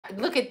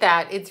Look at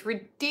that. It's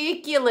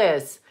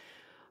ridiculous.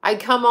 I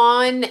come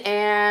on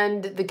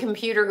and the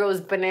computer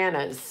goes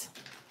bananas.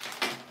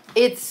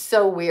 It's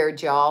so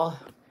weird, y'all.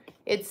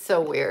 It's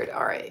so weird.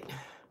 All right.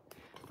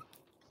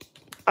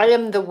 I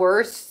am the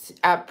worst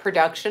at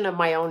production of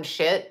my own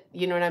shit.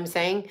 You know what I'm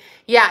saying?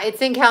 Yeah,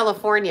 it's in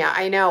California.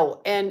 I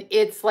know. And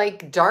it's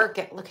like dark.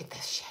 Look at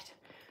this shit.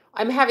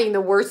 I'm having the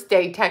worst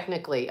day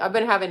technically. I've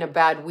been having a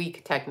bad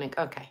week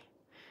Okay.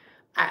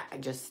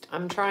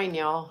 I'm trying,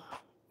 y'all.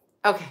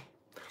 Okay.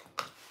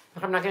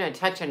 I'm not going to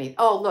touch any.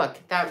 Oh, look,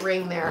 that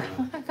ring there.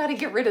 I got to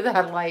get rid of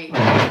that light.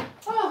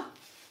 Oh.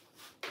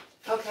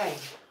 Okay.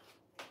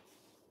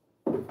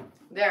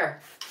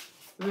 There.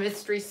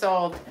 Mystery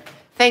solved.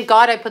 Thank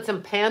God I put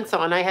some pants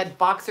on. I had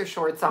boxer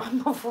shorts on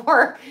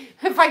before.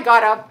 If I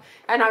got up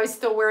and I was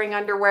still wearing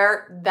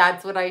underwear,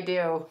 that's what I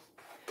do.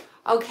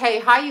 Okay,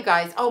 hi you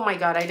guys. Oh my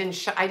God, I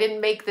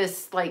didn't make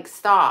this like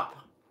stop.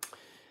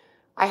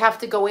 I have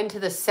to go into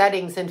the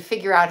settings and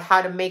figure out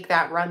how to make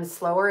that run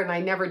slower, and I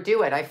never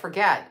do it. I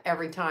forget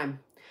every time.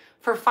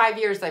 For 5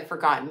 years I've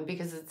forgotten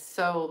because it's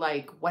so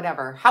like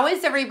whatever. How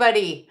is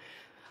everybody?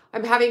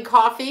 I'm having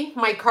coffee,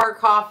 my car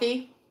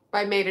coffee.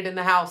 I made it in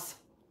the house.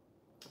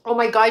 Oh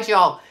my God,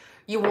 y'all.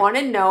 You want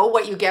to know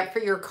what you get for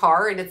your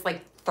car and it's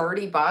like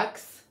 30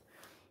 bucks?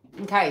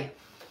 Okay.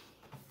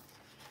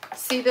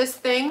 See this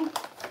thing?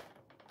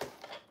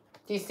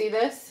 Do you see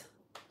this?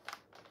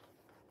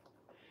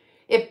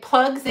 It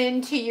plugs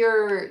into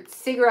your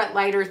cigarette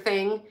lighter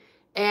thing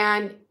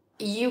and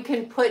you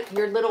can put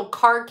your little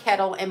car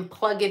kettle and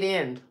plug it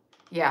in.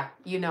 Yeah,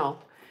 you know.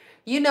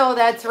 You know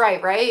that's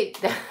right, right?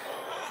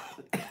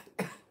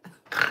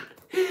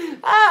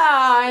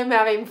 I'm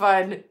having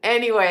fun.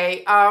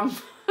 Anyway, I'm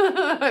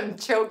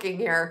choking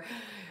here.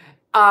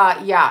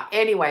 Yeah,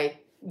 anyway,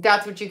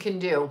 that's what you can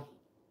do.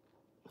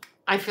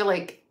 I feel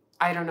like,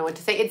 I don't know what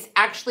to say. It's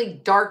actually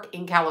dark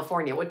in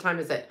California. What time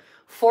is it?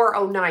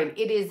 4:09.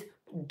 It is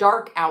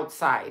dark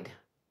outside.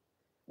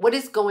 What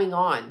is going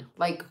on?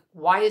 Like,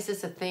 why is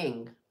this a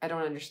thing? I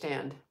don't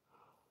understand.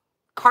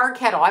 Car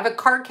kettle. I have a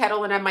car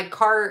kettle and I have my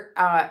car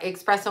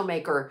espresso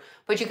maker,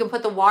 but you can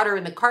put the water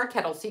in the car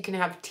kettle so you can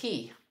have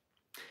tea.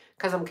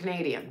 Because I'm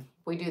Canadian.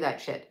 We do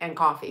that shit. And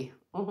coffee.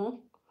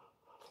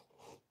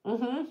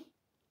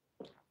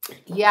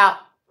 Yeah.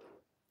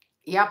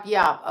 Yep.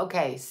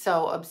 Okay.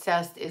 So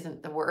obsessed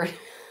isn't the word.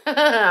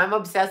 I'm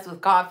obsessed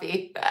with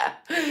coffee.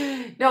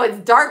 No, it's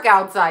dark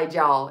outside,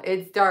 y'all.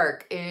 It's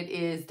dark. It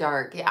is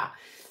dark. Yeah.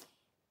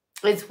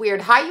 It's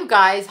weird. Hi, you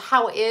guys.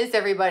 How is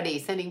everybody?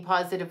 Sending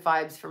positive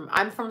vibes from,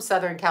 I'm from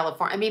Southern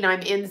California. I mean,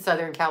 I'm in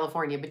Southern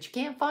California, but you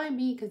can't find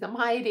me because I'm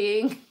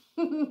hiding.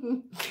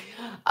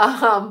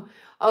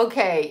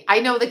 Okay. I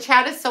know the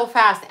chat is so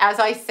fast. As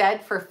I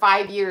said, for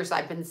 5 years,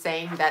 I've been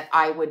saying that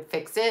I would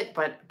fix it,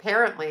 but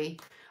apparently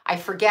I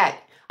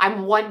forget.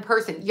 I'm one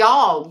person.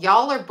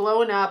 Y'all are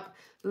blowing up.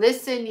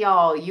 Listen,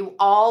 y'all, you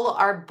all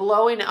are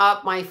blowing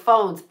up my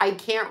phones. I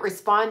can't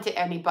respond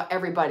to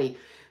everybody.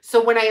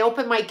 So when I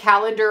open my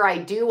calendar, I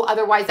do.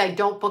 Otherwise, I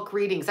don't book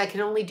readings. I can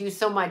only do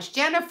so much.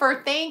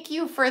 Jennifer, thank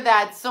you for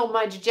that so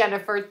much,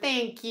 Jennifer.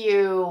 Thank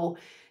you.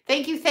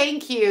 Thank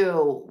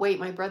you. Wait,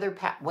 my brother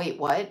wait,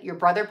 what? Your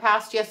brother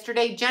passed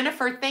yesterday?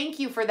 Jennifer, thank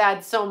you for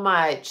that so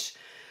much.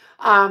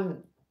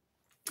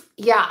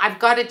 Yeah, I've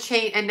got to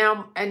change, and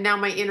now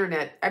my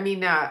internet. I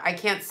mean, I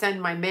can't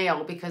send my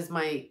mail because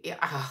my,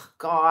 oh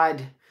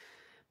God,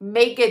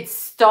 make it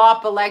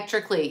stop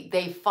electrically.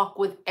 They fuck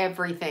with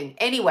everything.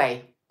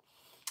 Anyway,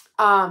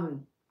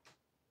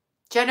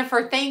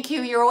 Jennifer, thank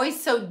you. You're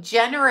always so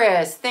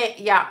generous.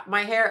 Yeah,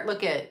 my hair,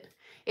 look at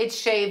it's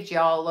shaved,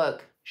 y'all.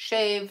 Look,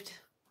 shaved.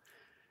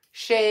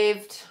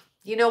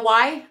 You know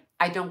why?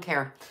 I don't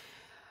care.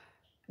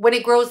 When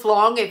it grows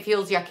long, it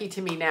feels yucky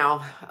to me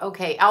now.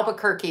 Okay,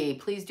 Albuquerque,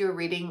 please do a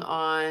reading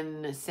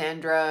on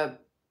Sandra.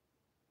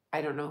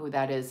 I don't know who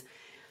that is.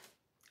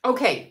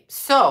 Okay,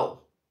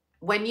 so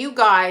when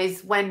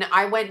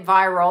I went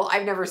viral,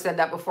 I've never said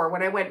that before.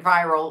 When I went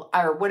viral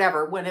or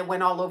whatever, when it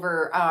went all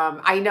over,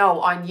 I know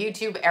on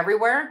YouTube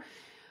everywhere,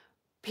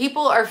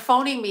 people are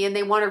phoning me and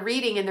they want a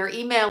reading and they're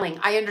emailing.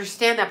 I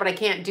understand that, but I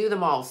can't do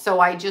them all.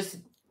 So I just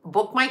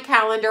book my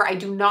calendar. I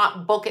do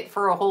not book it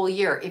for a whole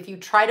year. If you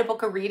try to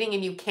book a reading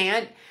and you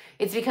can't,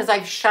 it's because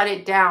I've shut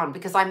it down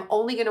because I'm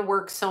only going to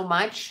work so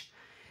much.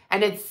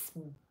 And it's,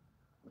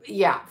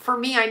 yeah, for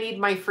me, I need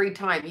my free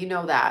time. You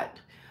know that.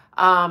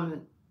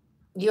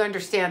 You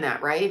understand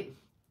that, right?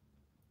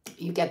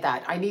 You get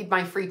that. I need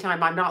my free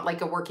time. I'm not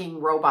like a working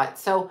robot.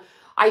 So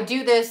I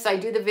do this. I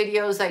do the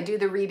videos. I do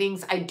the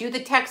readings. I do the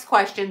text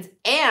questions.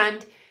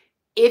 And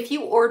if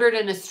you ordered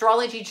an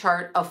astrology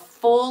chart, a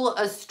full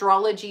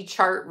astrology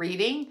chart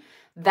reading,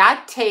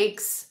 that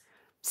takes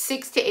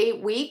 6 to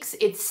 8 weeks.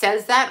 It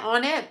says that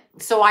on it.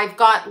 So I've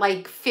got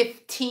like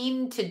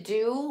 15 to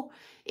do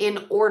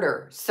in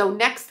order. So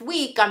next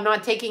week, I'm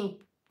not taking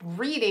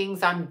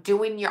readings. I'm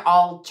doing your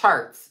all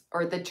charts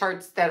or the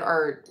charts that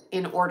are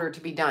in order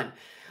to be done.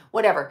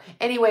 Whatever.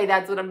 Anyway,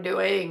 that's what I'm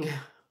doing.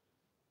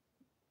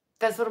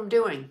 That's what I'm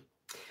doing.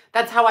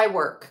 That's how I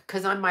work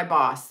because I'm my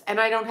boss and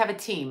I don't have a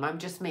team. I'm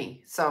just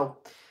me. So,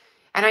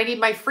 and I need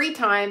my free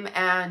time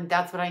and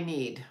that's what I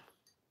need.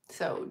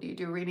 So do you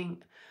do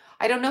reading?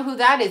 I don't know who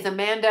that is.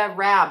 Amanda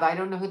Rab. I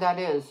don't know who that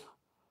is.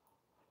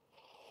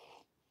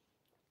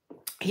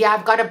 Yeah,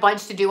 I've got a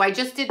bunch to do. I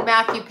just did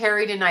Matthew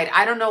Perry tonight.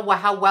 I don't know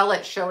how well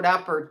it showed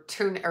up or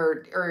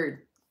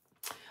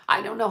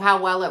I don't know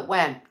how well it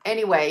went.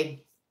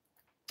 Anyway,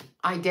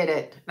 I did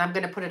it. And I'm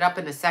going to put it up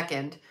in a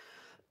second.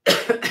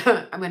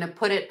 I'm going to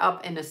put it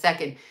up in a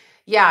second.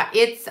 Yeah,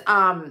 it's,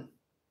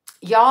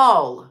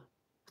 y'all, what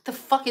the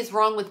fuck is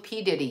wrong with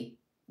P. Diddy?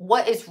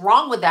 What is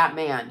wrong with that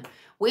man?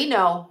 We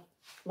know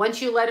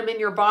once you let him in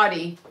your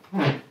body,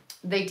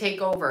 they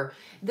take over.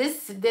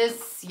 This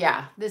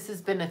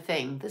has been a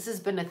thing. This has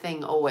been a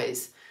thing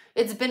always.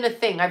 It's been a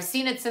thing. I've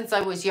seen it since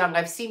I was young.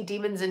 I've seen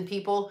demons in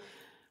people,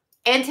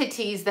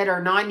 entities that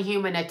are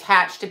non-human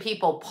attached to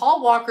people.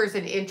 Paul Walker's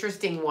an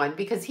interesting one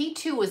because he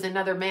too was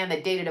another man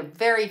that dated a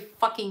very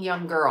fucking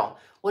young girl.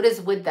 What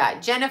is with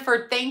that?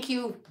 Jennifer, thank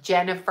you,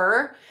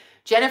 Jennifer.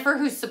 Jennifer,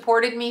 who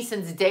supported me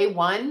since day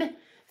one.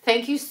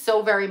 Thank you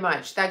so very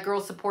much. That girl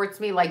supports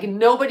me like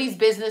nobody's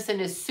business and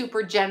is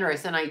super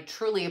generous, and I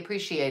truly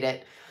appreciate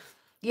it.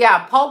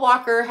 Yeah, Paul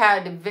Walker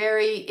had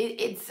very,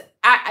 it's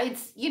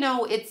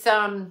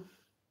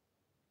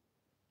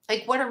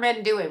like, what are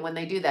men doing when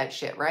they do that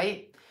shit,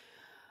 right?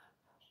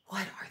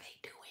 What are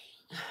they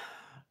doing?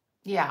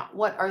 Yeah,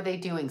 what are they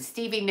doing?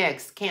 Stevie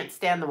Nicks, can't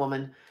stand the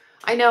woman.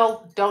 I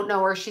know, don't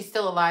know her. She's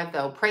still alive,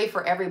 though. Pray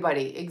for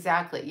everybody.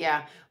 Exactly,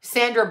 yeah.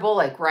 Sandra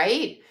Bullock,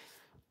 right?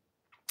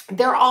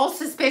 They're all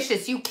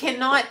suspicious. You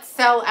cannot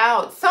sell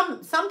out.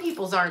 Some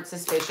people's aren't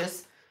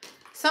suspicious.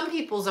 Some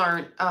people's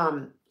aren't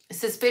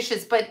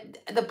suspicious, but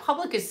the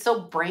public is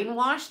so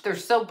brainwashed. They're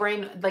so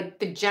like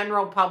the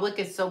general public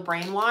is so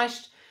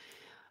brainwashed.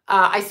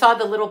 I saw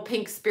the little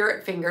pink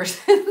spirit fingers,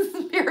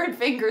 spirit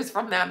fingers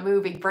from that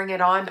movie, Bring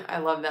It On. I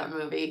love that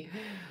movie.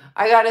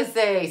 I gotta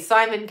say,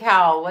 Simon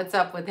Cowell, what's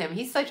up with him?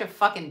 He's such a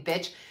fucking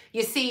bitch.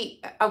 You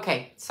see,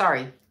 okay,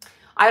 sorry.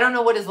 I don't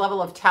know what his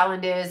level of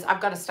talent is.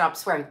 I've got to stop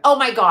swearing. Oh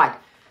my God.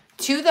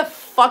 To the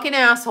fucking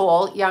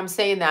asshole, yeah, I'm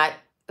saying that,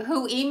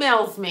 who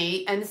emails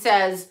me and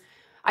says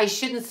I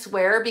shouldn't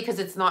swear because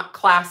it's not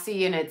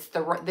classy and it's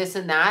this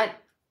and that.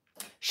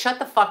 Shut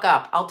the fuck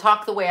up. I'll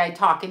talk the way I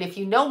talk. And if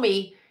you know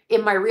me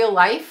in my real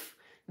life,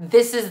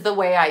 this is the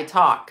way I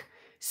talk.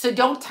 So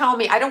don't tell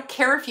me. I don't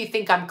care if you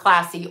think I'm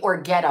classy or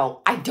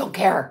ghetto. I don't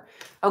care.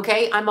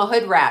 Okay? I'm a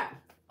hood rat.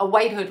 A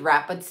white hood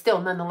rat, but still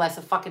nonetheless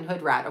a fucking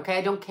hood rat. Okay?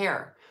 I don't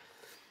care.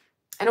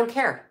 I don't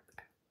care.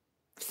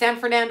 San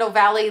Fernando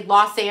Valley,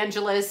 Los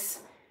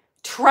Angeles,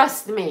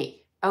 trust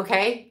me,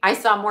 okay? I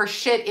saw more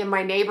shit in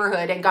my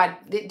neighborhood and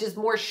got just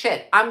more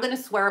shit. I'm going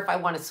to swear if I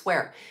want to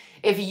swear.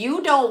 If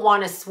you don't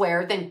want to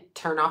swear, then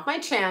turn off my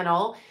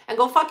channel and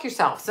go fuck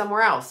yourself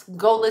somewhere else.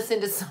 Go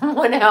listen to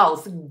someone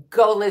else.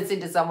 Go listen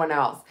to someone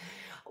else.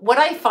 What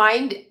I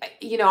find,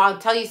 I'll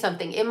tell you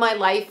something. In my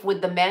life,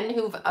 with the men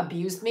who've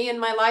abused me in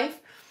my life,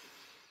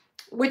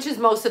 which is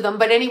most of them.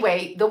 But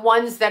anyway, the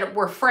ones that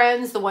were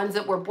friends, the ones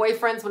that were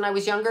boyfriends when I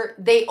was younger,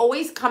 they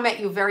always come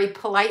at you very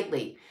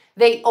politely.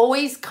 They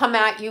always come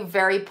at you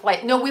very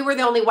polite. No, we were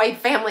the only white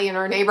family in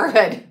our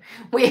neighborhood.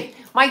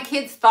 My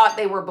kids thought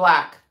they were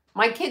black.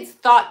 My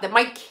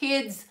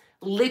kids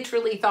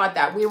literally thought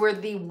that. We were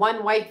the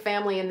one white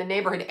family in the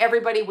neighborhood.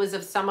 Everybody was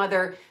of some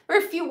other, there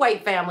were a few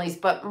white families,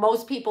 but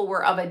most people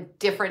were of a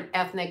different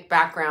ethnic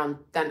background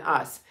than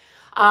us.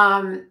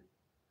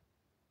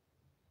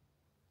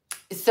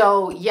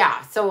 So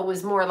yeah, so it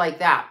was more like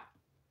that.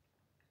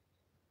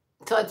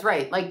 So that's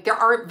right. Like there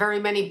aren't very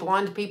many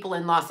blonde people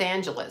in Los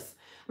Angeles.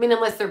 I mean,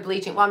 unless they're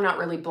bleaching. Well, I'm not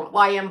really blonde.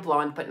 Well, I am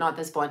blonde, but not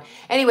this blonde.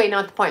 Anyway,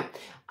 not the point.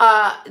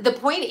 The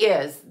point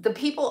is the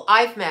people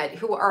I've met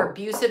who are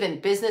abusive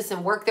in business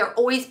and work, they're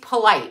always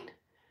polite.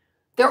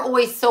 They're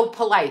always so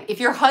polite.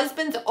 If your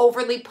husband's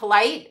overly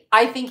polite,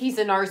 I think he's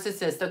a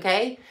narcissist,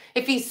 okay?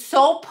 If he's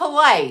so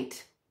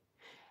polite,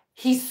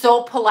 he's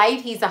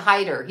a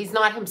hider. He's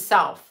not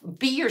himself.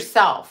 Be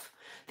yourself.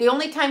 The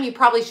only time you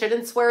probably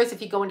shouldn't swear is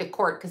if you go into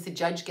court because the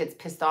judge gets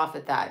pissed off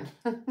at that.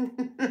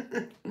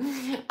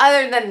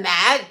 Other than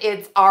that,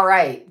 it's all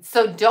right.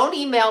 So don't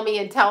email me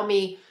and tell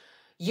me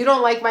you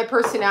don't like my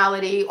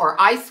personality or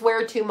I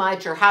swear too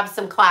much or have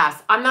some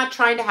class. I'm not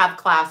trying to have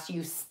class,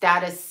 you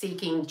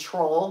status-seeking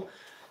troll.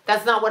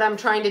 That's not what I'm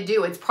trying to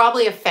do. It's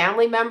probably a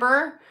family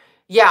member.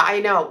 Yeah, I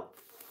know.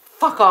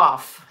 Fuck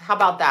off. How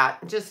about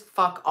that? Just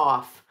fuck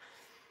off.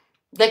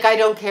 Like, I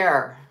don't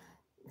care.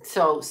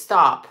 So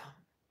stop.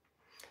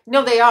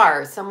 No, they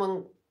are.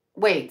 Someone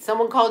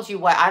called you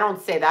what? I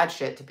don't say that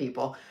shit to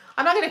people.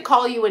 I'm not going to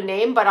call you a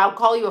name, but I'll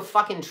call you a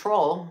fucking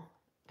troll.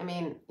 I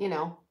mean, it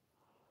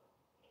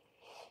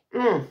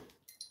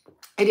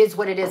is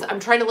what it is.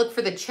 I'm trying to look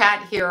for the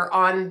chat here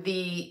on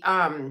the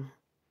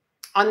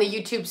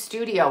YouTube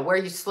studio where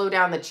you slow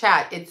down the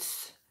chat.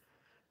 It's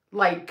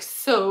like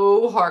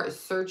so hard.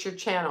 Search your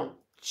channel.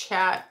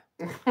 Chat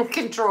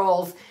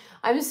controls.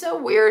 I'm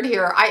so weird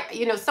here.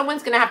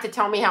 Someone's going to have to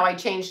tell me how I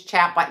changed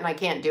chat button. I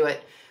can't do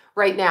it.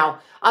 right now.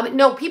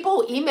 No,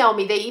 people email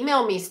me. They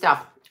email me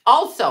stuff.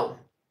 Also,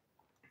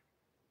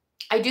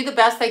 I do the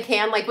best I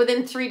can, like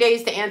within 3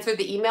 days to answer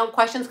the email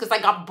questions because I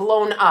got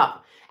blown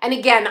up. And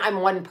again,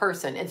 I'm one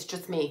person. It's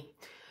just me.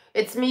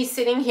 It's me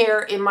sitting here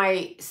in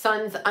my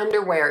son's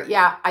underwear.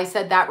 Yeah, I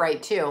said that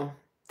right too.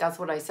 That's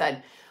what I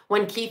said.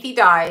 When Keithy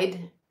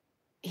died,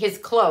 his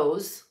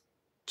clothes,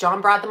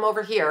 John brought them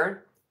over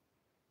here.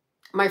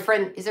 My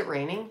friend, is it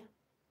raining?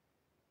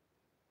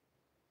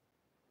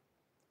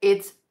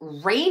 It's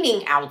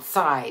raining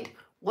outside.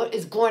 What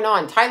is going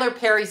on? Tyler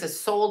Perry's a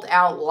sold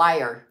out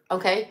liar.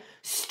 Okay?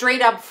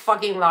 Straight up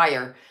fucking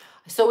liar.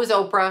 So is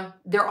Oprah.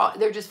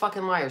 They're just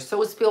fucking liars.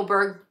 So is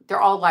Spielberg.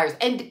 They're all liars.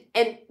 And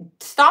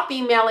stop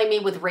emailing me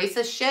with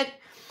racist shit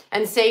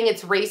and saying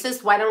it's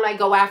racist. Why don't I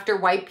go after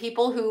white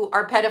people who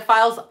are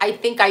pedophiles? I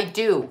think I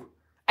do.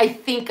 I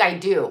think I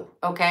do.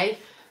 Okay?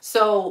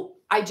 So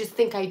I just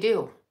think I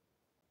do.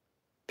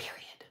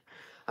 Period.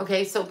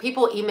 Okay? So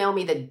people email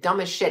me the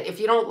dumbest shit. If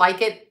you don't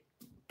like it,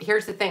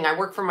 here's the thing. I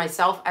work for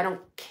myself. I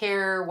don't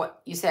care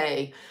what you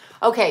say.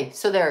 Okay,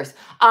 so there's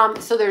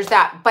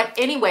that. But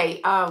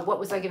anyway, what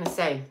was I going to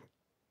say?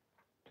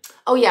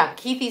 Oh yeah,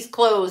 Keithy's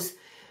clothes.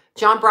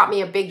 John brought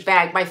me a big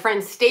bag. My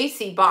friend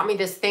Stacy bought me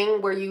this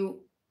thing where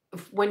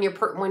when your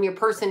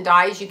person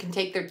dies, you can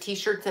take their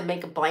t-shirts and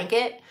make a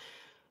blanket.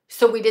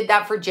 So we did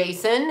that for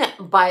Jason,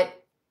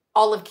 but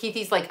all of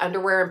Keithy's like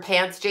underwear and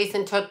pants,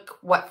 Jason took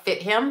what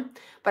fit him,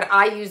 but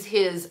I use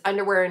his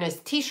underwear and his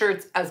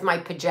t-shirts as my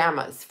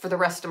pajamas for the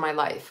rest of my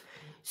life.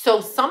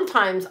 So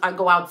sometimes I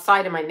go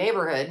outside in my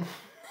neighborhood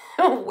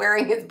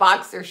wearing his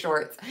boxer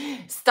shorts,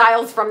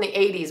 styles from the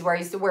 80s where I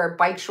used to wear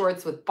bike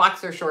shorts with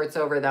boxer shorts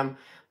over them.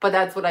 But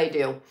that's what I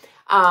do.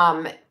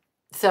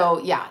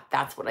 So yeah,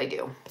 that's what I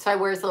do. So I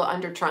wear his little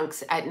under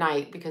trunks at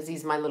night because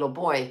he's my little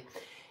boy.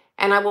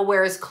 And I will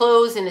wear his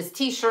clothes and his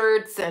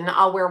t-shirts and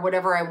I'll wear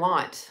whatever I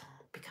want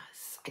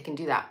because I can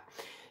do that.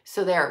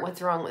 So there,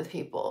 what's wrong with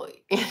people?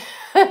 Yeah,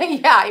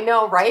 I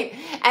know, right?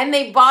 And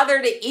they bother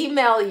to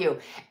email you.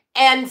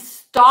 And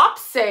stop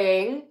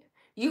saying,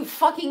 you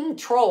fucking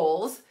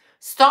trolls,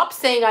 stop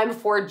saying I'm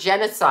for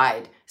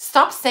genocide.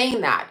 Stop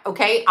saying that,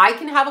 okay? I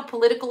can have a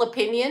political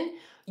opinion.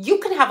 You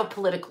can have a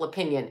political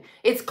opinion.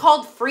 It's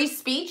called free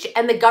speech,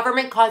 and the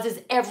government causes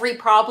every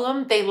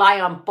problem. They lie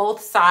on both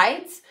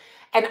sides,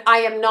 and I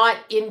am not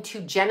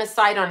into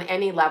genocide on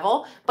any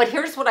level. But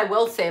here's what I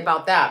will say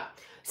about that.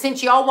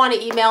 Since y'all want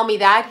to email me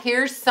that,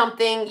 here's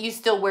something. You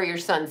still wear your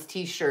son's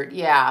t-shirt.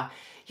 Yeah.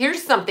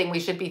 Here's something we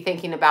should be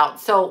thinking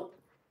about. So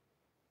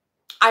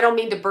I don't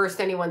mean to burst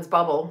anyone's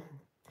bubble.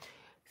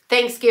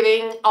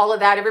 Thanksgiving, all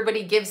of that,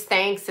 everybody gives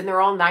thanks and they're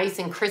all nice,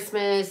 and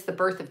Christmas, the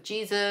birth of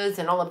Jesus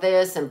and all of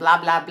this and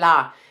blah, blah,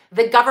 blah.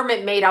 The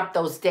government made up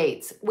those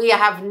dates. We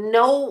have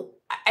no,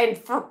 and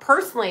for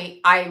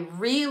personally, I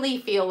really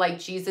feel like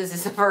Jesus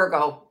is a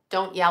Virgo.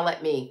 Don't yell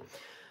at me.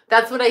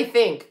 That's what I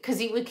think, because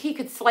he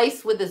could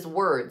slice with his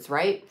words,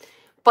 right?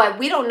 But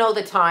we don't know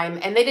the time,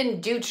 and they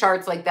didn't do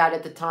charts like that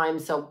at the time,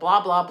 so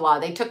blah, blah, blah.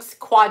 They took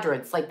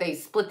quadrants, like they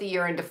split the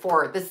year into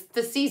 4,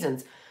 the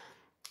seasons.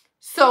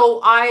 So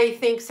I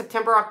think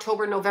September,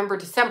 October, November,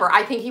 December.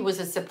 I think he was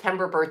a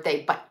September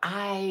birthday, but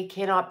I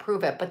cannot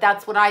prove it. But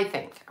that's what I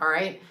think, all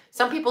right?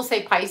 Some people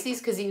say Pisces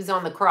because he was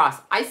on the cross.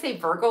 I say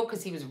Virgo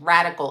because he was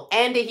radical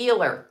and a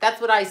healer. That's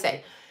what I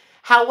say.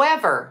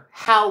 However,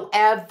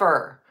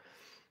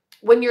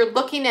 when you're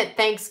looking at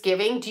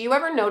Thanksgiving, do you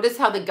ever notice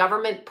how the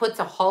government puts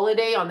a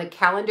holiday on the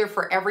calendar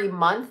for every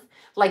month?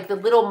 Like the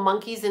little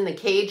monkeys in the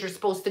cage are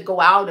supposed to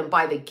go out and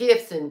buy the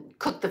gifts and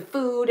cook the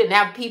food and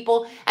have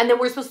people. And then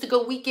we're supposed to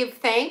go, we give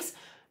thanks.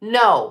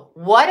 No.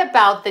 What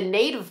about the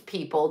native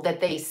people that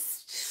they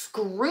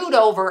screwed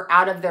over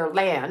out of their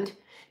land?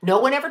 No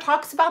one ever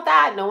talks about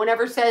that. No one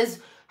ever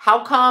says,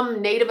 how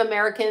come Native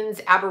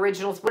Americans,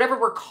 Aboriginals, whatever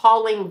we're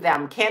calling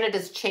them,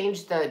 Canada's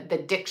changed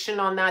the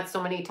diction on that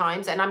so many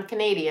times, and I'm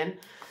Canadian.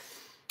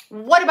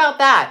 What about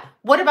that?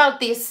 What about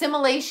the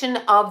assimilation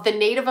of the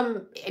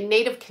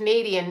Native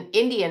Canadian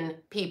Indian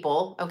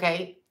people?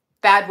 Okay,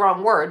 bad,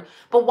 wrong word.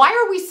 But why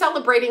are we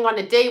celebrating on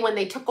a day when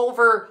they took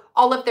over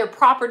all of their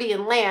property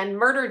and land,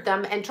 murdered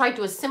them, and tried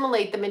to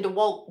assimilate them into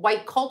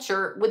white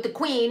culture with the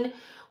Queen,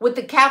 with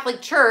the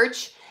Catholic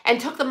Church, and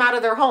took them out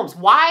of their homes?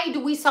 Why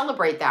do we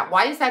celebrate that?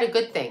 Why is that a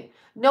good thing?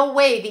 No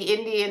way the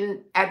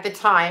Indian at the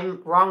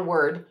time, wrong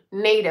word,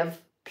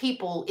 Native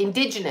people,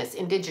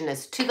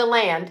 indigenous to the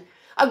land,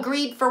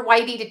 agreed for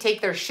whitey to take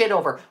their shit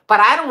over. But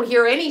I don't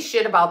hear any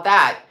shit about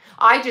that.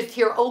 I just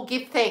hear, oh,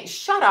 give thanks.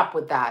 Shut up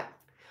with that.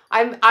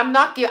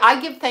 I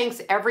give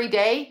thanks every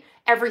day,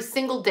 every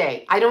single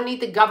day. I don't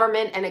need the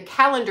government and a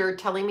calendar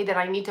telling me that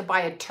I need to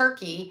buy a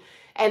turkey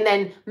and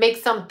then make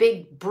some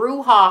big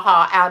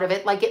brouhaha out of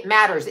it like it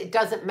matters. It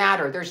doesn't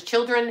matter. There's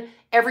children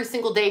every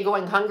single day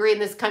going hungry in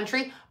this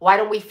country. Why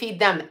don't we feed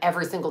them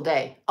every single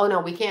day? Oh,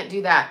 no, we can't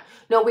do that.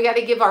 No, we got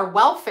to give our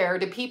welfare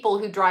to people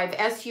who drive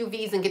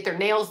SUVs and get their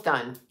nails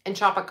done and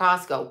shop at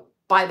Costco,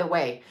 by the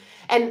way,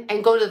 and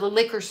go to the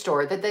liquor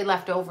store that they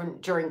left over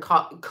during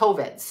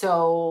COVID.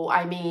 So,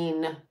 I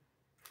mean,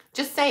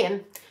 just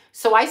saying.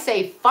 So I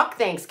say, fuck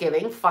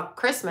Thanksgiving, fuck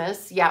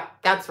Christmas. Yeah,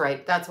 that's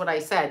right. That's what I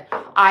said.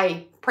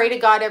 I pray to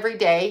God every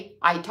day.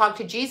 I talk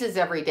to Jesus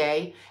every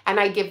day. And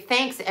I give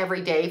thanks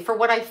every day for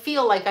what I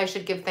feel like I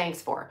should give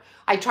thanks for.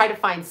 I try to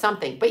find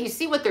something. But you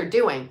see what they're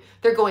doing?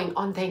 They're going,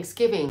 on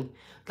Thanksgiving,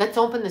 let's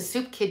open the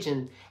soup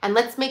kitchen and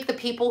let's make the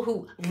people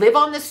who live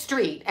on the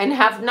street and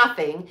have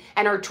nothing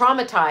and are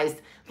traumatized,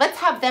 let's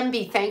have them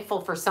be thankful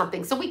for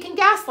something so we can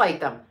gaslight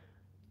them.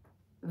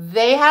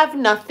 They have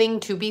nothing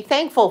to be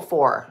thankful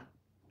for.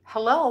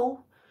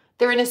 Hello?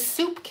 They're in a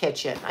soup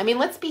kitchen. I mean,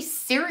 let's be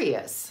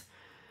serious.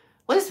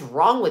 What is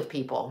wrong with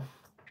people?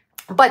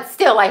 But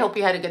still, I hope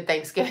you had a good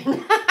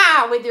Thanksgiving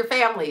with your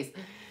families.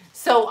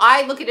 So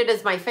I look at it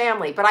as my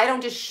family, but I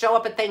don't just show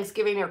up at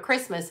Thanksgiving or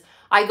Christmas.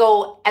 I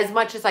go as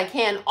much as I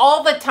can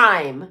all the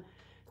time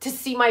to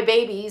see my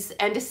babies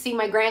and to see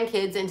my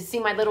grandkids and to see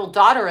my little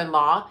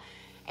daughter-in-law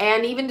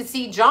and even to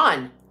see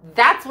John.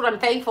 That's what I'm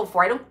thankful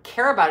for. I don't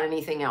care about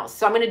anything else.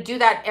 So I'm going to do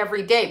that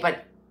every day.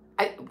 But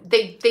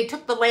they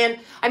took the land.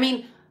 I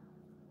mean,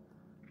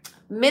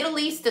 Middle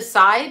East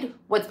aside,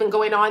 what's been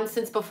going on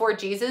since before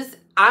Jesus,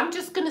 I'm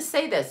just going to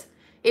say this.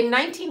 In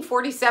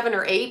 1947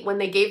 or 8, when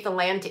they gave the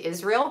land to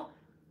Israel,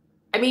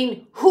 I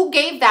mean, who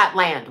gave that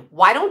land?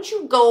 Why don't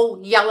you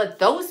go yell at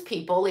those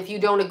people if you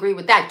don't agree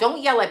with that?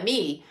 Don't yell at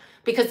me,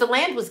 because the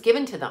land was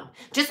given to them.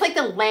 Just like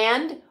the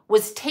land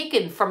was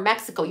taken from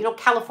Mexico. You know,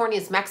 California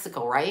is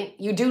Mexico, right?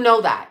 You do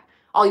know that.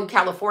 All you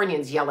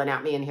Californians yelling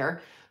at me in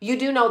here. You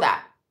do know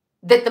that.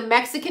 That the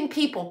Mexican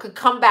people could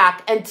come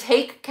back and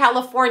take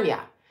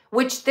California,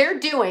 which they're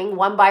doing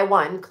one by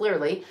one,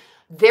 clearly.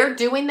 They're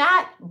doing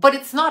that, but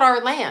it's not our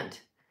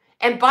land.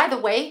 And by the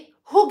way,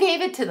 who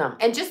gave it to them?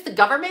 And just the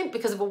government,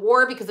 because of a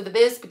war, because of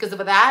this, because of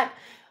that.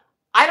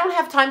 I don't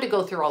have time to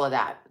go through all of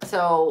that.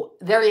 So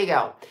there you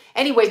go.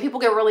 Anyway, people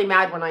get really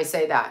mad when I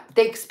say that.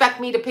 They expect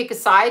me to pick a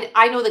side.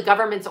 I know the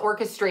government's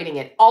orchestrating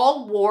it.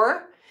 All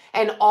war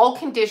and all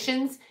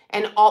conditions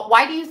and all.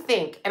 Why do you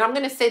think, and I'm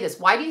going to say this,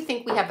 why do you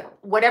think we have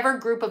whatever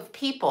group of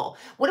people?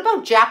 What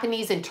about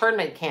Japanese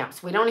internment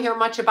camps? We don't hear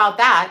much about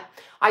that.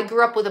 I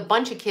grew up with a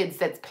bunch of kids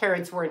that's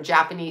parents were in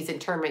Japanese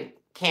internment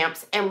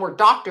camps and were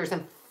doctors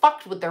and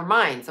fucked with their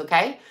minds,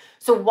 okay?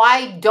 So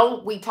why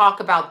don't we talk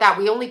about that?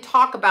 We only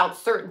talk about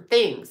certain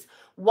things.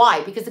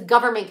 Why? Because the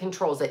government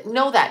controls it.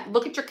 Know that.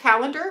 Look at your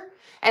calendar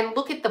and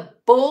look at the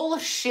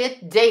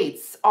bullshit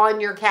dates on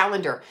your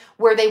calendar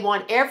where they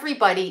want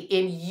everybody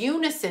in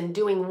unison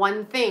doing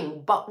one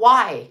thing. But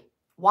why?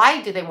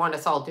 Why do they want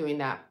us all doing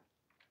that?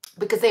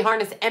 Because they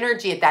harness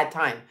energy at that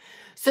time.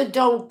 So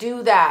don't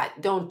do that.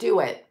 Don't do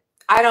it.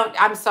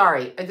 I'm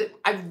sorry.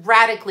 I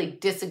radically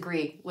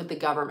disagree with the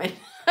government.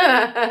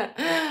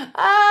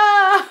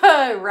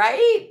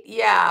 Right?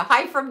 Yeah.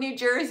 Hi from New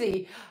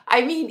Jersey.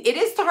 I mean, it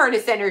is to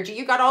harness energy.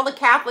 You got all the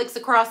Catholics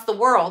across the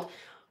world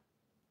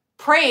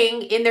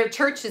praying in their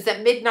churches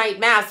at midnight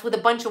mass with a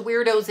bunch of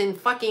weirdos in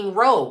fucking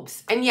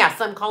robes. And yes,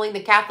 I'm calling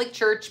the Catholic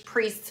Church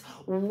priests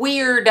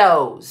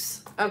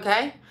weirdos.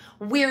 Okay?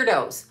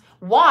 Weirdos.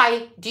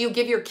 Why do you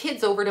give your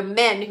kids over to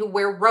men who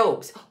wear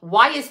robes?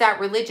 Why is that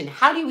religion?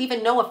 How do you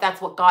even know if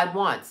that's what God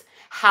wants?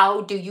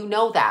 How do you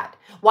know that?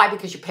 Why?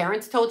 Because your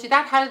parents told you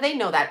that? How do they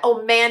know that?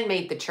 Oh, man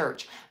made the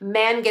church.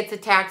 Man gets a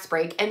tax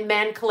break and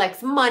man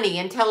collects money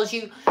and tells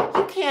you,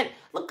 you can't,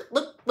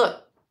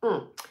 look.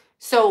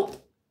 So,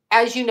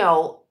 as you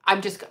know,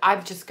 I'm just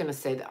going to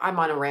say that I'm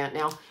on a rant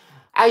now.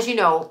 As you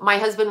know, my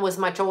husband was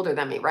much older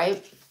than me,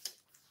 right?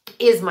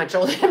 Is much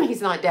older than me.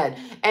 He's not dead.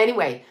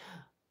 Anyway,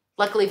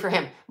 luckily for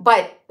him.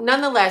 But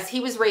nonetheless, he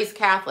was raised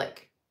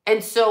Catholic.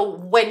 And so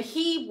when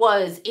he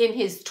was in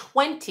his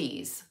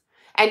 20s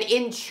and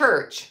in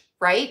church,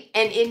 right?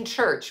 And in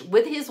church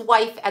with his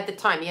wife at the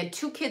time, he had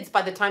 2 kids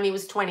by the time he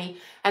was 20.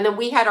 And then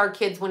we had our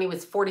kids when he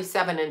was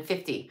 47 and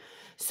 50.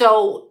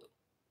 So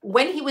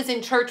when he was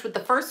in church with the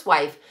first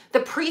wife,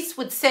 the priest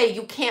would say,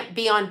 you can't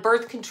be on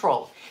birth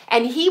control.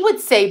 And he would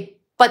say,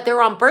 but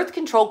they're on birth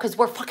control because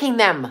we're fucking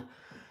them.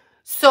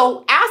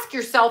 So ask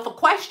yourself a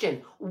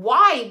question.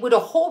 Why would a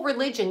whole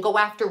religion go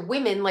after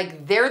women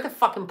like they're the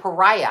fucking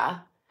pariah?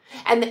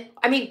 And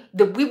I mean,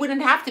 we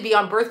wouldn't have to be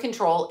on birth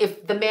control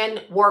if the men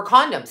wore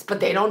condoms,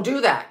 but they don't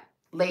do that.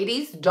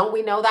 Ladies, don't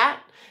we know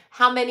that?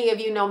 How many of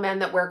you know men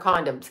that wear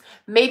condoms?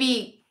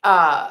 Maybe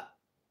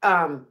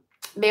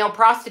male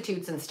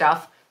prostitutes and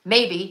stuff,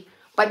 maybe,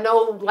 but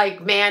no,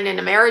 like, man in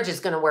a marriage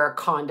is going to wear a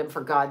condom,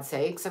 for God's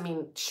sakes. I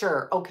mean,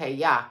 sure. Okay.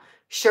 Yeah,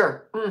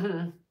 sure.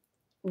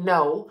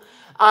 No.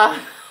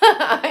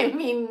 I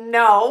mean,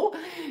 no.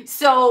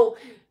 So,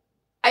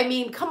 I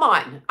mean, come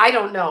on. I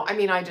don't know. I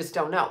mean, I just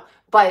don't know.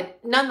 But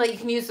nonetheless, you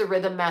can use the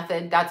rhythm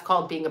method. That's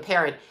called being a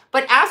parent.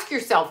 But ask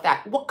yourself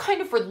that. What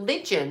kind of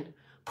religion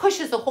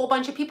pushes a whole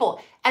bunch of people?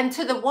 And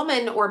to the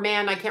woman or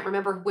man, I can't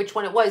remember which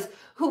one it was,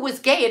 who was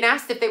gay and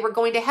asked if they were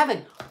going to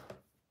heaven.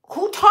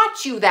 Who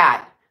taught you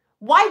that?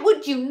 Why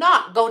would you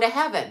not go to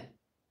heaven?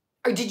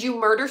 Or did you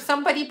murder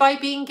somebody by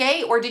being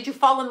gay? Or did you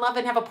fall in love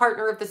and have a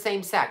partner of the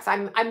same sex?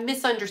 I'm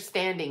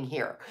misunderstanding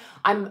here.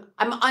 I'm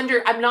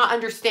not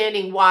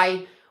understanding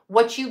why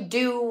what you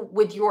do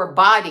with your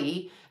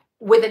body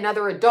with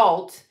another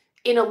adult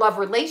in a love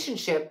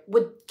relationship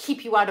would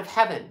keep you out of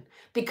heaven.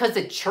 Because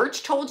the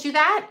church told you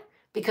that?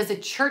 Because the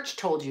church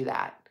told you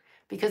that.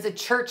 Because the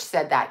church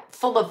said that.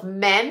 Full of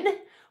men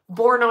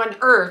born on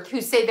earth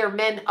who say they're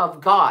men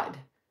of God.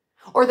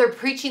 Or they're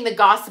preaching the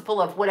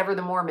gospel of whatever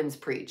the Mormons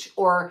preach.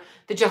 Or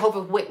the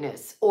Jehovah's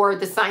Witness. Or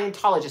the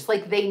Scientologists.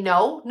 Like they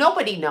know?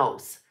 Nobody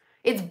knows.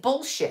 It's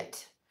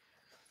bullshit.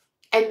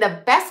 And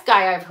the best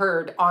guy I've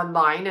heard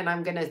online, and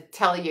I'm going to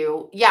tell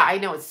you, yeah, I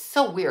know, it's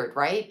so weird,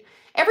 right?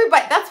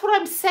 Everybody, that's what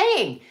I'm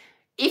saying.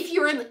 If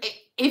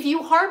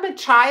you harm a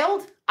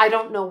child, I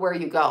don't know where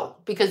you go,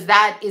 because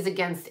that is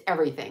against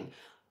everything.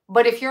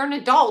 But if you're an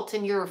adult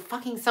and you're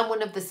fucking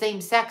someone of the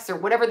same sex or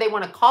whatever they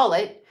want to call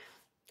it,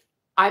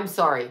 I'm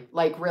sorry.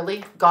 Like,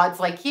 really? God's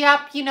like,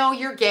 yep, you know,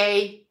 you're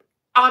gay.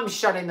 I'm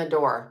shutting the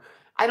door.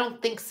 I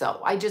don't think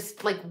so. I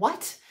just, like,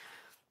 what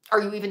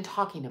are you even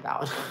talking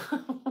about?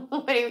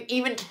 What are you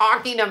even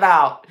talking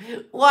about?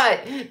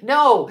 What?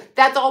 No,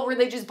 that's all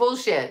religious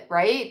bullshit,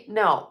 right?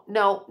 No.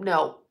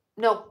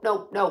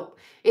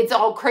 It's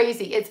all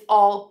crazy. It's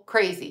all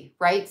crazy,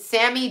 right?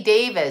 Sammy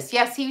Davis.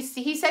 Yes, he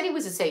said he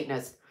was a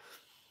Satanist.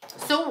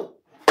 So,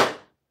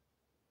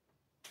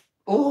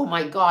 oh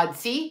my God.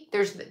 See,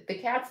 there's the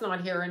cat's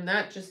not here, and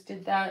that just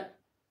did that.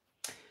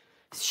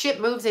 Shit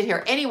moves in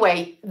here.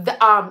 Anyway,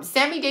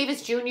 Sammy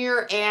Davis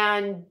Jr.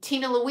 and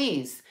Tina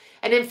Louise.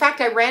 And in fact,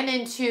 I ran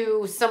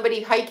into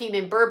somebody hiking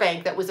in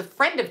Burbank that was a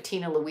friend of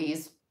Tina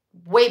Louise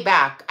way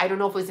back. I don't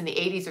know if it was in the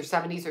 80s or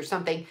 70s or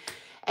something.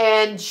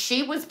 And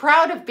she was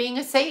proud of being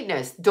a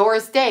Satanist.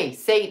 Doris Day,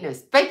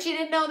 Satanist. Bet you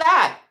didn't know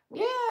that.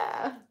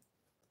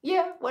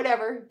 Yeah,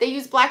 whatever. They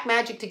use black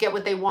magic to get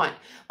what they want.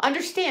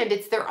 Understand,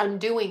 it's their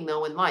undoing,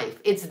 though, in life.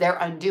 It's their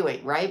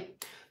undoing,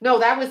 right? No,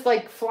 that was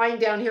like flying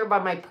down here by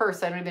my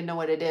purse. I don't even know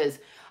what it is.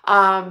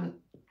 Oh,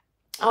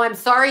 I'm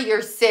sorry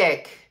you're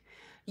sick.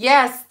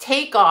 Yes,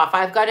 Takeoff.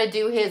 I've got to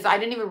do his. I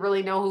didn't even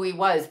really know who he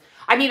was.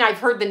 I mean, I've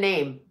heard the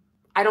name.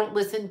 I don't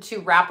listen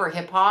to rap or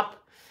hip hop.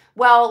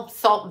 Well,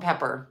 Salt and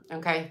Pepper.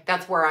 Okay,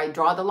 that's where I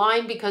draw the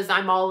line because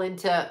I'm all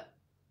into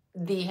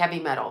the heavy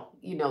metal.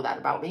 You know that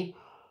about me.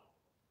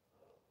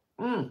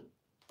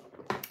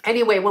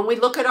 Anyway, when we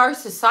look at our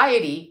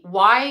society,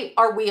 why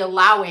are we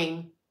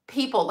allowing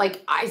people,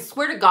 like, I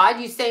swear to God,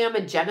 you say I'm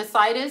a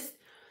genocidist.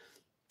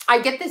 I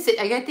get these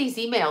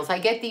emails. I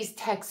get these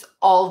texts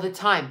all the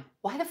time.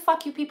 Why the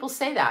fuck you people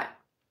say that?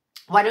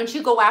 Why don't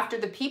you go after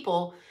the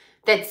people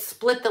that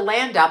split the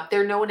land up?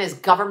 They're known as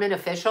government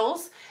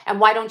officials. And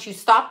why don't you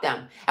stop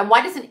them? And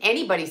why doesn't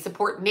anybody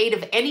support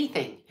Native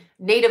anything?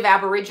 Native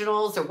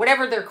Aboriginals or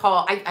whatever they're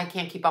called. I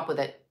can't keep up with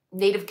it.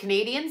 Native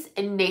Canadians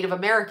and Native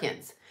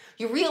Americans.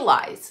 You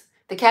realize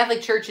the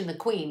Catholic Church and the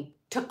Queen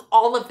took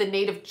all of the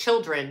Native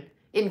children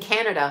in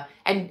Canada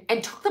and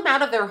took them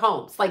out of their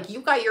homes. Like,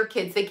 you got your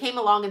kids. They came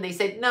along and they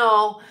said,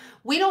 no,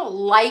 we don't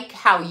like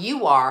how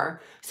you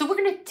are. So we're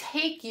going to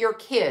take your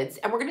kids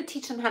and we're going to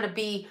teach them how to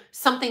be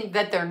something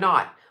that they're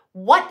not.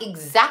 What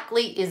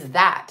exactly is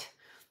that?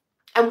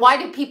 And why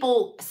do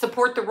people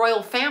support the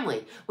royal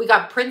family? We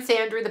got Prince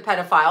Andrew, the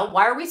pedophile.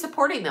 Why are we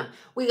supporting them?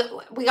 We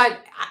got,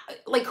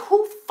 like,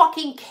 who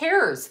fucking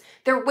cares?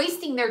 They're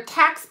wasting their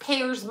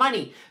taxpayers'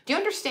 money. Do you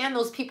understand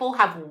those people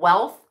have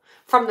wealth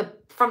from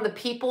the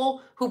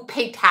people who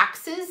pay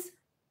taxes?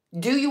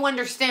 Do you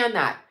understand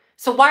that?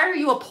 So why are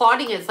you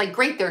applauding it? It's like,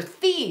 great, they're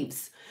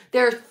thieves.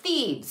 They're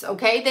thieves,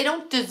 okay? They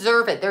don't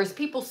deserve it. There's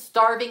people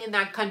starving in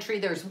that country.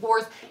 There's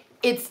wars.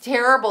 It's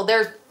terrible.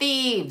 They're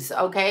thieves,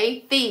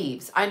 okay?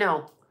 Thieves. I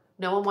know.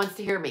 No one wants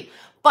to hear me.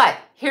 But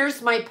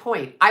here's my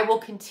point. I will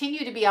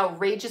continue to be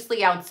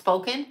outrageously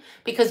outspoken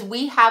because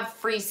we have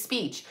free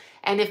speech.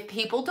 And if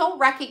people don't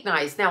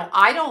recognize, now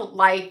I don't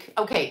like,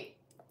 okay,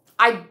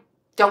 I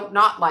don't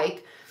not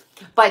like,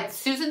 but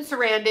Susan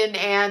Sarandon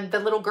and the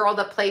little girl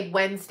that played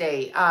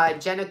Wednesday,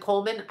 Jenna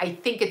Coleman, I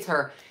think it's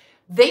her.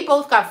 They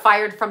both got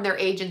fired from their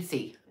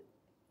agency.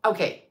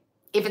 Okay.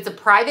 If it's a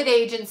private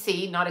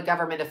agency, not a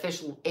government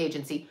official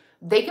agency,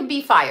 they can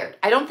be fired.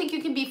 I don't think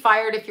you can be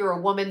fired if you're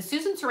a woman.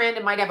 Susan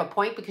Sarandon might have a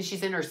point because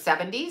she's in her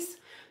 70s.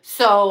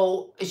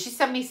 So she's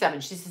 77.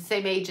 She's the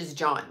same age as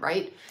John,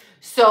 right?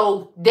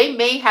 So they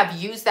may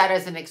have used that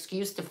as an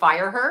excuse to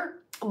fire her,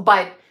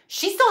 but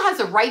she still has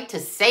a right to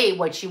say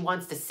what she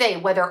wants to say,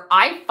 whether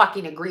I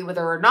fucking agree with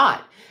her or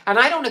not. And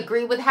I don't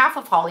agree with half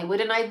of Hollywood,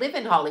 and I live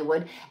in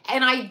Hollywood,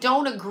 and I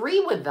don't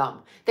agree with them.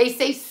 They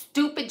say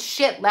stupid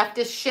shit,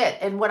 leftist shit.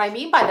 And what I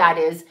mean by that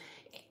is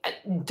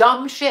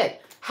dumb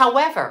shit.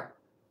 However,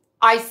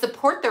 I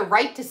support their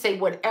right to say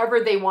whatever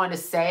they want to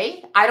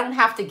say. I don't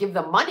have to give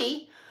them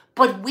money,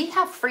 but we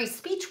have free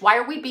speech. Why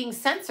are we being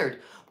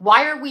censored?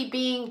 Why are we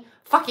being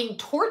fucking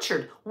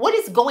tortured? What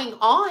is going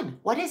on?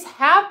 What is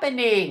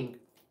happening?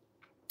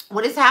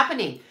 What is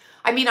happening?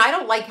 I mean, I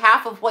don't like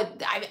half of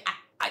what,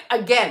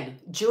 again,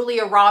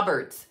 Julia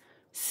Roberts,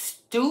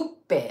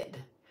 stupid.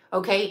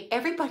 Okay,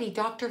 everybody,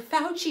 Dr.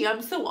 Fauci,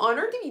 I'm so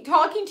honored to be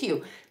talking to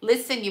you.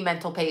 Listen, you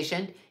mental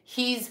patient,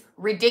 he's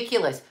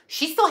ridiculous.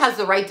 She still has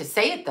the right to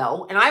say it,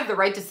 though, and I have the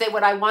right to say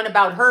what I want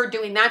about her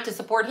doing that to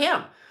support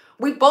him.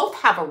 We both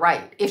have a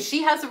right. If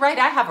she has a right,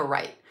 I have a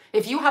right.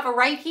 If you have a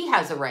right, he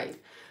has a right.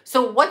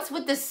 So what's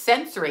with this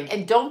censoring?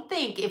 And don't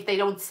think if they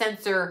don't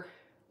censor,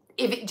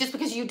 just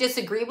because you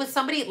disagree with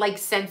somebody, like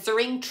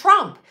censoring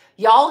Trump.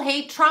 Y'all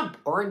hate Trump.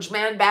 Orange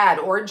man bad.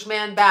 Orange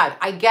man bad.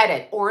 I get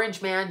it.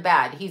 Orange man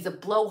bad. He's a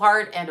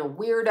blowhard and a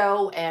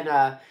weirdo and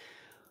a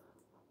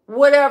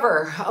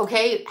whatever.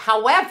 Okay.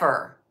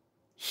 However,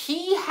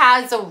 he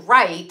has a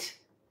right,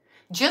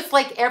 just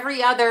like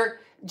every other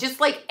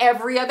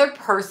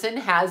person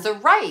has a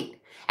right.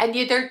 And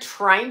yet they're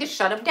trying to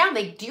shut him down.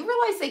 Do you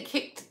realize they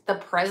kicked the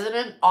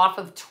president off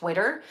of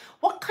Twitter?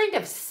 What kind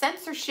of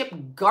censorship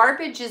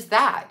garbage is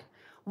that?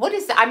 What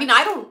is that? I mean,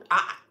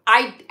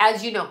 I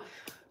as you know,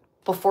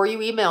 before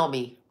you email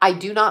me, I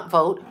do not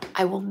vote.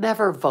 I will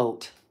never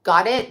vote.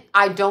 Got it?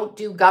 I don't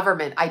do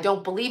government. I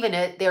don't believe in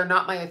it. They're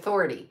not my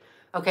authority.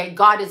 Okay?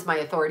 God is my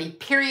authority.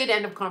 Period.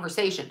 End of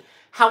conversation.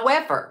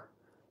 However,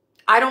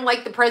 I don't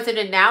like the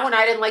president now and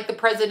I didn't like the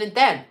president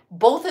then.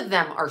 Both of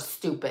them are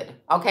stupid.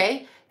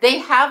 Okay? They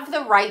have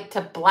the right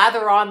to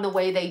blather on the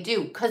way they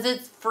do because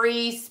it's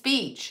free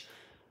speech.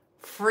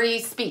 Free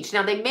speech.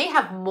 Now, they may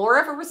have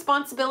more of a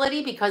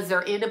responsibility because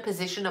they're in a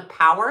position of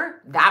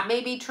power. That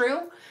may be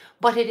true,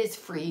 but it is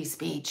free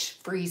speech.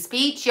 Free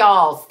speech,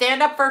 y'all.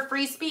 Stand up for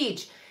free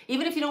speech.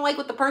 Even if you don't like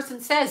what the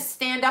person says,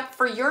 stand up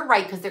for your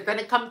right because they're going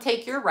to come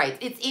take your rights.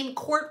 It's in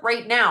court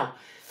right now.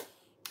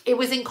 It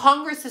was in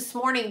Congress this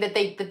morning that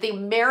the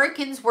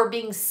Americans were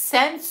being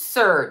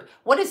censored.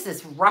 What is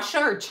this, Russia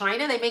or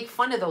China? They make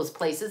fun of those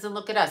places and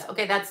look at us.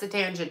 Okay, that's the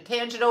tangent.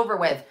 Tangent over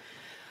with.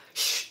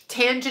 Shh,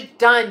 tangent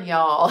done,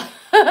 y'all.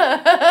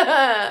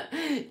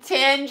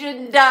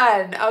 Tangent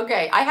done.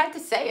 Okay, I had to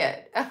say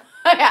it.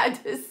 I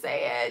had to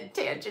say it.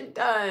 Tangent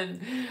done.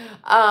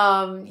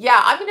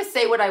 Yeah, I'm going to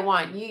say what I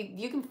want.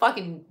 You can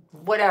fucking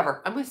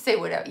whatever. I'm going to say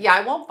whatever. Yeah,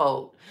 I won't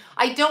vote.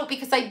 I don't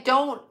because I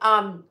don't...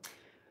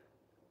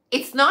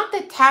 It's not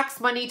that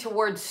tax money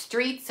towards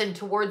streets and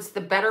towards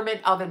the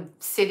betterment of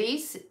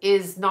cities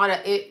is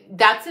not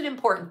that's an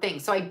important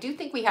thing. So I do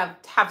think we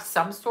have to have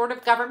some sort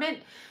of government,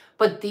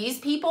 but these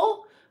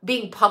people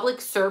being public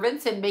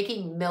servants and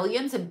making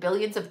millions and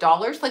billions of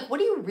dollars, like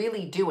what are you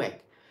really doing?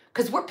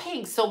 Because we're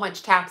paying so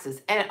much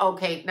taxes. And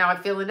okay, now I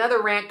feel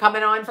another rant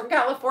coming on from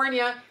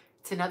California.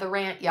 It's another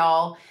rant,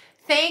 y'all.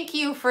 Thank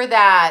you for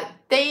that.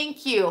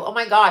 Thank you. Oh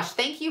my gosh.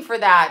 Thank you for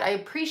that. I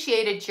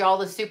appreciate it, y'all,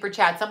 the super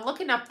chats. I'm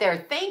looking up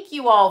there. Thank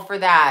you all for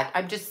that.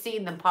 I'm just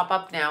seeing them pop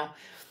up now.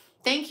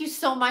 Thank you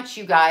so much,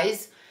 you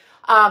guys.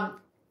 I'm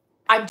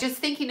just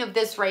thinking of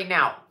this right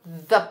now.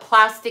 The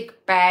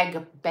plastic bag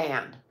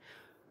ban.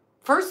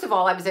 First of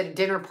all, I was at a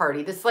dinner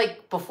party. This is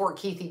like before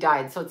Keithy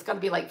died. So it's going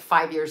to be like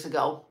 5 years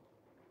ago.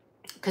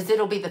 Because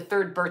it'll be the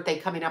 3rd birthday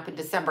coming up in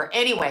December.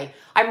 Anyway,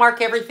 I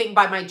mark everything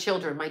by my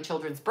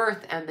children's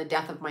birth and the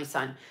death of my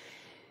son.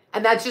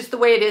 And that's just the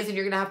way it is, and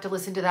you're going to have to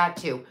listen to that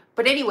too.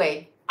 But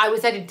anyway, I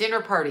was at a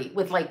dinner party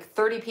with like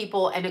 30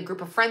 people and a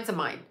group of friends of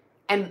mine.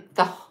 And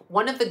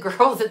one of the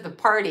girls at the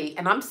party,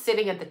 and I'm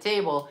sitting at the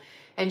table,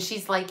 and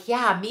she's like,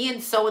 yeah, me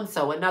and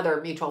so-and-so, another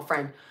mutual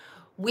friend,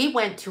 we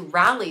went to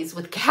rallies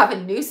with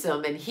Gavin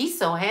Newsom, and he's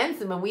so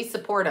handsome, and we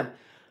support him.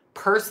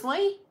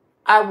 Personally,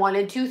 I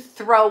wanted to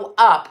throw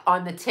up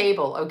on the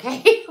table,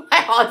 okay?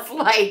 I was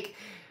like,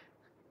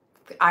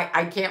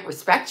 I can't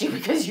respect you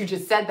because you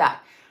just said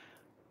that.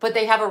 But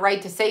they have a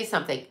right to say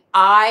something.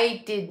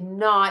 I did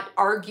not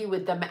argue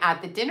with them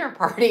at the dinner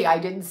party. I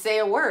didn't say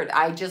a word.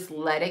 I just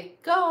let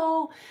it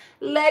go.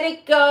 Let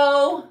it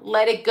go.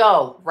 Let it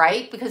go,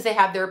 right? Because they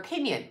have their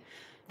opinion.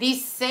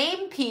 These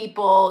same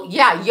people,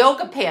 yeah,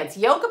 yoga pants.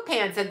 Yoga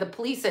pants had the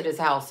police at his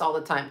house all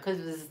the time because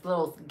of his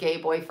little gay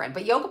boyfriend.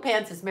 But Yoga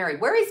Pants is married.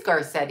 Where is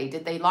Garcetti?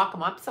 Did they lock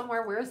him up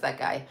somewhere? Where is that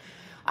guy?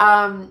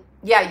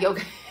 Yeah,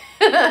 Yoga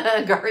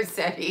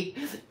Garcetti.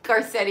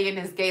 Garcetti and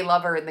his gay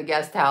lover in the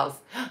guest house.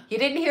 You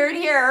didn't hear it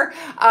here.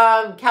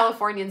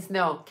 Californians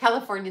know.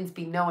 Californians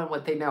be knowing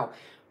what they know.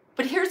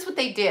 But here's what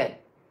they did.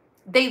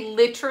 They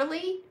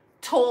literally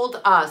told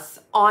us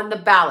on the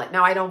ballot.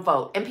 Now, I don't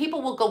vote. And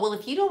people will go, well,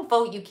 if you don't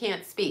vote, you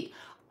can't speak.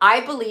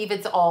 I believe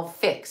it's all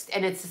fixed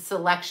and it's a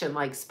selection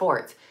like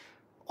sports.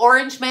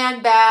 Orange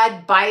man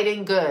bad,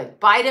 Biden good.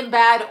 Biden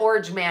bad,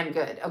 orange man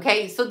good.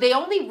 Okay, so they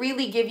only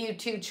really give you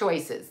 2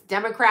 choices,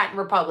 Democrat and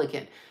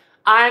Republican.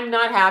 I'm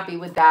not happy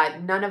with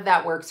that. None of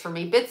that works for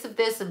me. Bits of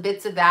this and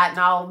bits of that, and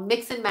I'll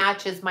mix and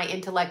match as my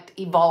intellect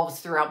evolves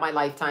throughout my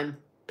lifetime,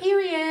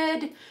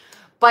 period.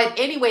 But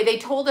anyway, they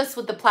told us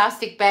with the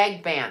plastic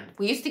bag ban,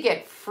 we used to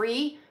get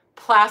free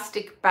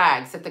plastic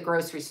bags at the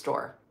grocery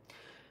store,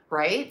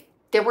 right?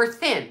 They were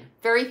thin,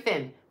 very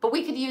thin, but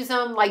we could use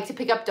them like to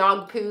pick up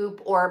dog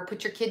poop or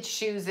put your kids'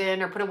 shoes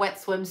in or put a wet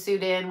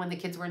swimsuit in when the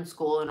kids were in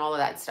school and all of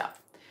that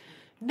stuff.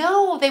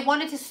 No, they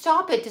wanted to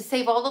stop it to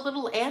save all the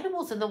little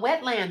animals in the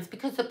wetlands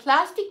because the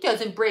plastic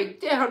doesn't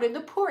break down and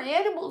the poor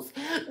animals,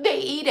 they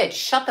eat it.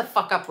 Shut the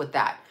fuck up with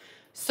that.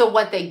 So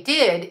what they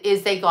did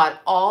is they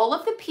got all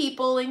of the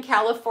people in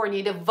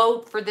California to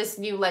vote for this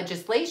new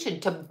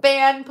legislation to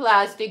ban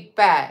plastic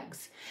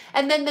bags.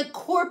 And then the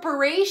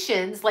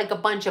corporations, like a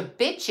bunch of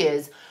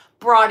bitches,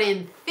 brought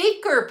in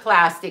thicker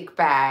plastic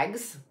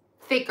bags,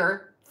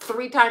 thicker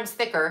 3 times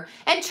thicker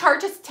and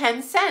charge us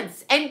 10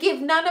 cents and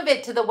give none of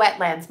it to the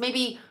wetlands,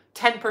 maybe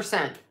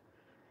 10%.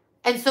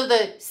 And so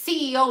the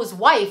CEO's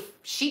wife,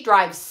 she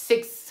drives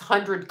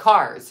 600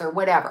 cars or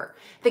whatever.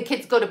 The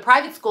kids go to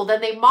private school, then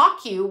they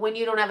mock you when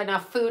you don't have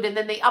enough food, and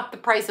then they up the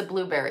price of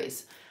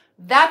blueberries.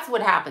 That's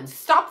what happens.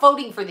 Stop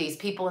voting for these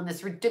people in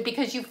this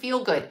because you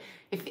feel good.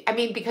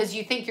 Because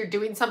you think you're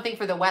doing something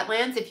for the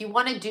wetlands. If you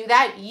want to do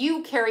that,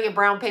 you carry a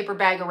brown paper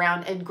bag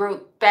around and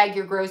bag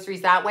your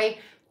groceries that way.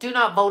 Do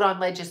not vote on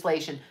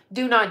legislation.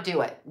 Do not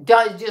do it.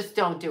 Just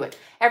don't do it.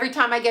 Every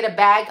time I get a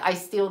bag, I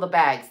steal the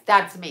bags.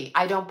 That's me.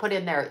 I don't put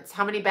in there. It's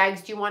how many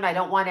bags do you want? I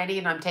don't want any,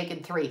 and I'm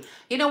taking 3.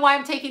 You know why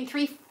I'm taking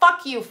 3?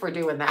 Fuck you for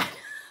doing that.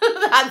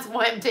 That's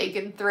why I'm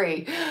taking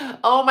 3.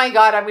 Oh my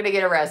God, I'm going to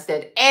get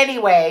arrested.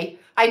 Anyway,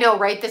 I know,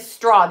 right? The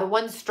straw, the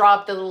one straw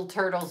up the little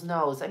turtle's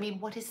nose. I mean,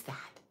 what is that?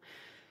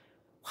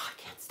 Oh,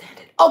 I can't stand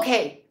it.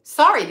 Okay.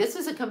 Sorry, this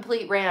is a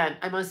complete rant.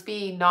 I must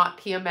be not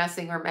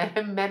PMSing or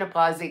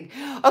menopausing.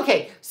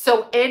 Okay,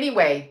 so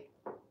anyway,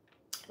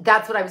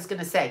 that's what I was going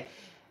to say.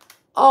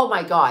 Oh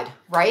my God,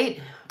 right?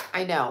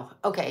 I know.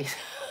 Okay.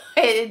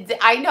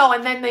 I know.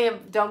 And then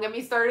don't get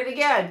me started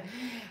again.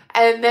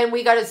 And then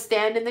we got to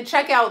stand in the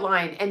checkout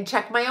line and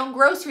check my own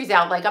groceries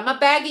out like I'm a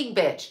bagging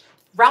bitch.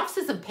 Ralph's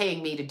isn't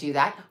paying me to do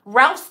that.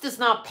 Ralph's does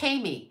not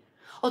pay me.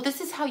 Oh,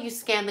 this is how you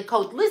scan the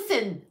code.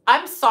 Listen,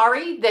 I'm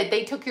sorry that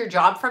they took your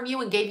job from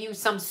you and gave you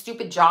some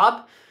stupid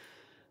job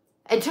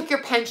and took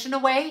your pension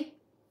away,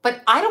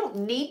 but I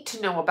don't need to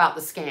know about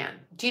the scan.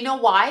 Do you know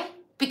why?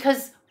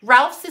 Because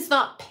Ralph's is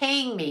not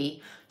paying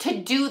me to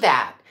do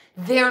that.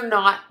 They're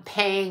not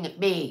paying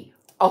me.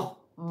 Oh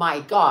my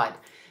God.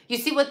 You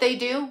see what they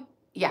do?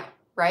 Yeah,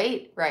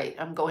 right? Right.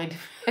 I'm going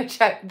to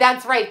check.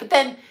 That's right. But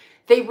then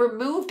they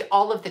removed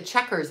all of the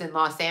checkers in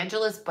Los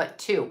Angeles, but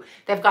 2.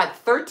 They've got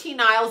 13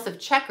 aisles of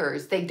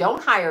checkers. They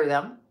don't hire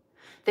them.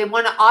 They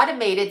want to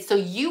automate it so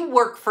you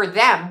work for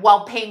them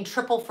while paying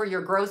triple for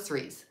your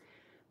groceries.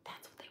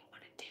 That's what they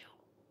want to do.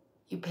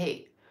 You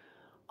pay.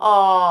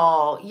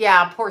 Oh,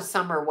 yeah, poor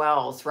Summer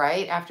Wells,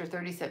 right? After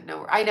 37,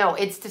 no, I know,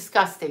 it's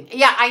disgusting.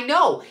 Yeah, I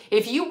know.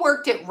 If you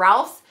worked at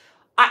Ralph's,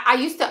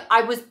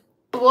 I was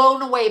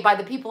blown away by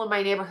the people in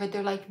my neighborhood.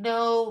 They're like,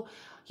 no,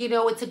 you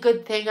know, it's a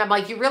good thing. I'm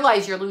like, you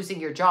realize you're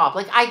losing your job.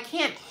 Like, I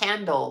can't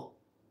handle,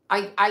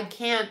 I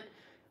can't.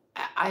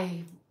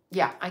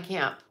 Yeah, I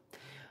can't.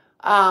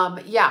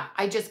 Yeah,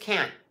 I just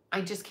can't.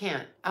 I just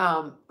can't.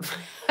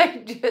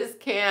 I just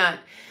can't.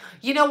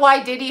 You know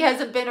why Diddy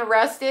hasn't been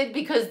arrested?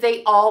 Because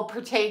they all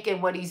partake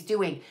in what he's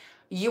doing.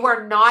 You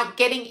are not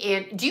getting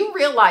in. Do you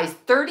realize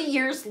 30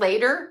 years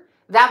later,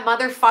 that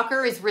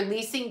motherfucker is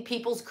releasing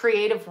people's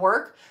creative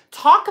work?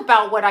 Talk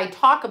about what I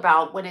talk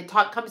about when it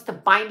comes to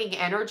binding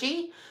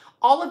energy.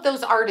 All of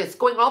those artists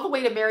going all the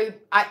way to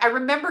I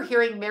remember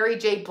hearing Mary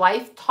J.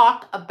 Blige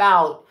talk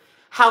about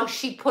how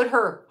she put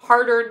her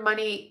hard-earned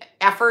money,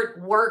 effort,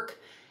 work,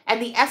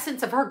 and the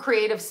essence of her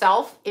creative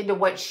self into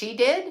what she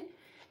did.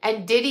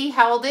 And Diddy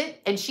held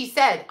it. And she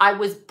said, I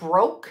was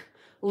broke,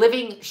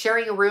 living,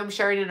 sharing a room,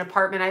 sharing an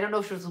apartment. I don't know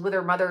if she was with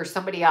her mother or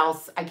somebody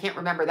else. I can't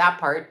remember that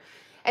part.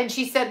 And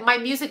she said, my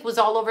music was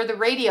all over the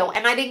radio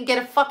and I didn't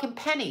get a fucking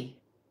penny.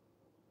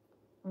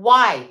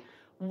 Why?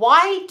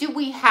 Why do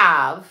we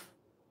have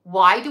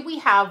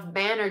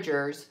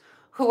managers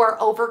who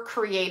are over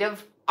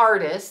creative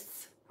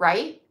artists,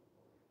 right?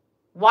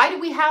 Why do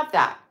we have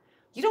that?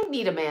 You don't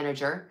need a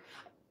manager.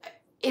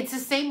 It's the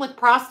same with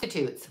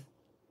prostitutes.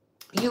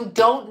 You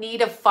don't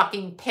need a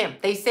fucking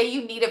pimp. They say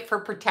you need it for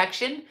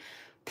protection.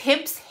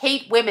 Pimps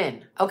hate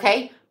women,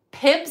 okay?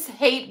 Pimps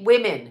hate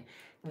women.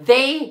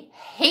 They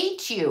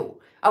hate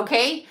you,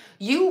 okay?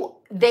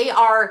 They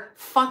are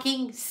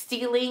fucking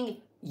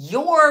stealing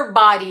your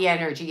body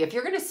energy. If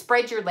you're going to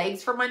spread your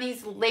legs for money,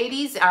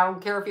 ladies, I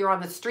don't care if you're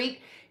on the street,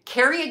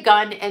 carry a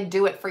gun and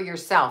do it for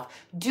yourself.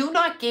 Do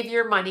not give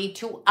your money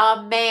to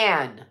a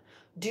man,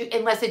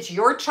 unless it's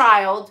your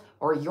child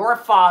or your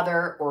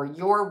father or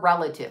your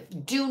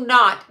relative. Do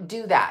not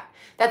do that.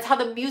 That's how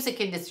the music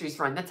industry's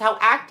run. That's how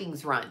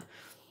acting's run.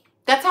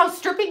 That's how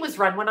stripping was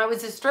run when I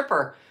was a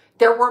stripper.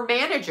 There were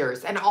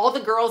managers and all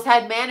the girls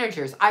had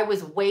managers. I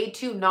was way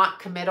too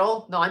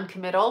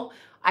non-committal.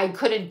 I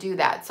couldn't do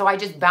that. So I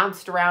just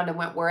bounced around and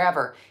went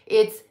wherever.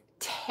 It's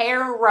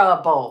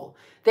terrible.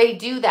 They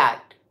do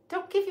that.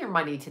 Don't give your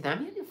money to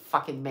them. You need a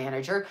fucking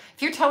manager.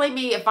 If you're telling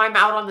me if I'm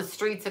out on the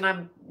streets and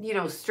I'm,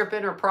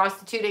 stripping or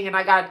prostituting and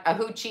I got a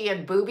hoochie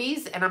and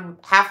boobies and I'm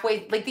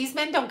halfway, like these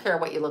men don't care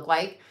what you look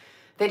like.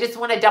 They just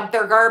want to dump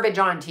their garbage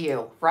onto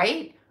you,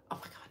 right? Oh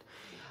my God.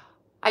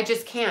 I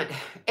just can't.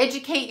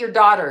 Educate your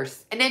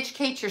daughters and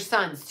educate your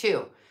sons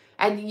too.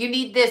 And you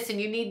need this and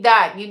you need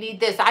that and you need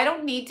this. I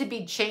don't need to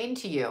be chained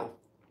to you.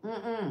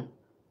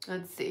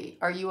 Let's see.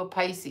 Are you a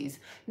Pisces?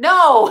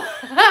 No,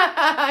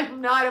 I'm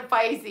not a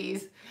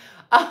Pisces.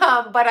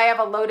 But I have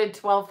a loaded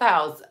 12th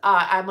house.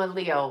 I'm a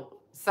Leo,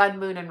 sun,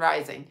 moon, and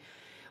rising.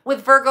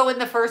 With Virgo in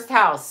the first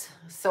house.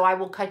 So I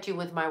will cut you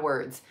with my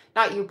words.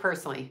 Not you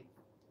personally.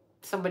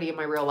 Somebody in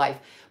my real life.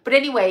 But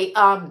anyway,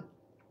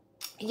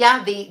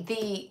 yeah,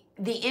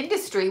 the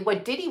industry,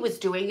 what Diddy was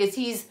doing is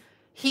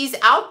he's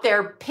out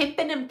there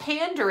pimping and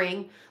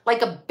pandering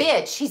like a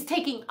bitch. He's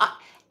taking,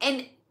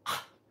 and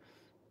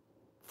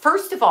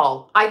first of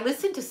all, I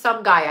listened to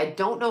some guy. I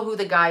don't know who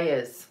the guy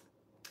is.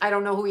 I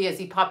don't know who he is.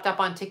 He popped up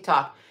on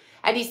TikTok.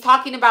 And he's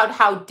talking about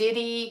how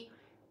Diddy,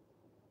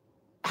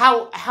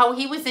 how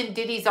he was in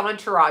Diddy's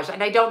entourage.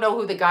 And I don't know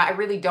who the guy, I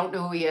really don't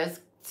know who he is.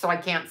 So I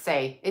can't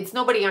say. It's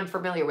nobody I'm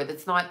familiar with.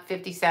 It's not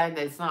 50 Cent.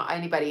 It's not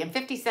anybody. And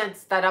 50 Cent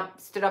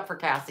stood up for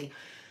Cassie.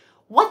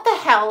 What the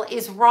hell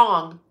is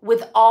wrong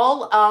with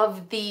all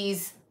of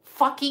these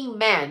fucking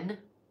men?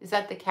 Is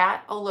that the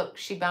cat? Oh, look,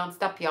 she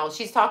bounced up, y'all.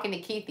 She's talking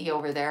to Keithy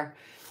over there.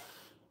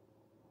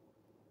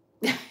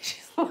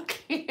 She's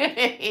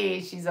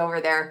looking. She's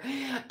over there.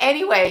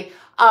 Anyway,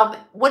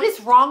 what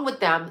is wrong with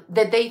them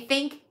that they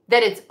think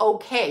that it's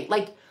okay?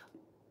 Like,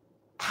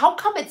 how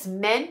come it's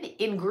men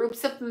in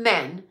groups of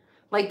men,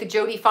 like the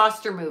Jodie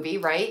Foster movie,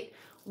 right?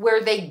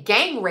 Where they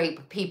gang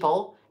rape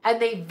people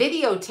and they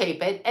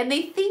videotape it and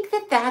they think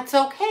that that's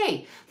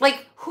okay.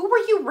 Like, who were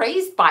you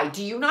raised by?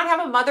 Do you not have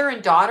a mother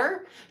and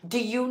daughter? Do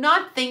you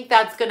not think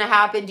that's going to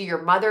happen to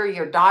your mother,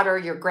 your daughter,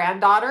 your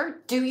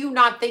granddaughter? Do you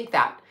not think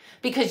that?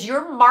 Because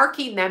you're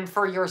marking them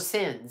for your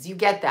sins. You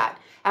get that?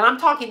 And I'm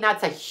talking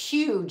that's a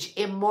huge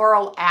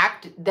immoral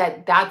act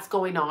that's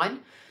going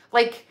on.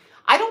 Like,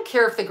 I don't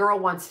care if the girl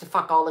wants to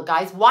fuck all the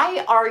guys.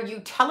 Why are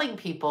you telling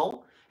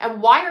people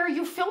and why are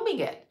you filming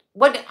it?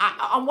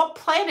 On what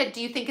planet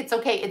do you think it's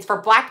okay? It's for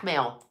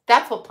blackmail.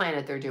 That's what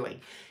planet they're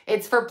doing.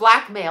 It's for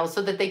blackmail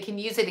so that they can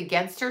use it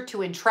against her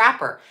to entrap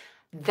her.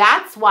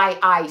 That's why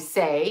I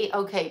say,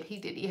 okay, P.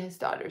 Diddy has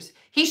daughters.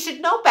 He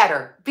should know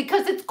better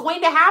because it's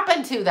going to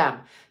happen to them.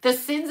 The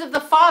sins of the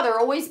father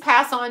always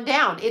pass on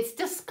down. It's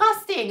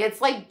disgusting.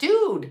 It's like,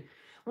 dude,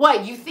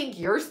 what, you think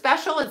you're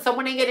special and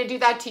someone ain't going to do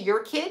that to your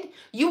kid?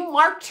 You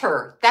marked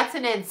her. That's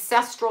an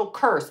ancestral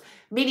curse,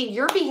 meaning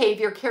your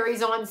behavior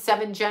carries on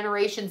 7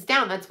 generations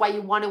down. That's why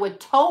you want to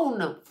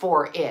atone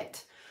for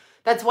it.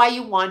 That's why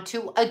you want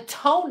to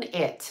atone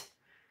it.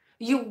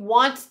 You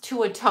want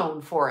to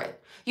atone for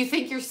it. You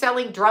think you're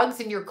selling drugs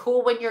and you're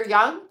cool when you're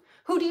young?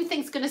 Who do you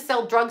think's going to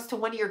sell drugs to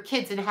one of your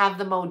kids and have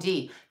them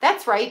OD?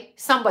 That's right,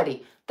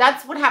 somebody.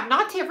 That's what happened.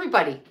 Not to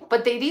everybody,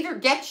 but they'd either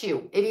get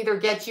you. It either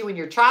gets you in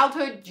your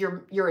childhood,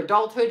 your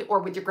adulthood, or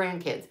with your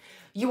grandkids.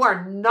 You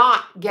are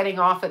not getting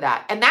off of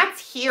that. And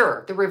that's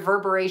here, the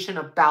reverberation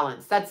of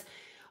balance. That's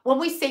when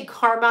we say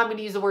karma, I'm going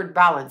to use the word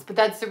balance, but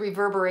that's the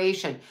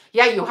reverberation.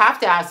 Yeah, you have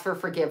to ask for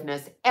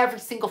forgiveness every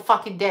single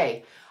fucking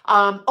day.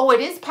 Oh, it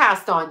is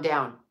passed on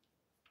down.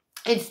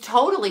 It's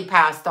totally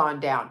passed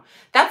on down.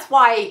 That's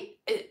why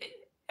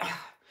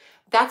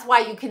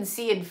you can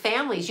see in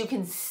families, you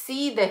can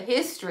see the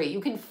history,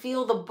 you can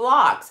feel the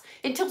blocks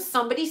until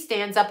somebody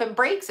stands up and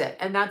breaks it.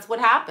 And that's what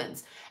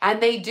happens. And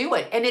they do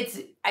it. And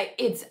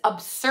it's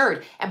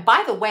absurd. And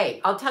by the way,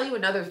 I'll tell you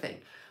another thing,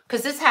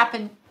 because this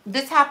happened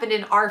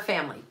in our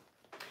family,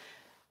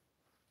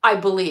 I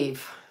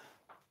believe,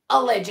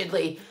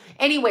 allegedly.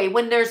 Anyway,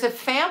 when there's a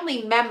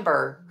family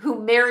member who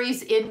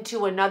marries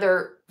into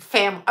another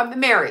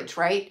marriage,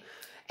 right?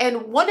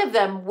 And one of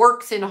them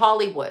works in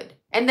Hollywood.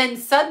 And then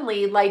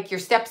suddenly, like, your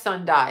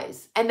stepson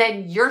dies. And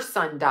then your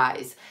son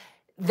dies.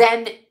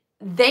 Then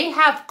they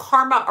have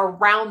karma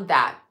around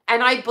that.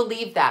 And I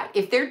believe that.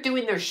 If they're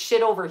doing their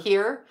shit over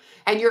here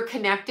and you're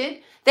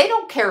connected, they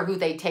don't care who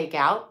they take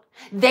out.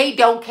 They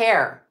don't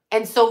care.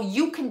 And so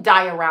you can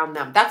die around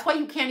them. That's why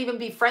you can't even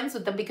be friends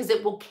with them, because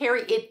it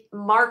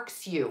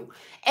marks you.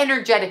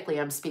 Energetically,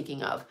 I'm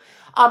speaking of.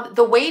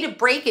 The way to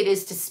break it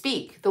is to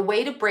speak. The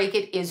way to break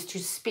it is to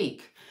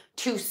speak.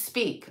 To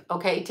speak,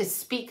 okay? To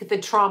speak the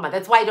trauma.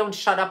 That's why I don't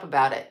shut up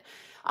about it.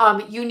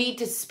 You need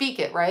to speak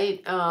it,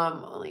 right?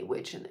 Only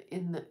witch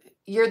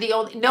you're the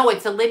only, no,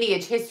 it's a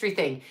lineage history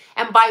thing.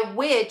 And by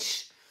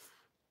witch,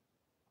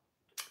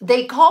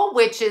 they call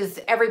witches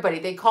everybody.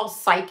 They call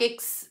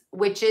psychics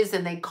witches,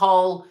 and they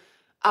call,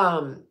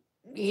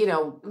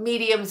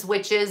 mediums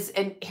witches.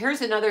 And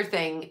here's another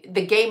thing,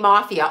 the gay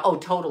mafia. Oh,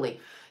 totally.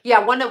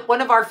 Yeah,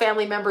 one of our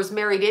family members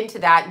married into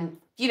that, and,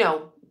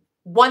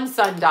 one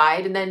son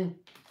died, and then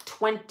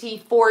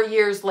 24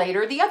 years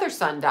later, the other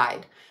son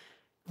died.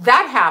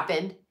 That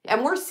happened,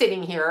 and we're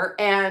sitting here,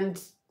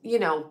 and,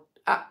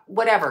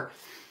 whatever.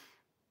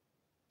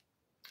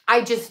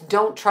 I just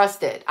don't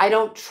trust it. I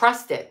don't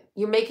trust it.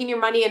 You're making your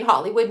money in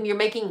Hollywood and you're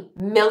making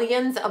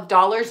millions of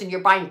dollars and you're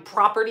buying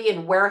property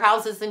and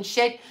warehouses and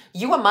shit.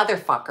 You a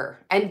motherfucker.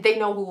 And they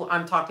know who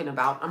I'm talking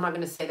about. I'm not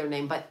going to say their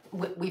name, but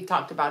we've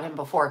talked about him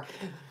before.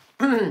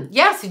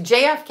 Yes,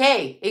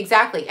 JFK.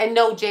 Exactly. And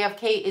no,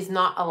 JFK is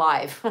not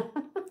alive.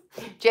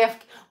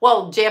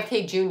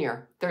 JFK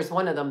Jr. There's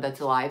one of them that's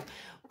alive.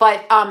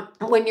 But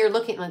when you're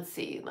looking, let's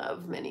see,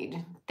 love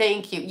many.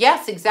 Thank you.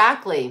 Yes,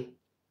 exactly.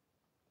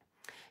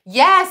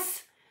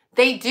 Yes,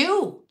 they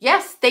do.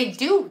 Yes, they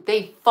do.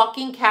 They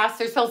fucking cast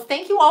their spells.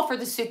 Thank you all for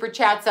the super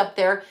chats up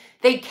there.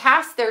 They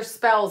cast their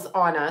spells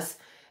on us,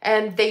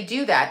 and they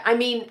do that. I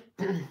mean,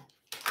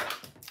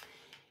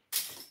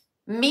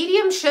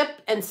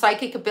 Mediumship and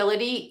psychic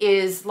ability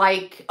is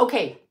like,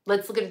 okay,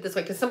 let's look at it this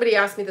way, because somebody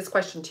asked me this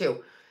question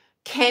too.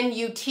 Can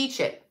you teach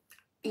it?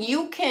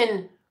 You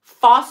can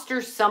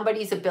foster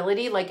somebody's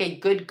ability like a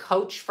good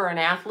coach for an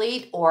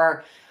athlete,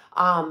 or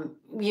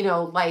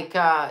like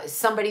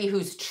somebody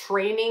who's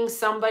training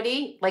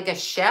somebody, like a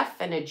chef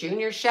and a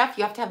junior chef.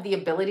 You have to have the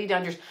ability to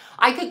understand.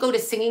 I could go to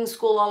singing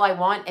school all I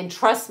want, and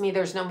trust me,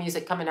 there's no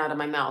music coming out of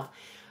my mouth.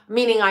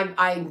 Meaning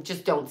I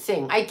just don't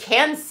sing. I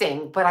can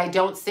sing, but I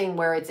don't sing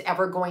where it's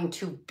ever going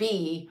to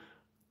be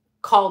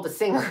called a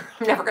singer.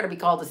 I'm never going to be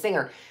called a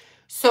singer.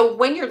 So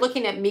when you're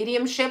looking at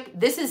mediumship,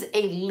 this is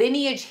a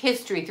lineage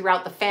history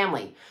throughout the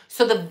family.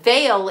 So the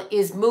veil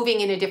is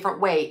moving in a different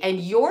way. And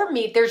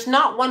there's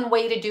not one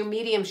way to do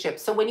mediumship.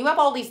 So when you have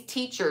all these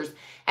teachers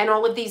and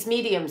all of these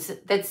mediums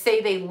that say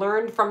they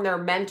learned from their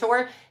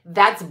mentor,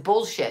 that's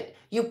bullshit.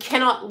 You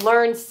cannot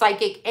learn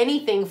psychic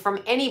anything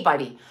from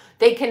anybody.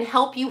 They can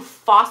help you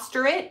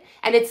foster it,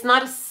 and it's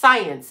not a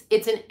science.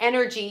 It's an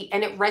energy,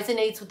 and it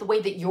resonates with the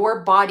way that your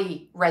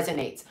body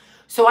resonates.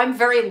 So I'm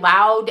very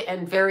loud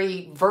and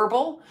very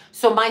verbal,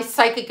 so my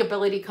psychic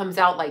ability comes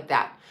out like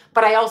that.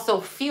 But I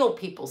also feel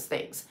people's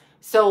things.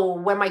 So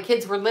when my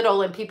kids were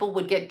little and people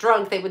would get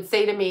drunk, they would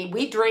say to me,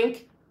 we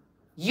drink,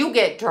 you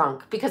get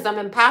drunk, because I'm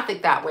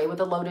empathic that way with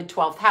a loaded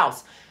 12th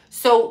house.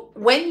 So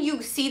when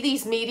you see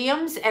these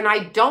mediums, and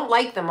I don't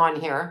like them on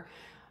here,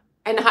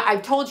 and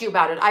I've told you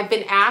about it, I've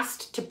been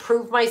asked to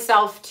prove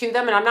myself to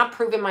them, and I'm not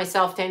proving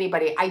myself to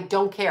anybody. I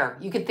don't care.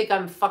 You can think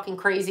I'm fucking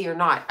crazy or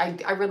not.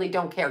 I really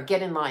don't care.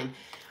 Get in line.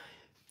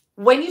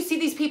 When you see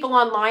these people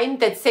online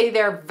that say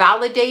they're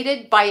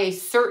validated by a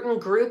certain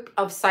group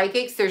of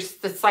psychics, there's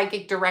the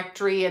psychic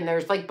directory, and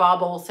there's like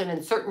Bob Olson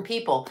and certain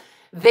people,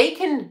 they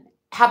can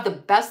have the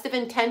best of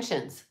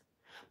intentions.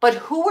 But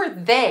who are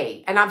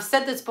they? And I've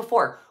said this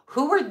before.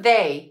 Who are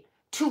they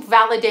to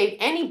validate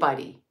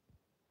anybody?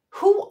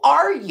 Who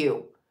are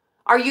you?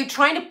 Are you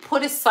trying to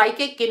put a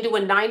psychic into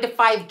a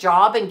 9-to-5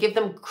 job and give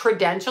them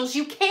credentials?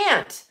 You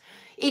can't.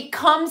 It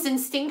comes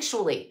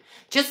instinctually,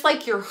 just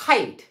like your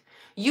height.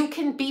 You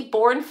can be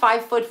born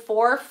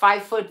 5'4",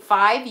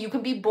 5'5". You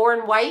can be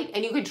born white,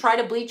 and you can try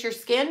to bleach your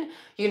skin.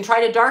 You can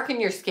try to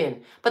darken your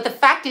skin. But the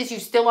fact is, you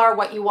still are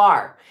what you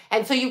are.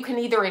 And so you can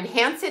either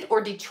enhance it or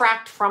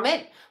detract from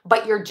it,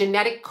 but your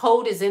genetic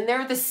code is in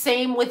there. The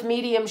same with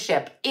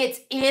mediumship.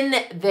 It's in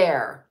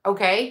there,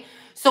 okay?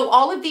 So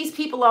all of these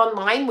people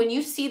online, when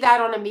you see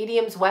that on a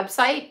medium's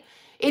website,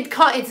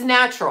 it's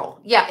natural.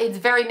 Yeah, it's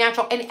very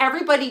natural. And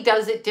everybody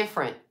does it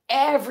different.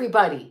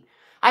 Everybody.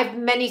 I have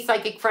many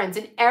psychic friends,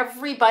 and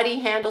everybody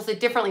handles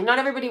it differently. Not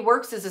everybody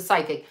works as a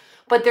psychic,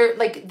 but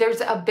there's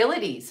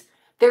abilities.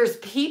 There's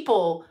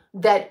people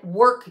that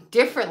work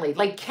differently.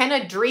 Like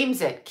Kenna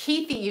dreams it.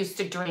 Keithy used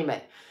to dream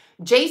it.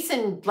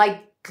 Jason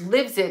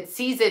lives it,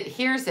 sees it,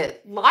 hears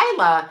it.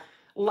 Lila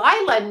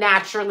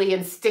naturally,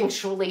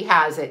 instinctually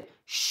has it.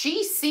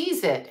 She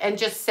sees it and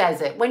just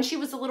says it when she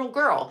was a little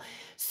girl.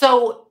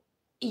 So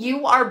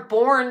you are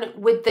born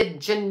with the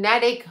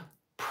genetic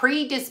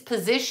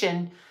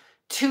predisposition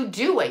to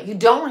do it. You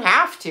don't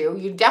have to.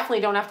 You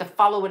definitely don't have to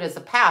follow it as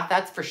a path,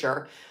 that's for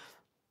sure.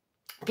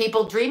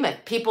 People dream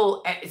it.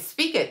 People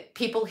speak it.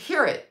 People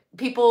hear it.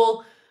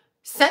 People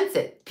sense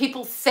it.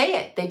 People say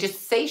it. They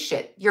just say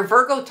shit. Your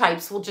Virgo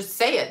types will just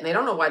say it, and they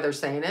don't know why they're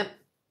saying it.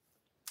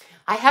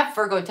 I have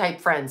Virgo type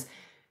friends.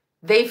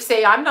 They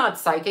say, I'm not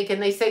psychic,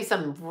 and they say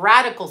some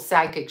radical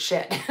psychic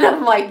shit. And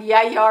I'm like,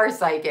 yeah, you are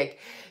psychic.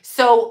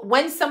 So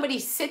when somebody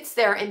sits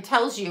there and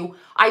tells you,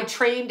 I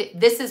trained,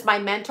 this is my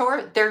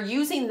mentor, they're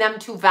using them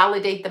to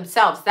validate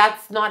themselves.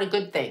 That's not a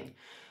good thing.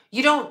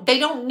 They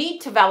don't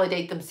need to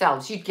validate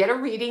themselves. You get a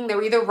reading,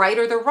 they're either right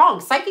or they're wrong.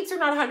 Psychics are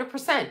not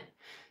 100%.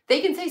 They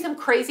can say some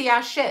crazy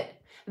ass shit.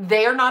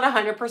 They are not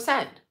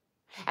 100%.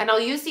 And I'll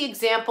use the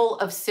example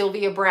of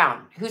Sylvia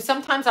Brown, who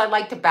sometimes I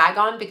like to bag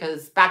on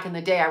because back in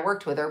the day I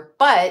worked with her.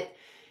 But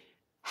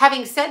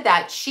having said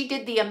that, she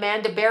did the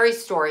Amanda Berry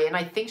story, and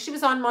I think she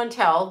was on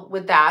Montel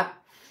with that.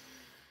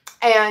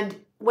 And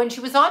when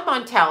she was on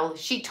Montel,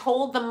 she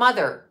told the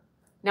mother,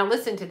 now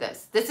listen to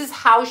this. This is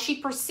how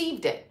she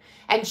perceived it.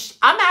 And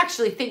I'm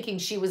actually thinking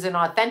she was an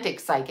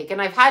authentic psychic.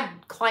 And I've had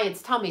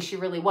clients tell me she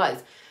really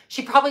was.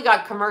 She probably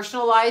got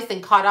commercialized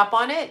and caught up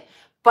on it.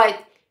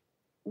 But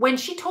when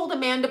she told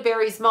Amanda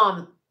Berry's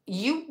mom,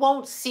 you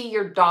won't see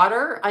your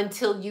daughter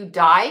until you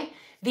die,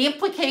 the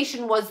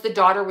implication was the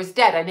daughter was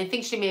dead. And I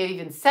think she may have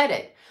even said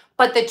it.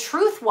 But the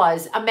truth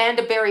was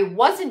Amanda Berry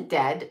wasn't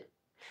dead.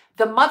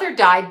 The mother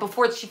died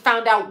before she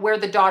found out where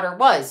the daughter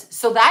was.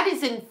 So that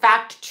is in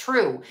fact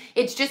true.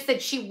 It's just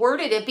that she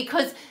worded it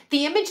because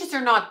the images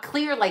are not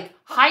clear, like,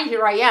 hi,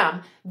 here I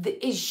am.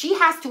 She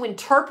has to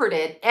interpret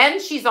it,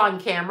 and she's on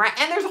camera,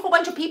 and there's a whole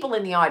bunch of people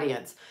in the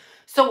audience.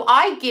 So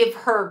I give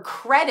her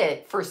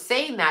credit for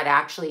saying that,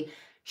 actually.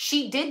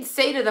 She did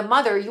say to the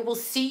mother, you will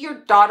see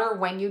your daughter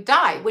when you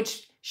die,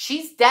 which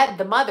she's dead,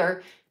 the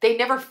mother. They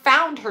never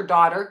found her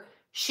daughter.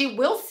 She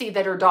will see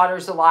that her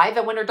daughter's alive,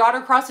 and when her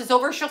daughter crosses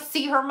over, she'll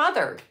see her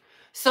mother.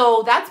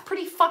 So that's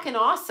pretty fucking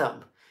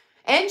awesome.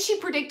 And she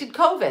predicted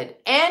COVID.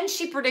 And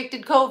she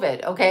predicted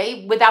COVID,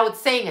 okay? Without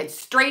saying it.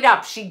 Straight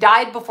up. She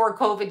died before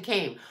COVID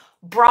came.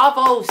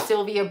 Bravo,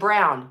 Sylvia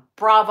Brown.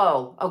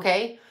 Bravo,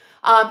 okay?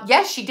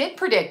 Yes, she did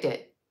predict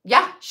it.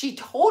 Yeah, she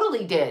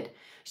totally did.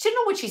 She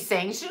didn't know what she's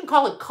saying. She didn't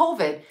call it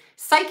COVID.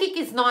 Psychic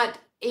is not,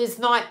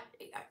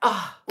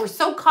 we're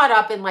so caught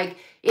up in like,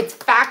 it's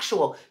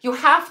factual. You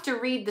have to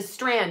read the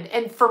strand.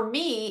 And for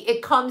me,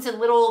 it comes in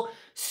little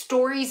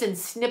stories and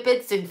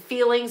snippets and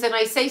feelings. And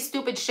I say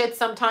stupid shit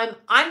sometimes.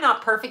 I'm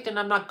not perfect and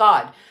I'm not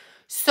God.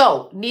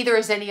 So neither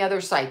is any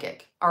other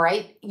psychic. All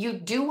right. You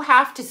do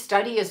have to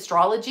study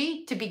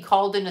astrology to be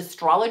called an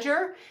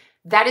astrologer.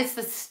 That is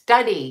the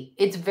study.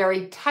 It's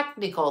very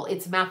technical.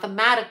 It's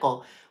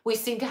mathematical. We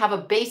seem to have a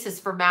basis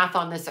for math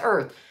on this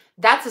earth.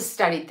 That's a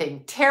studied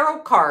thing. Tarot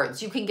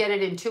cards, you can get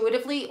it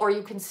intuitively or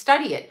you can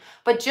study it.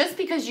 But just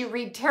because you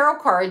read tarot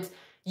cards,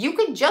 you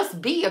can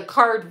just be a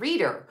card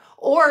reader,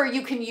 or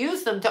you can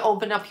use them to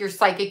open up your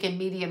psychic and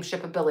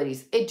mediumship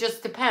abilities. It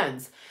just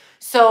depends.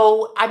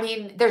 So, I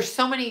mean, there's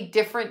so many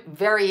different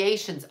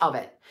variations of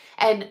it.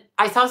 And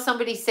I saw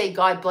somebody say,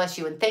 God bless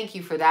you, and thank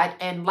you for that.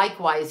 And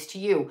likewise to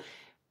you.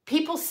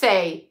 People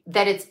say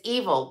that it's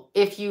evil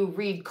if you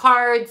read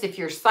cards, if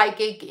you're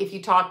psychic, if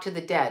you talk to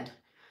the dead.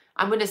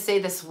 I'm going to say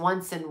this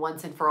once and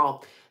for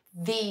all.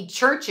 The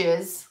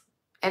churches,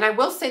 and I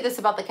will say this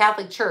about the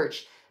Catholic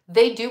Church,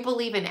 they do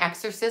believe in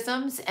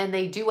exorcisms and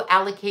they do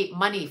allocate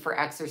money for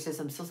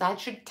exorcisms. So that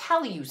should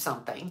tell you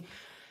something.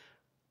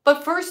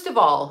 But first of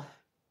all,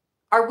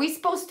 are we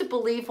supposed to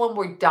believe when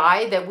we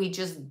die that we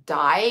just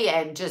die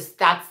and just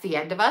that's the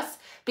end of us?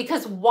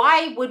 Because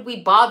why would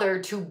we bother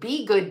to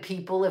be good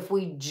people if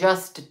we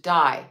just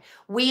die?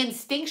 We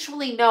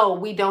instinctually know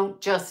we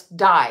don't just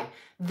die.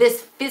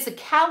 This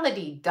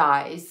physicality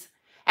dies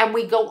and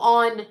we go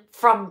on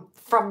from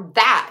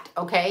that,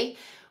 okay?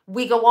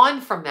 We go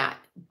on from that,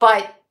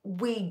 but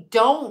we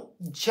don't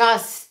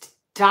just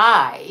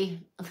die.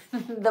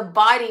 The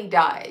body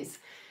dies.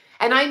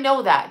 And I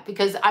know that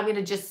because I'm going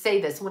to just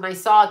say this. When I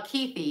saw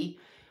Keithy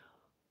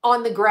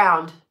on the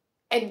ground,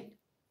 and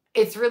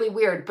it's really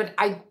weird, but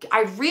I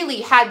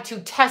really had to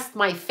test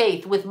my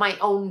faith with my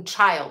own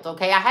child,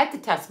 okay? I had to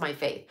test my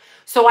faith.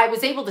 So I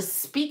was able to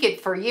speak it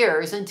for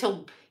years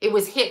until it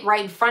was hit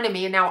right in front of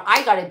me, and now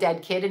I got a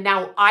dead kid, and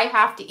now I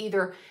have to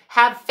either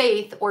have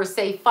faith or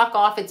say, fuck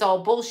off, it's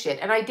all bullshit.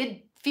 And I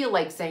did feel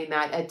like saying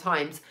that at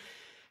times.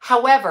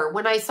 However,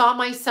 when I saw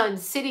my son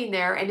sitting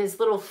there and his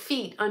little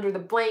feet under the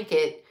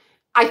blanket,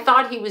 I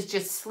thought he was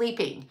just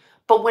sleeping.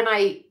 But when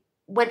I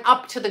went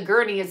up to the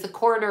gurney as the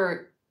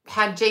coroner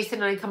had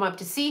Jason and I come up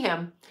to see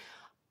him,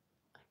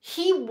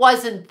 he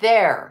wasn't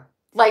there.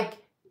 Like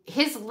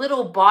his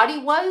little body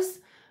was,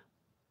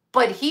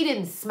 but he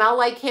didn't smell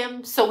like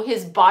him. So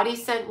his body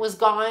scent was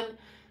gone.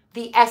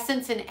 The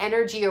essence and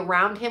energy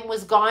around him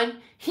was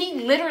gone. He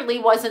literally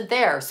wasn't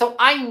there. So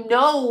I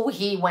know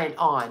he went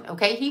on,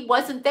 okay? He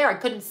wasn't there. I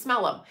couldn't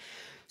smell him.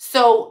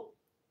 So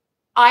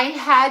I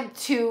had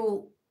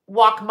to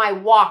walk my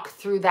walk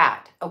through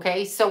that,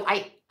 okay? So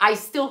I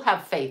still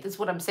have faith, is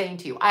what I'm saying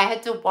to you. I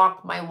had to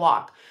walk my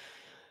walk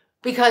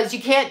because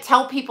you can't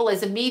tell people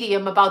as a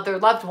medium about their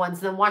loved ones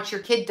and then watch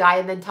your kid die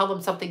and then tell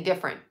them something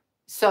different.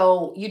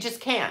 So you just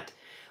can't.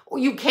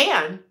 You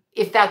can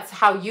if that's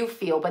how you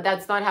feel, but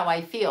that's not how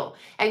I feel.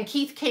 And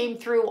Keith came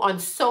through on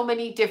so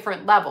many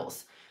different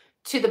levels.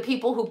 To the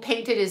people who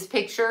painted his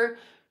picture,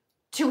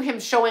 to him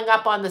showing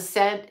up on the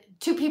set,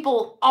 to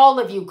people, all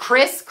of you,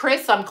 Chris,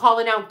 I'm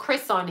calling out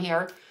Chris on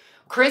here.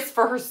 Chris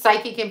for her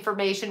psychic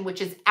information,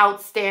 which is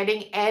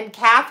outstanding, and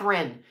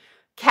Catherine,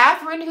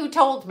 who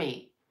told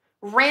me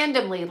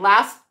randomly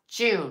last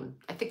June,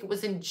 I think it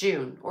was in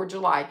June or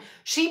July,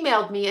 she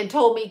mailed me and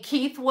told me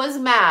Keith was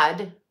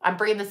mad. I'm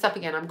bringing this up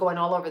again. I'm going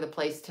all over the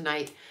place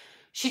tonight.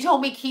 She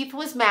told me Keith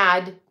was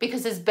mad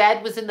because his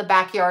bed was in the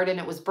backyard and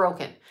it was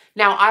broken.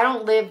 Now, I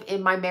don't live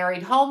in my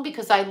married home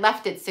because I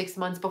left it 6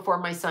 months before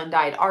my son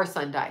died. Our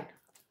son died.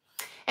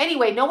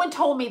 Anyway, no one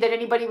told me that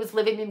anybody was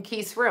living in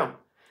Keith's room.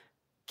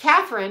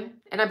 Catherine,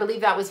 and I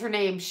believe that was her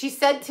name, she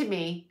said to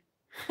me,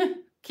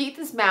 Keith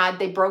is mad.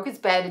 They broke his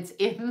bed. It's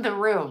in the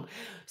room.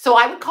 So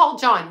I would call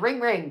John.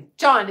 Ring, ring.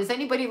 John, is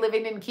anybody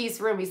living in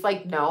Keith's room? He's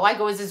like, no. I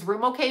go, is his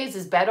room okay? Is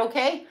his bed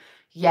okay?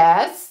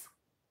 Yes.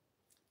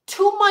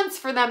 2 months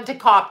for them to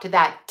cop to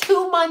that.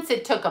 2 months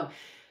it took them.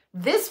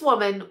 This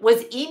woman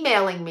was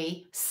emailing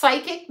me,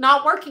 psychic,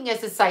 not working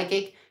as a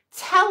psychic,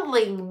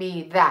 telling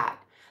me that.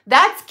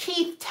 That's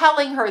Keith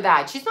telling her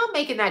that. She's not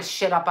making that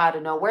shit up out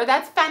of nowhere.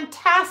 That's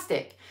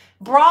fantastic.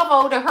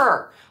 Bravo to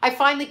her. I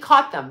finally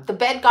caught them. The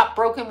bed got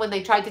broken when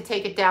they tried to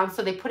take it down,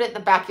 so they put it in the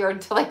backyard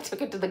until I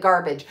took it to the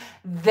garbage.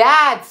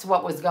 That's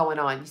what was going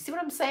on. You see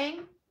what I'm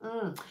saying?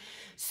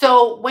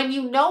 So when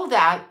you know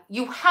that,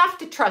 you have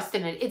to trust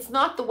in it. It's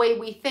not the way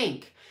we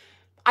think.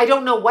 I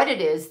don't know what it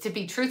is, to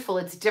be truthful.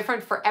 It's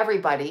different for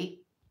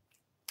everybody.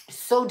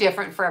 So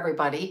different for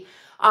everybody.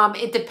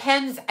 It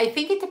depends. I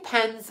think it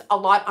depends a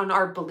lot on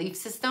our belief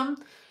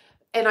system.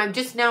 and I'm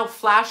just now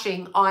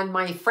flashing on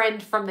my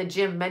friend from the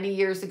gym many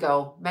years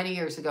ago.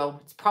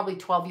 It's probably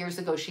 12 years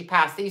ago she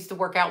passed. I used to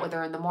work out with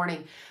her in the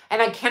morning,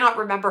 and I cannot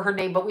remember her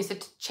name, but we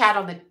used to chat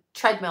on the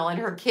treadmill, and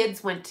her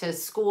kids went to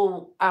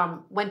school,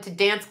 went to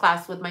dance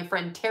class with my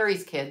friend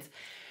Terry's kids.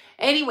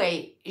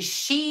 Anyway,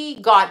 she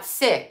got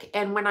sick,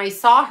 and when I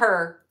saw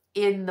her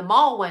in the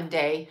mall one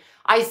day,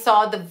 I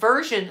saw the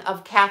version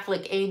of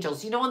Catholic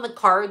angels. You know, on the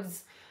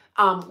cards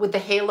with the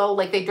halo,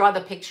 like they draw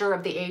the picture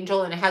of the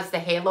angel and it has the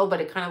halo,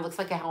 but it kind of looks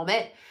like a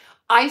helmet.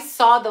 I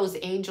saw those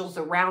angels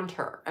around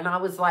her, and I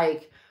was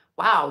like,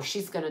 wow,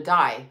 she's going to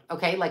die.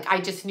 Okay. Like I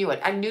just knew it.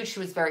 I knew she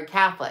was very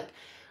Catholic,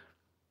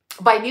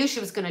 but I knew she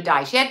was going to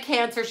die. She had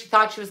cancer. She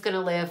thought she was going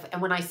to live.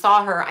 And when I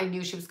saw her, I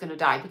knew she was going to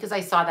die because I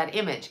saw that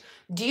image.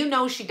 Do you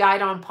know she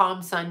died on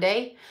Palm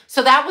Sunday?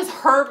 So that was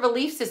her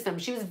belief system.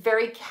 She was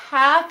very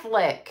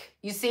Catholic,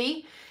 you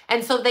see?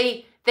 And so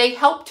they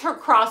helped her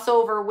cross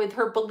over with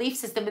her belief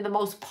system in the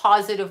most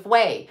positive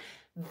way.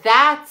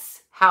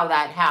 That's how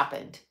that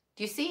happened.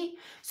 Do you see?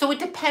 So it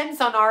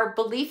depends on our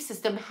belief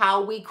system,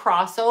 how we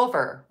cross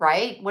over,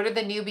 right? What are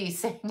the newbies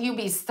saying?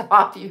 Newbies,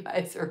 stop. You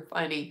guys are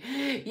funny.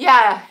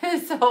 Yeah.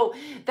 So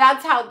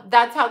that's how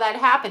that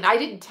happened. I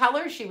didn't tell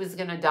her she was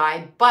going to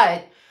die,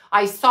 but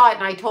I saw it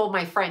and I told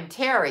my friend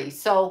Terry.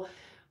 So,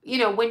 you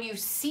know, when you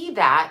see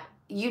that,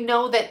 you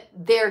know that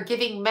they're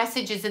giving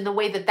messages in the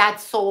way that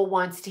that soul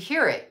wants to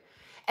hear it.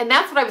 And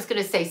that's what I was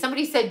going to say.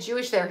 Somebody said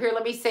Jewish there. Here,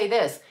 let me say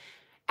this.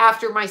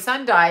 After my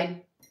son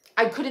died,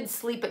 I couldn't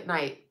sleep at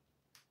night.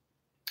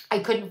 I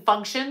couldn't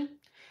function,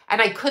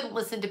 and I couldn't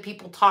listen to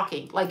people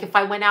talking. Like if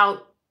I went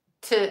out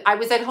to, I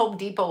was at Home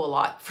Depot a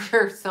lot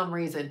for some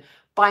reason,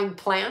 buying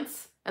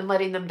plants and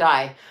letting them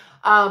die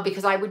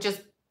because I would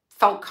just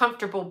felt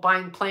comfortable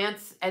buying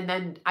plants, and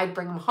then I'd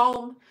bring them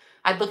home.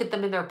 I'd look at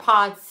them in their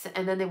pots,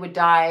 and then they would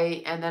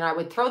die, and then I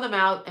would throw them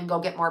out and go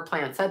get more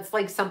plants. That's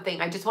like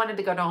something, I just wanted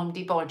to go to Home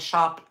Depot and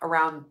shop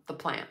around the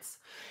plants.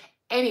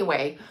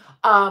 Anyway,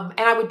 and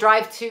I would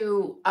drive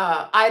to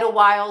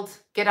Idlewild,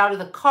 get out of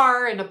the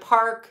car in a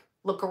park,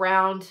 look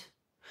around,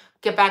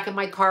 get back in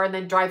my car, and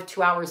then drive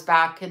 2 hours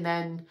back. And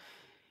then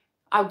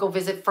I would go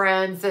visit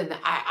friends, and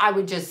I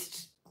would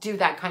just do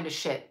that kind of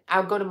shit. I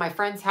would go to my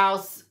friend's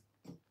house,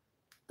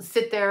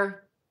 sit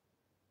there,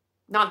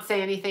 not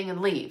say anything,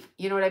 and leave.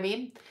 You know what I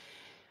mean?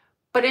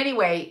 But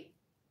anyway,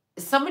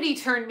 somebody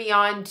turned me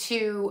on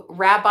to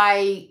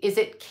Rabbi, is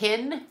it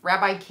Kin?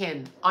 Rabbi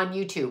Kin on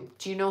YouTube.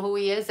 Do you know who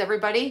he is,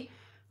 everybody?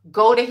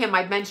 Go to him.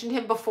 I've mentioned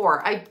him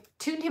before. I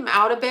tuned him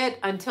out a bit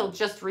until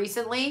just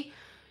recently.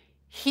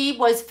 He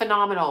was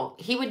phenomenal.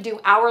 He would do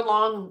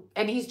hour-long,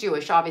 and he's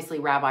Jewish, obviously,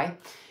 Rabbi.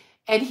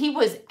 And he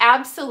was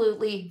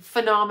absolutely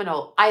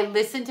phenomenal. I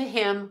listened to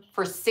him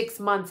for 6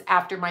 months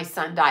after my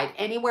son died.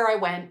 Anywhere I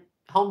went,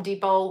 Home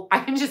Depot. I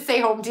can just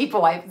say Home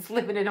Depot. I was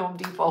living in Home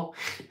Depot.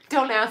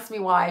 Don't ask me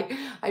why.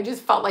 I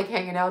just felt like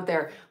hanging out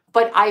there.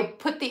 But I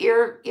put the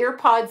ear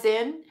pods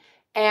in,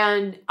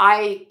 and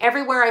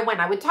everywhere I went,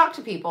 I would talk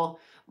to people,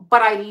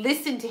 but I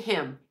listened to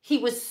him. He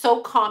was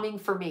so calming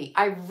for me.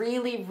 I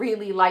really,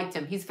 really liked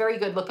him. He's very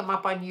good. Look him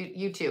up on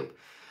YouTube.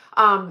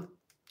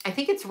 I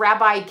think it's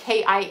Rabbi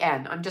Kin.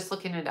 I'm just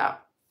looking it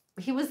up.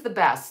 He was the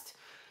best.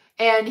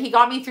 And he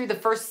got me through the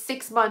first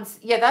 6 months.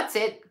 Yeah, that's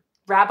it.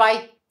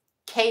 Rabbi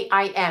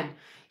Kin.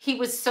 He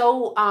was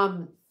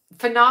so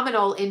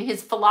phenomenal in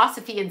his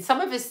philosophy and some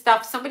of his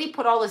stuff. Somebody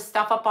put all his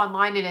stuff up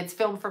online, and it's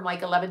filmed from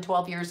like 11,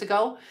 12 years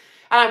ago.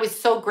 And I was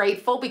so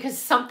grateful because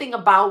something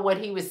about what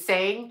he was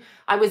saying,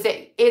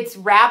 it's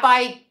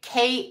Rabbi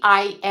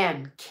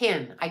Kin.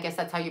 Kin. I guess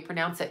that's how you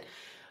pronounce it.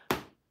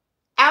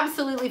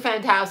 Absolutely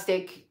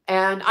fantastic.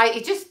 And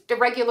it's just a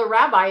regular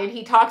rabbi, and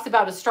he talks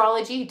about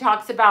astrology. He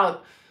talks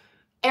about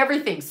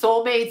everything,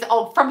 soulmates,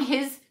 all from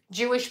his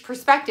Jewish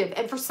perspective.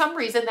 And for some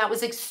reason, that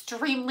was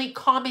extremely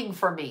calming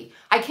for me.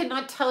 I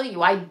cannot tell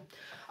you.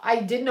 I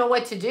didn't know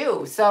what to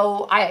do.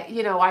 So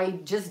I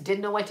just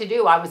didn't know what to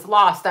do. I was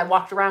lost. I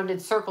walked around in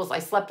circles. I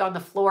slept on the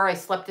floor. I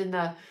slept in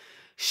the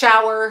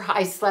shower.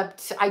 I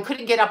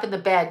couldn't get up in the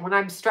bed. When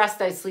I'm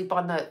stressed, I sleep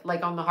on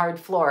the hard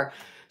floor.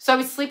 So I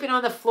was sleeping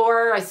on the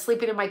floor. I was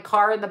sleeping in my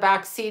car in the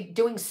back seat,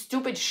 doing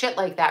stupid shit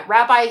like that.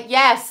 Rabbi,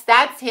 yes,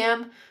 that's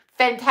him.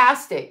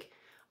 Fantastic.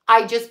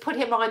 I just put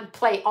him on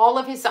play.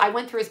 I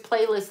went through his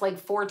playlist like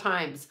 4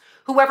 times.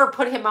 Whoever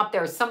put him up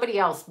there, somebody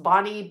else,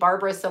 Bonnie,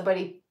 Barbara,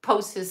 somebody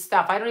posts his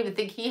stuff. I don't even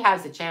think he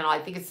has a channel. I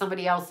think it's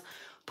somebody else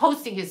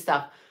posting his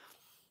stuff.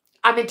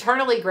 I'm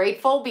eternally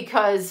grateful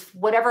because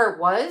whatever it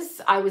was,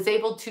 I was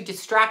able to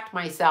distract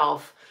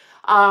myself,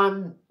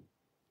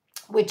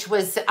 which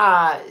was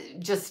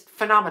just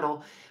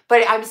phenomenal.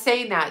 But I'm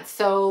saying that.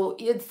 So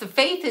it's the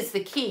faith is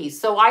the key.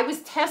 So I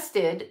was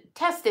tested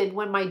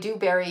when my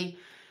dewberry,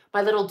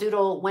 my little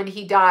doodle, when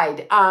he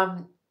died.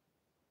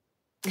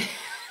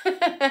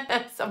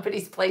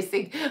 Somebody's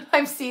placing,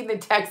 I'm seeing the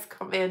text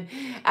come in.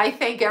 I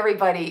thank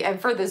everybody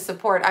and for the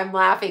support. I'm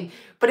laughing.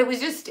 But it was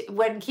just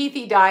when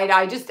Keithy died,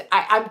 I'm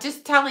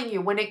just telling you,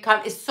 when it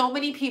comes, so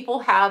many people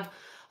have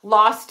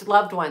lost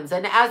loved ones.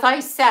 And as I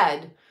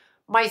said,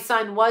 my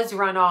son was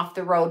run off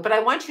the road. But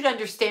I want you to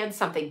understand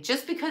something.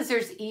 Just because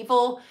there's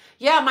evil,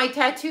 yeah, my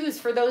tattoos,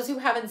 for those who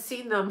haven't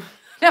seen them,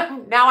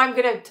 now I'm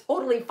going to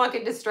totally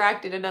fucking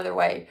distract it another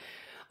way.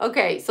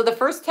 Okay, so the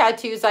first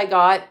tattoos I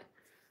got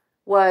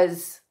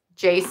was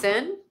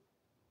Jason.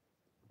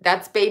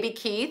 That's baby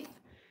Keith.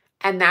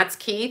 And that's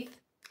Keith.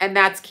 And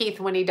that's Keith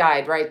when he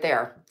died right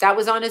there. That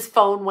was on his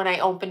phone when I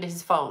opened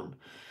his phone.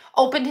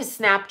 Opened his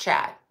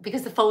Snapchat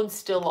because the phone's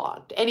still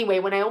locked. Anyway,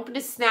 when I opened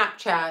his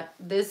Snapchat,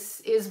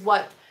 this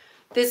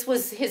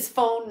was his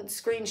phone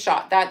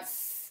screenshot.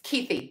 That's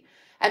Keithy.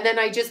 And then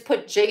I just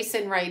put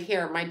Jason right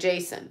here, my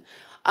Jason.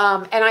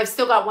 And I've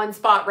still got one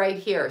spot right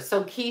here.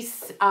 So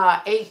Keith's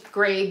 8th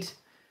grade,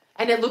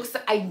 and it looks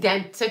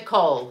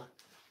identical.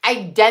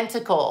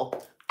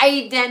 Identical.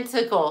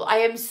 Identical. I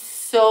am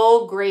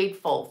so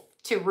grateful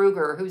to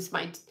Ruger, who's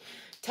my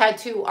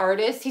tattoo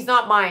artist. He's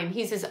not mine.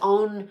 He's his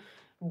own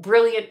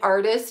brilliant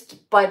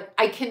artist, but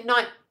I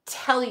cannot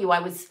tell you, I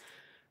was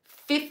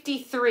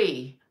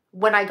 53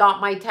 when I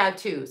got my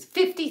tattoos.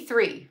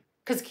 53,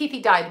 because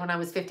Keithy died when I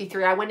was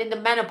 53. I went into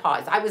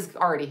menopause. I was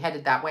already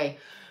headed that way,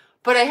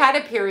 but I had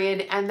a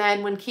period, and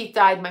then when Keith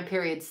died, my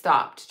period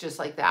stopped, just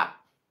like that.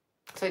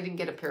 So I didn't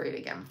get a period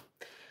again.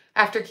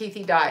 After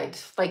Keithy died,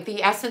 like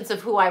the essence of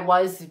who I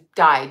was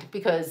died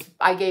because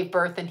I gave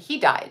birth and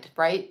he died,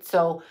 right?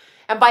 So,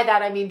 and by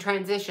that I mean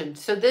transition.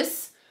 So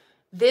this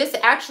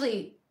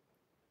actually,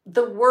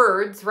 the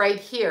words right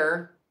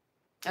here,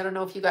 I don't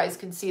know if you guys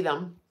can see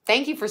them.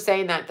 Thank you for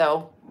saying that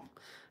though.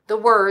 The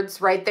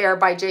words right there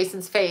by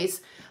Jason's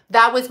face,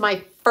 that was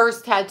my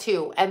first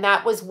tattoo. And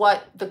that was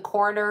what the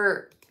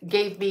coroner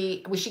gave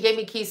me. She gave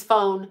me Keith's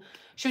phone.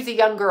 She was a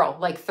young girl,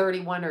 like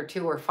 31 or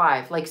 2 or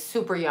 5, like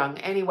super young.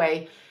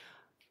 Anyway,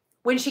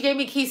 when she gave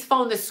me Keith's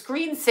phone, the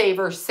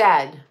screensaver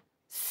said,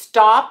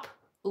 stop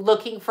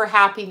looking for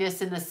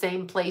happiness in the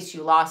same place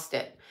you lost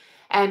it.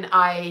 And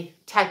I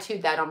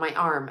tattooed that on my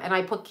arm, and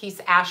I put Keith's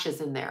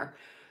ashes in there.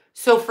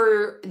 So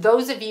for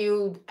those of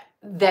you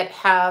that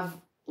have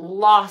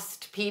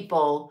lost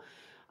people,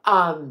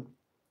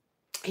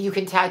 you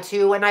can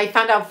tattoo. And I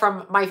found out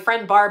from my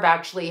friend Barb,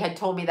 actually had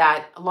told me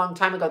that a long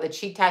time ago, that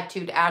she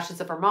tattooed ashes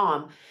of her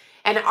mom.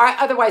 And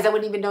otherwise I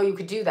wouldn't even know you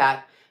could do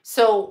that.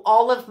 So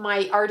all of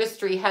my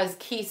artistry has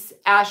Keith's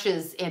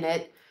ashes in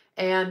it.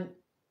 And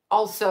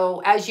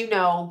also, as you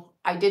know,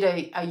 I did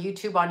a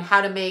YouTube on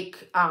how to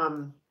make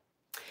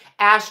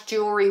ash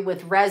jewelry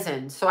with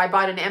resin. So I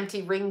bought an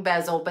empty ring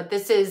bezel, but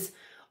this is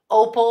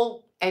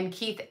opal and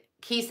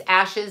Keith's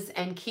ashes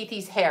and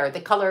Keithy's hair,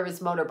 the color of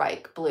his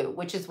motorbike, blue,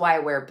 which is why I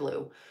wear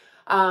blue.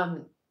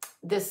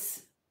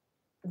 This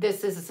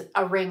is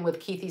a ring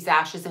with Keithy's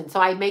ashes in. So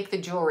I make the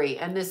jewelry,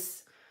 and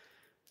this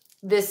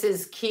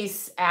is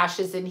Keith's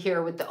ashes in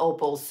here with the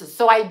opals.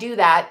 So I do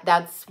that.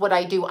 That's what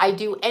I do. I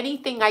do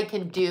anything I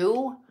can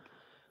do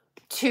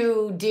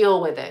to deal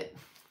with it,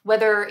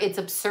 whether it's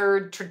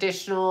absurd,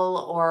 traditional,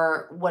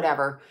 or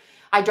whatever.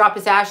 I drop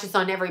his ashes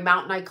on every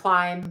mountain I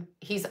climb.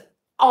 He's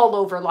all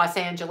over Los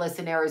Angeles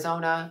and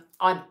Arizona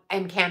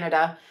and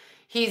Canada.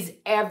 He's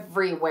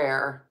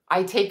everywhere.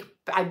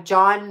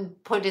 John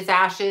put his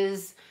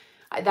ashes.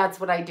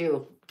 That's what I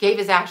do. Gave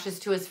his ashes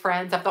to his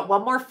friends. I've got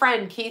one more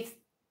friend. Keith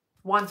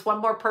wants one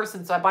more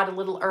person. So I bought a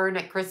little urn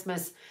at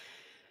Christmas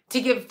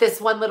to give this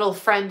one little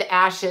friend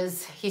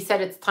ashes. He said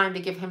it's time to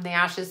give him the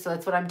ashes. So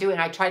that's what I'm doing.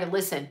 I try to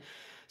listen.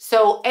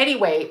 So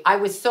anyway, I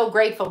was so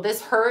grateful.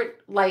 This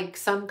hurt like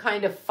some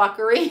kind of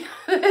fuckery.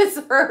 This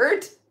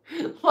hurt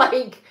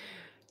like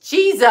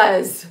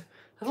Jesus.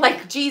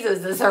 Like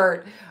Jesus is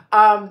hurt.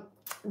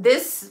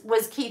 This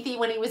was Keithy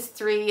when he was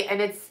 3,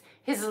 and it's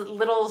his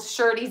little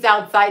shirt. He's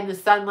outside in the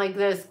sun like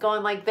this,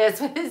 going like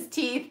this with his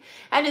teeth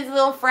and his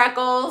little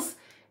freckles.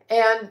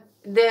 And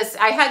this,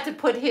 I had to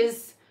put he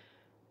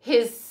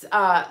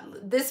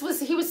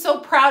was so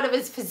proud of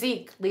his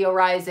physique, Leo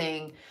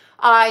Rising.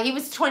 He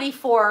was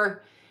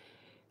 24,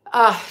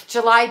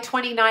 July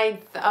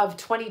 29th of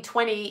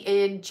 2020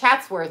 in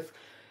Chatsworth.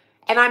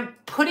 And I'm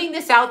putting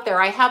this out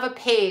there. I have a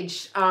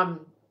page,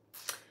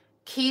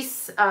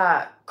 Keith's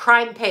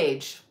crime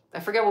page.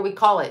 I forget what we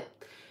call it.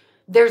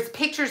 There's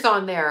pictures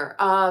on there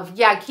of,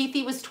 yeah,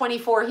 Keithy was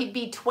 24. He'd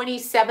be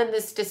 27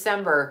 this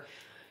December.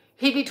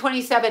 He'd be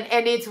 27.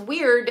 And it's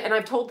weird. And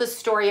I've told this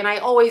story, and I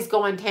always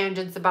go on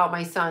tangents about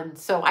my son.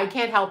 So I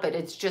can't help it.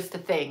 It's just a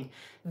thing.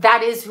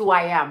 That is who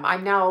I am.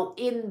 I'm now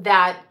in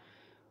that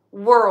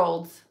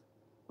world.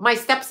 My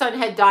stepson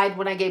had died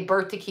when I gave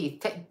birth to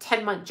Keith,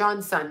 10-month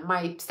John's son,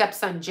 my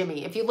stepson,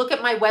 Jimmy. If you look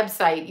at my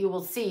website, you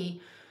will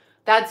see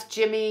that's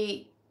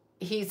Jimmy.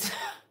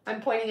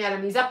 I'm pointing at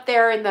him. He's up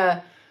there in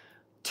the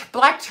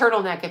black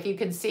turtleneck, if you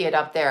can see it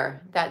up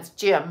there. That's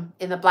Jim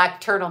in the black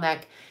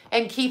turtleneck.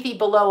 And Keithy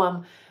below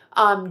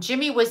him.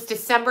 Jimmy was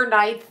December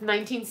 9th,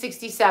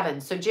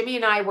 1967. So Jimmy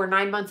and I were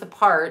 9 months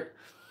apart.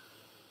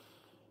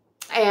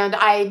 And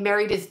I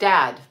married his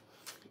dad,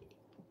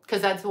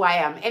 because that's who I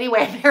am. Anyway,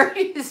 I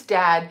married his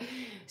dad.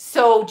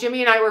 So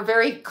Jimmy and I were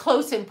very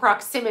close in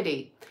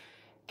proximity.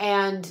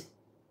 And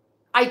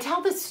I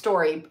tell this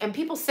story and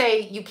people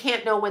say you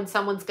can't know when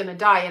someone's going to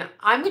die. And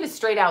I'm going to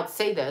straight out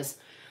say this.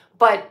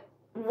 But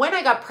when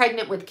I got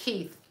pregnant with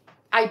Keith,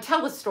 I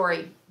tell the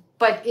story,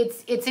 but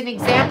it's an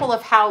example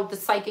of how the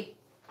psychic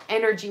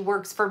energy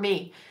works for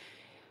me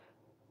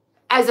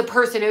as a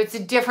person. It's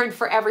different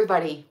for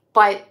everybody.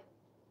 But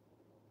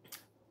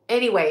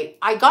anyway,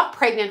 I got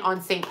pregnant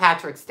on St.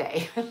 Patrick's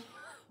Day.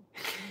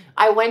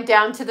 I went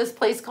down to this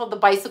place called the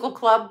Bicycle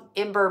Club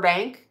in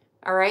Burbank.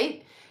 All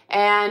right.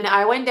 And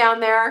I went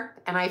down there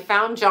and I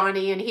found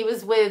Johnny, and he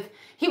was with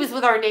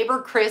our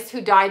neighbor, Chris,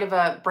 who died of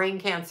a brain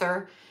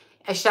cancer.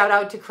 A shout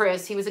out to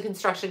Chris. He was a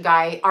construction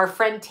guy. Our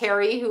friend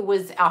Terry, who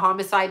was a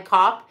homicide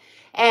cop,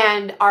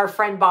 and our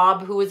friend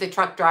Bob, who was a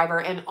truck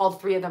driver, and all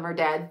three of them are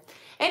dead.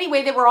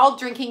 Anyway, they were all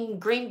drinking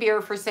green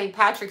beer for St.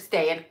 Patrick's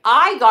Day, and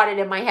I got it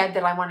in my head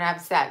that I wanted to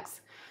have sex.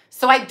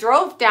 So I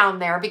drove down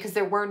there because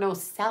there were no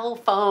cell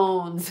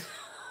phones.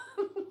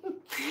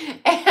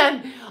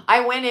 And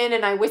I went in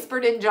and I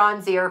whispered in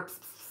John's ear,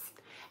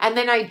 and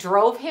then I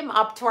drove him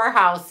up to our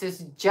house. It's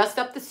just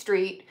up the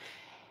street,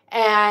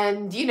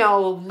 and, you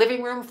know,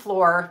 living room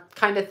floor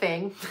kind of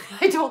thing.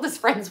 I told his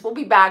friends, we'll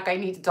be back. I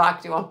need to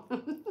talk to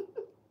him.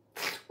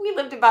 We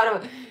lived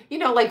about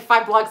like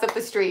 5 blocks up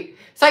the street.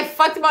 So I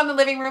fucked him on the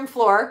living room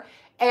floor.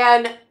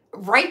 And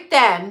right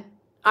then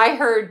I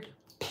heard,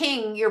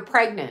 ping, you're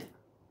pregnant.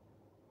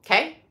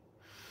 Okay.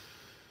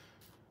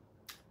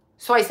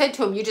 So I said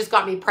to him, you just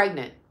got me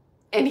pregnant.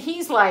 And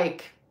he's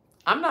like,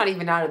 I'm not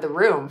even out of the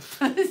room.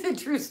 This is a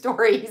true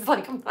story. He's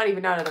like, I'm not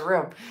even out of the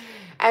room.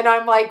 And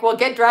I'm like, well,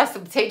 get dressed.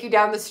 I'll take you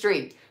down the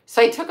street.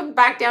 So I took him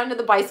back down to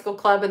the Bicycle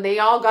Club, and they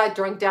all got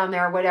drunk down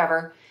there,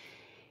 whatever.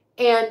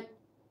 And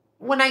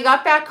when I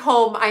got back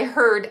home, I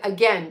heard,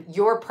 again,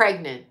 you're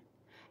pregnant.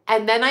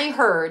 And then I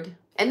heard,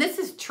 and this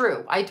is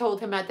true, I told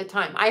him at the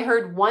time, I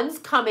heard one's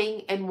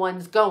coming and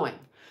one's going.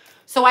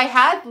 So I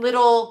had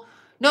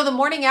the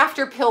morning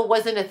after pill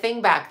wasn't a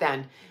thing back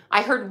then.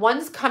 I heard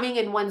one's coming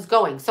and one's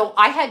going. So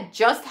I had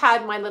just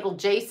had my little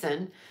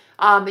Jason.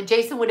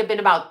 Jason would have been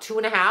about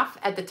 2.5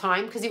 at the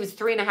time, because he was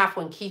 3.5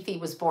 when Keithy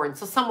was born.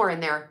 So somewhere in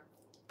there,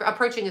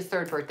 approaching his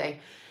 3rd birthday.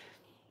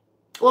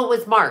 Well, it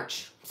was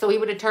March. So he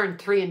would have turned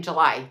 3 in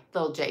July,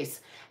 little Jace.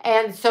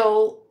 And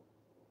so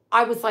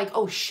I was like,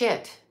 oh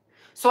shit.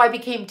 So I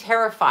became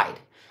terrified.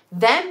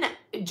 Then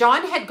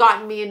John had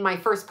gotten me in my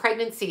first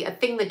pregnancy, a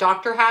thing the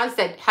doctor has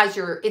that has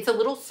it's a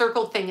little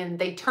circle thing and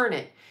they turn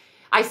it.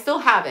 I still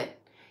have it.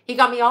 He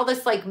got me all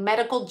this like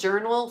medical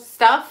journal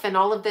stuff and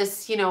all of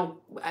this,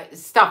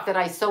 stuff that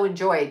I so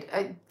enjoyed.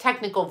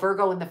 Technical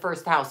Virgo in the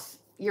 1st house,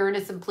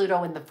 Uranus and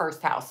Pluto in the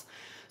 1st house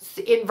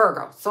in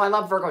Virgo. So I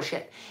love Virgo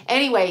shit.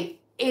 Anyway,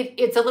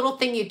 it's a little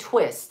thing you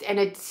twist, and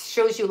it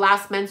shows you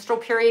last menstrual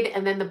period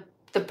and then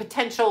the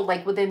potential,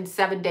 like within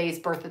 7 days,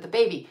 birth of the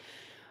baby.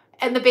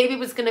 And the baby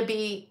was going to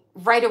be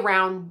right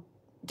around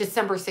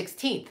December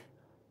 16th.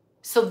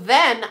 So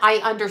then I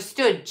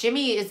understood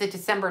Jimmy is a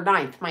December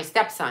 9th, my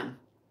stepson.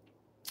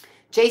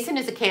 Jason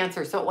is a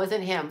Cancer, so it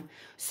wasn't him.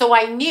 So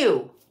I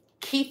knew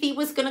Keithy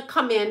was going to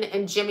come in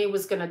and Jimmy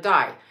was going to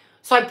die.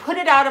 So I put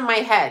it out of my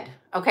head,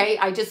 okay?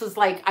 I just was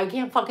like, I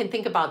can't fucking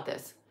think about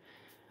this.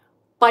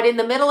 But in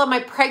the middle of my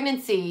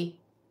pregnancy,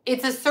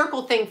 it's a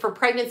circle thing for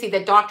pregnancy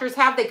that doctors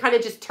have. They kind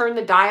of just turn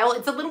the dial.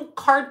 It's a little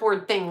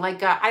cardboard thing.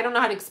 Like, I don't know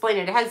how to explain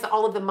it. It has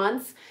all of the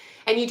months.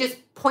 And you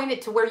just point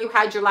it to where you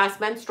had your last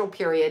menstrual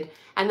period.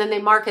 And then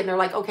they mark it and they're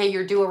like, okay,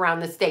 you're due around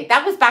this date.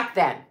 That was back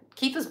then.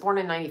 Keith was born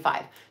in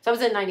 95. So I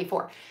was in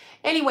 94.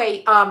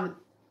 Anyway,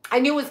 I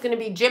knew it was going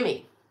to be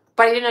Jimmy.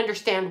 But I didn't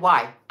understand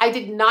why. I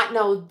did not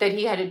know that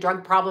he had a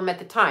drug problem at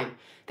the time.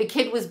 The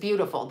kid was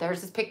beautiful.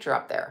 There's his picture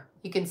up there.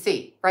 You can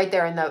see right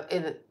there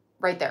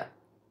right there.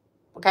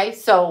 Okay,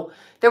 so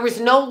there was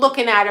no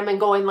looking at him and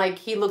going like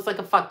he looks like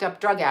a fucked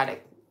up drug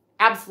addict.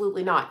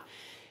 Absolutely not.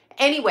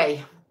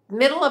 Anyway,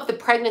 middle of the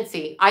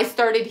pregnancy, I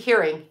started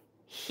hearing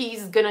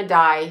he's gonna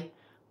die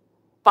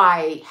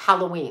by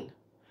Halloween.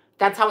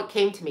 That's how it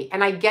came to me.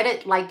 And I get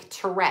it like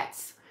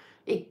Tourette's.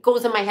 It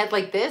goes in my head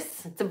like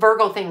this. It's a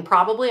Virgo thing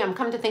probably. I'm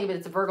coming to think of it,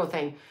 it's a Virgo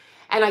thing.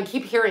 And I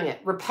keep hearing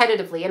it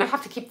repetitively and I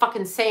have to keep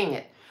fucking saying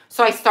it.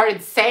 So I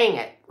started saying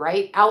it,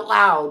 right, out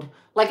loud,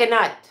 like a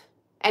nut.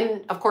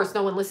 And of course,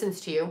 no one listens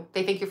to you.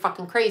 They think you're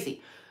fucking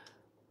crazy.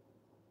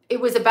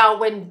 It was about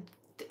when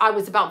I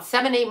was about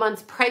 7, 8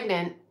 months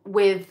pregnant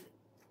with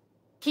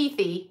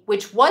Keithy,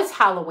 which was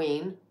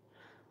Halloween,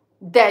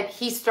 that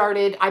he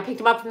started, I picked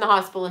him up from the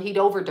hospital and he'd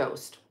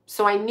overdosed.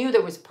 So I knew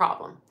there was a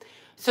problem.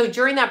 So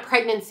during that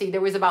pregnancy,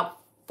 there was about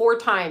 4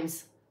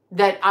 times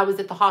that I was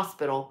at the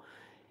hospital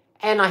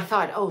and I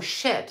thought, oh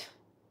shit.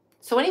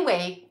 So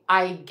anyway,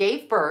 I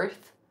gave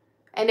birth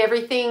and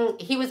everything,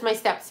 he was my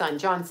stepson,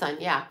 John's son,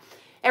 yeah.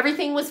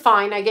 Everything was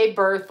fine. I gave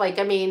birth. Like,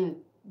 I mean,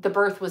 the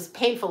birth was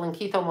painful and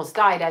Keith almost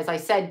died. As I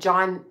said,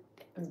 John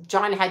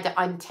had to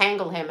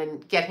untangle him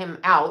and get him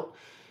out.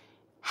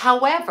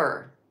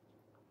 However,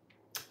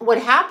 what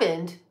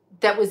happened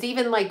that was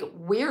even like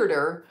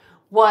weirder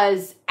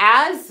was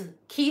as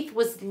Keith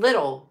was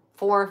little,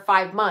 4 or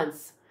 5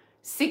 months,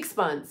 6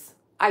 months,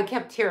 I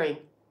kept hearing,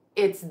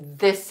 it's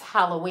this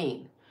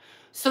Halloween.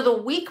 So the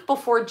week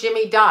before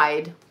Jimmy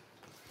died,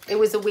 it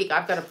was a week.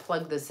 I've got to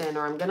plug this in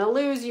or I'm going to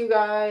lose you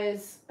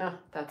guys. Oh,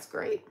 that's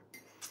great.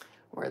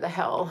 Where the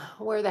hell?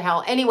 Where the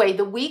hell? Anyway,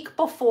 the week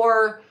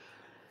before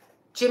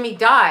Jimmy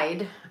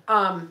died,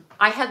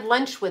 I had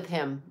lunch with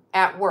him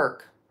at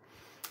work.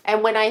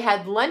 And when I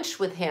had lunch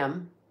with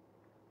him,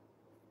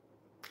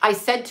 I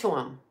said to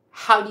him,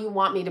 how do you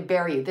want me to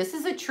bury you? This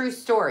is a true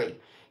story.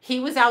 He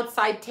was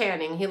outside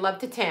tanning. He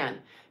loved to tan.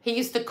 He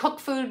used to cook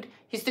food.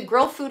 He used to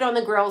grill food on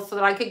the grill so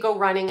that I could go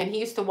running. And he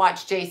used to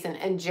watch Jason,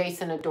 and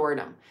Jason adored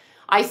him.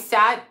 I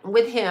sat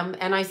with him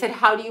and I said,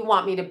 how do you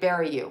want me to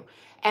bury you?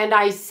 And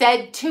I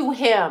said to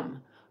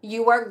him,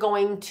 you are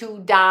going to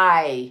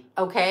die,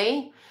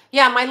 okay?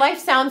 Yeah, my life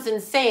sounds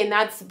insane.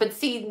 But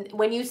see,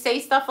 when you say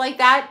stuff like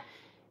that,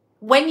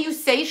 when you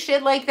say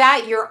shit like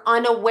that, you're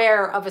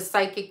unaware of a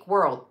psychic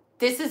world.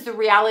 This is the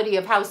reality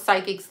of how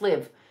psychics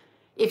live.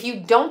 If you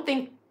don't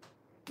think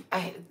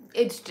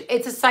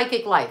it's a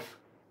psychic life,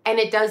 and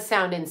it does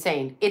sound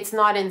insane. It's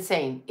not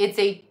insane. It's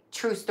a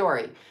true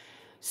story.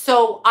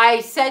 So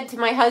I said to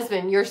my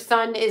husband, your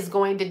son is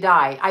going to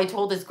die. I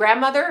told his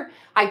grandmother.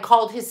 I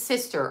called his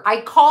sister.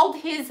 I called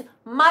his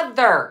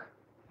mother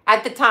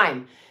at the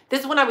time.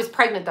 This is when I was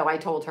pregnant, though. I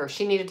told her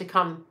she needed to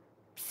come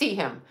see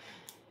him.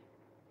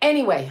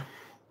 Anyway,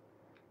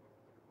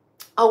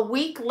 a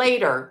week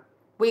later,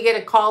 we get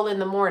a call in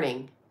the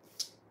morning.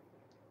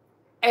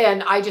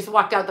 And I just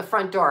walked out the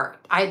front door.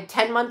 I had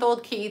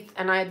 10-month-old Keith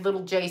and I had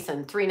little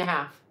Jason,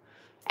 3.5.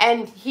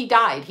 And he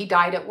died. He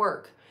died at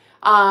work.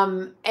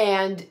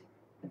 And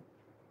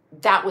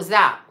that was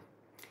that.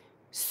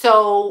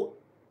 So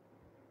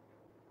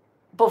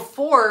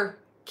before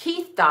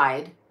Keith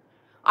died,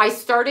 I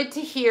started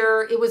to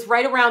hear, it was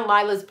right around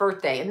Lila's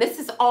birthday. And this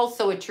is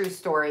also a true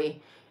story.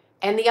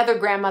 And the other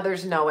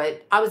grandmothers know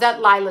it. I was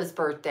at Lila's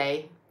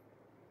birthday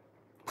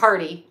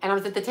party and I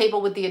was at the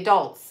table with the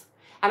adults.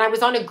 And I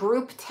was on a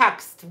group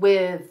text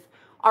with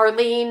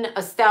Arlene,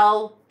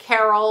 Estelle,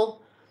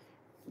 Carol.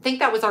 I think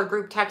that was our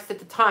group text at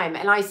the time.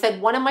 And I said,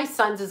 one of my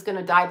sons is going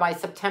to die by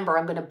September.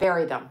 I'm going to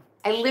bury them.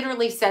 I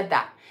literally said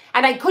that.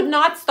 And I could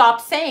not stop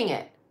saying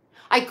it.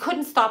 I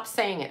couldn't stop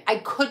saying it. I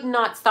could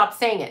not stop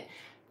saying it.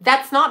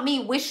 That's not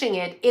me wishing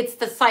it. It's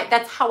the sight.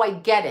 That's how I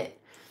get it.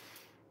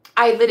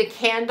 I lit a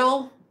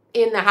candle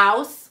in the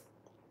house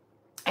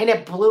and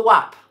it blew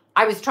up.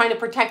 I was trying to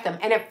protect them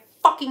and it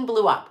fucking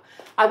blew up.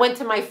 I went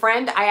to my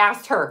friend. I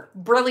asked her,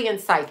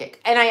 brilliant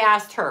psychic. And I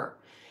asked her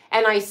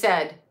and I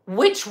said,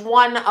 which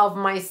one of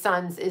my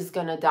sons is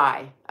going to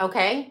die?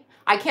 Okay.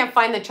 I can't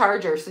find the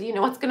charger. So you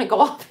know it's going to go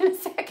off in a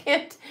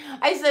second.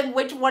 I said,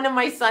 which one of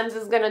my sons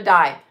is going to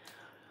die?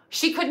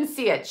 She couldn't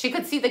see it. She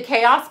could see the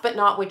chaos, but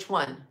not which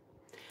one.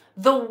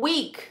 The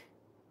week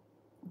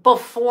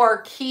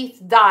before Keith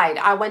died,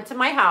 I went to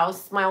my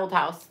house, my old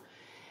house,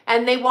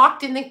 and they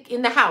walked in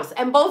the house,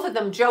 and both of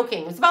them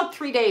joking. It was about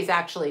 3 days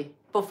actually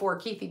before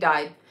Keithy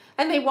died.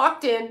 And they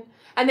walked in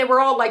and they were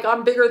all like,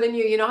 I'm bigger than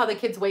you. You know how the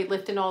kids weight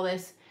lift and all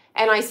this.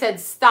 And I said,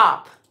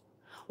 stop.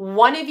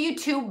 One of you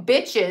two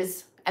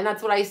bitches, and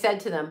that's what I said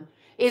to them,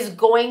 is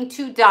going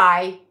to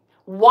die.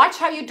 Watch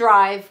how you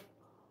drive.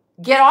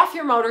 Get off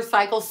your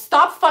motorcycle.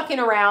 Stop fucking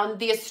around.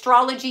 The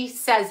astrology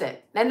says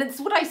it. And that's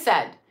what I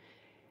said.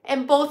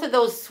 And both of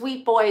those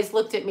sweet boys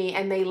looked at me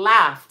and they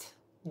laughed,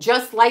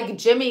 just like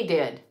Jimmy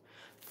did.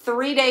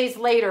 3 days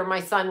later, my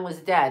son was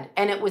dead.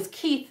 And it was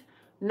Keith,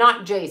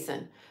 not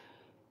Jason.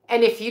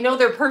 And if you know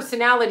their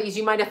personalities,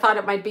 you might have thought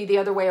it might be the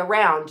other way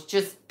around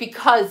just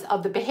because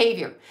of the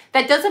behavior.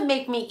 That doesn't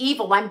make me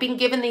evil. I'm being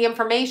given the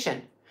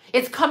information.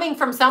 It's coming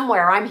from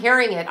somewhere. I'm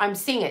hearing it. I'm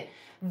seeing it.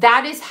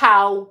 That is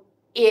how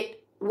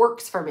it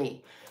works for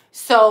me.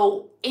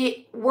 So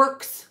it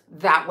works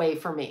that way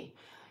for me.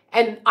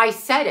 And I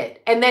said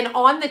it. And then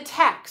on the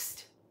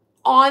text,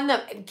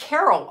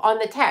 Carol on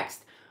the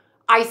text,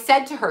 I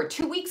said to her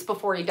 2 weeks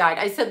before he died,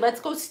 I said, let's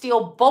go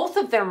steal both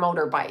of their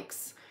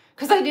motorbikes.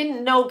 Because I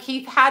didn't know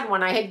Keith had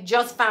one. I had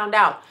just found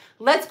out.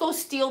 Let's go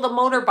steal the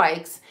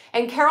motorbikes.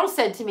 And Carol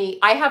said to me,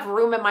 I have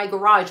room in my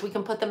garage. We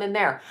can put them in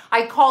there.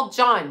 I called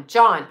John.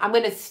 John, I'm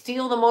going to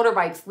steal the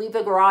motorbikes. Leave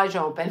the garage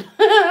open.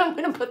 I'm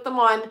going to put them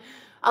on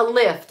a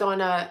lift,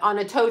 on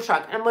a tow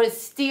truck. And I'm going to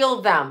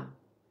steal them.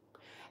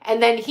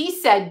 And then he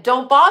said,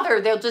 don't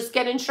bother. They'll just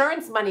get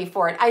insurance money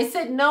for it. I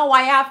said, no,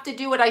 I have to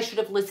do it. I should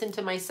have listened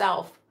to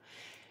myself.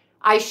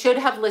 I should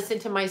have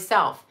listened to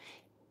myself.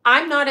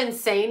 I'm not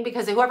insane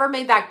because whoever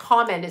made that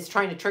comment is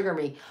trying to trigger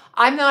me.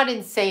 I'm not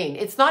insane.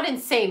 It's not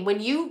insane. When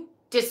you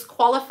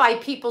disqualify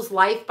people's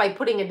life by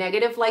putting a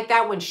negative like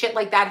that, when shit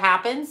like that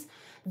happens,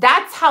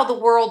 that's how the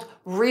world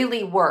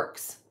really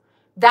works.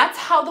 That's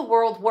how the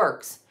world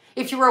works.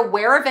 If you're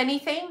aware of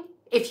anything,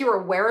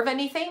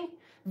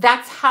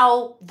 that's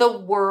how the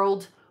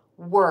world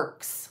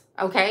works,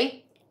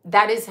 okay?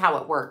 That is how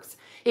it works.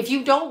 If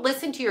you don't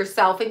listen to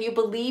yourself and you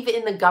believe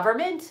in the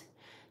government,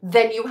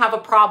 then you have a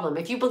problem.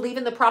 If you believe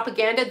in the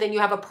propaganda, then you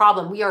have a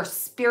problem. We are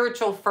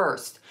spiritual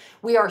first.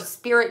 We are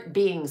spirit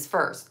beings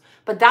first.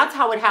 But that's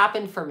how it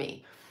happened for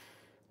me.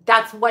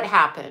 That's what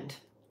happened.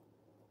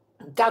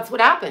 That's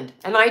what happened.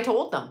 And I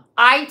told them.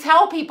 I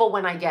tell people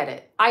when I get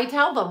it. I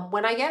tell them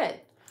when I get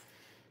it.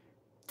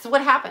 So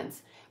what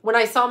happens? When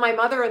I saw my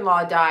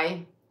mother-in-law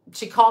die,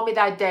 she called me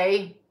that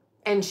day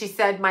and she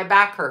said, my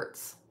back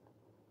hurts.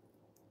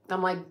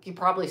 I'm like, you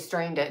probably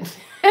strained it.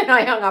 And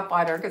I hung up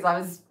on her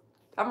because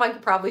I'm like, you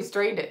probably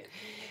strained it.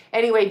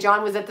 Anyway,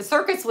 John was at the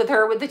circus with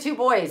her with the two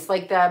boys,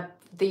 like the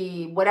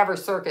whatever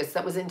circus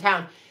that was in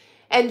town.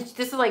 And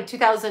this is like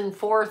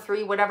 2004,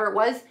 3, whatever it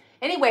was.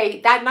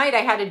 Anyway, that night I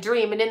had a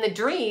dream. And in the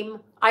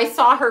dream, I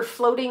saw her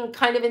floating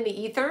kind of in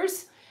the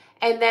ethers.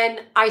 And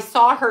then I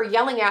saw her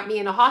yelling at me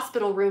in a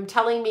hospital room,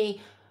 telling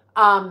me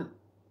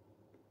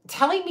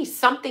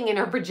something in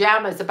her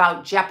pajamas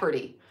about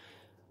Jeopardy.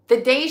 The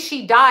day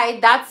she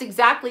died, that's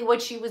exactly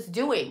what she was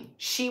doing.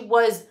 She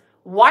was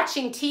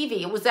watching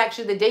TV. It was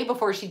actually the day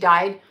before she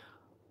died,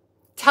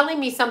 telling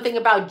me something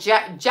about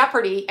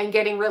Jeopardy and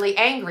getting really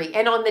angry.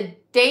 And on the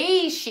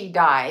day she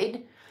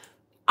died,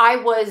 I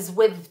was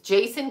with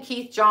Jason,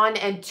 Keith, John,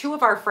 and 2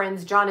 of our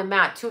friends, John and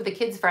Matt, 2 of the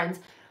kids' friends.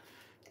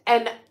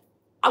 And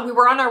we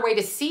were on our way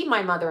to see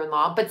my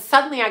mother-in-law, but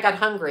suddenly I got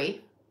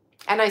hungry.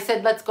 And I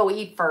said, let's go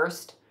eat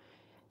first.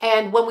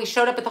 And when we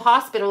showed up at the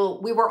hospital,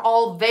 we were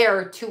all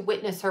there to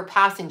witness her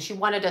passing. She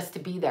wanted us to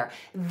be there.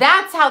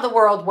 That's how the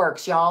world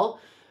works, y'all.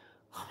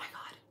 Oh my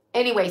God.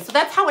 Anyway, so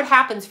that's how it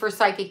happens for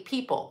psychic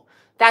people.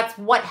 That's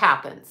what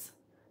happens.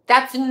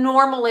 That's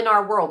normal in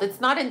our world.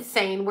 It's not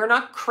insane. We're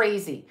not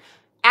crazy.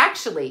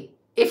 Actually,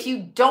 if you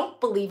don't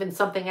believe in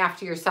something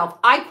after yourself,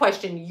 I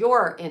question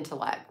your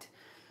intellect.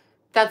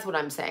 That's what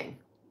I'm saying.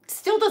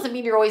 Still doesn't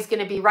mean you're always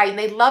going to be right. And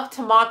they love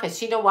to mock us.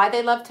 You know why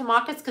they love to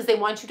mock us? Because they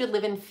want you to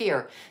live in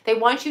fear. They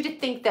want you to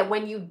think that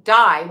when you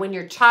die, when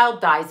your child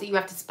dies, that you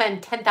have to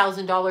spend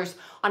 $10,000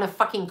 on a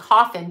fucking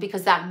coffin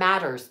because that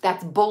matters.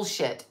 That's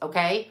bullshit,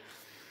 okay?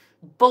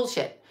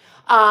 Bullshit.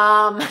 They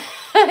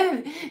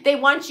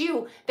want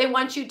you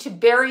to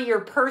bury your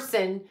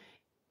person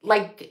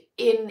like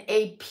in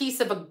a piece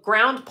of a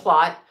ground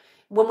plot.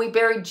 When we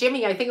buried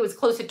Jimmy, I think it was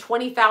close to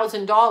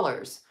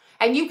 $20,000.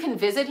 And you can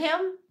visit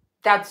him.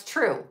 That's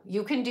true.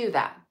 You can do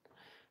that.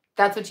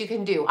 That's what you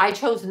can do. I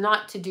chose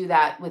not to do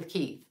that with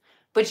Keith,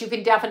 but you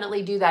can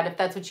definitely do that if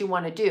that's what you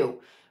want to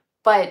do.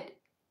 But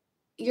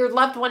your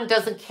loved one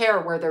doesn't care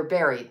where they're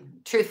buried,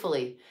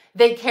 truthfully.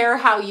 They care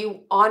how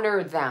you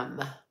honor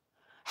them,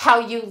 how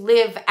you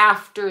live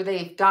after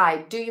they've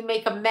died. Do you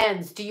make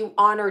amends? Do you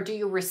honor? Do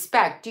you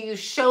respect? Do you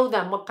show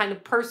them what kind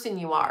of person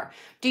you are?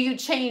 Do you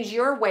change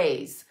your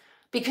ways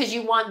because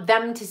you want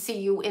them to see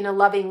you in a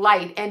loving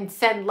light and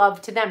send love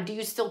to them? Do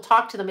you still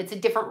talk to them? It's a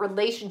different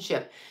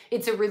relationship.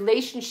 It's a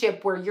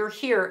relationship where you're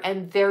here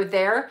and they're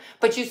there,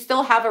 but you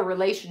still have a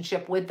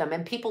relationship with them.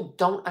 And people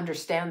don't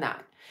understand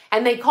that.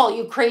 And they call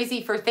you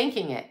crazy for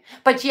thinking it.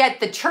 But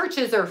yet the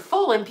churches are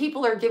full and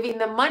people are giving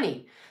them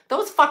money.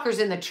 Those fuckers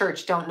in the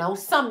church don't know.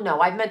 Some know.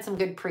 I've met some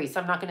good priests.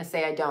 I'm not going to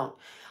say I don't.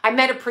 I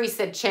met a priest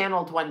that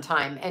channeled one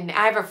time. And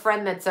I have a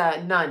friend that's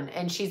a nun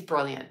and she's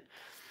brilliant.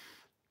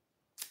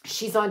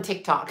 She's on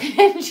TikTok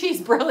and she's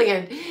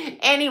brilliant.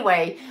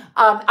 Anyway,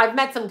 I've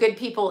met some good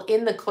people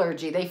in the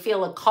clergy. They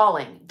feel a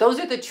calling. Those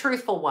are the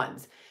truthful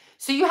ones.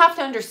 So you have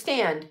to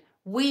understand,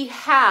 we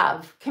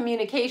have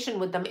communication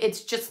with them.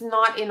 It's just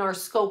not in our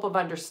scope of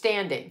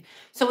understanding.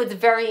 So it's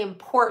very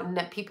important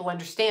that people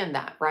understand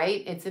that,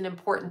 right? It's an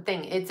important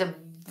thing. It's a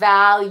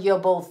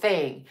valuable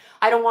thing.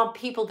 I don't want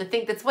people to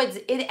think that's what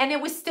and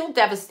it was still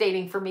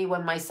devastating for me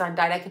when my son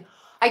died.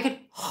 I could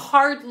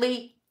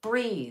hardly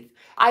breathe.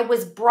 I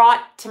was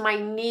brought to my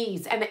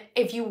knees. And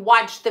if you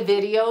watch the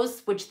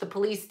videos, which the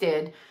police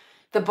did,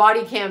 the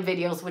body cam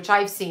videos, which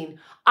I've seen,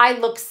 I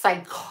look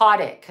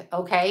psychotic,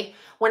 okay?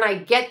 When I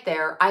get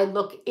there, I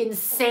look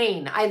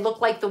insane. I look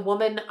like the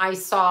woman I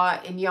saw,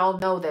 and y'all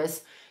know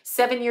this,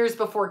 7 years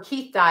before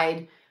Keith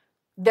died,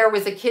 there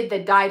was a kid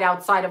that died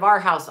outside of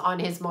our house on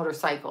his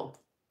motorcycle.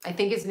 I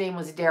think his name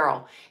was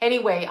Daryl.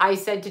 Anyway, I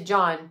said to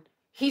John,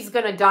 he's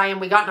going to die.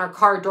 And we got in our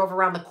car, drove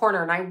around the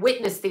corner, and I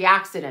witnessed the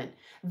accident.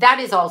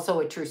 That is also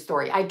a true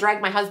story. I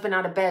dragged my husband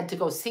out of bed to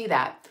go see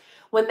that.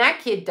 When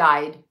that kid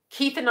died,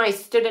 Keith and I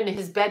stood in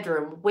his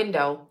bedroom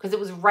window because it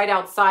was right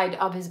outside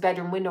of his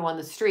bedroom window on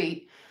the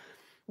street.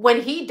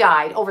 When he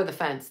died, over the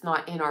fence,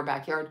 not in our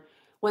backyard.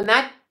 When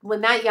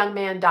that young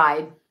man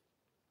died,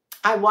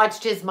 I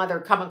watched his mother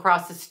come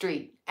across the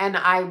street and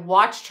I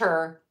watched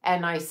her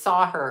and I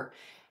saw her.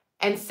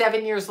 And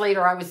 7 years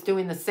later, I was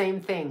doing the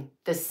same thing,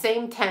 the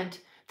same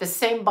tent, the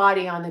same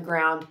body on the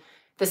ground,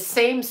 the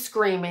same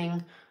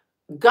screaming,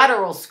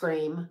 guttural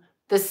scream,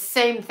 the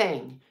same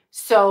thing.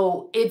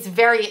 So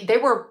they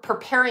were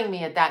preparing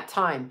me at that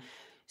time.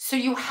 So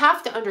you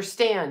have to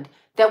understand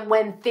that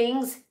when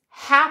things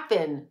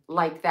happen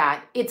like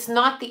that, it's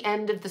not the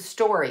end of the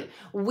story.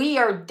 We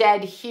are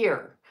dead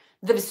here.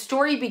 The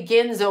story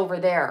begins over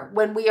there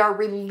when we are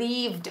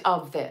relieved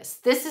of this.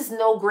 This is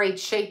no great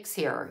shakes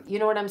here. You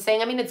know what I'm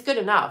saying? I mean, it's good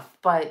enough,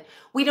 but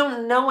we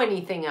don't know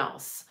anything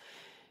else.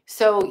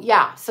 So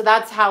yeah, so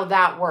that's how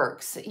that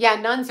works. Yeah,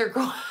 nuns are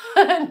cool.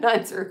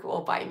 Nuns are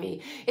cool by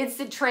me. It's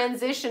the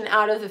transition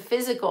out of the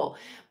physical.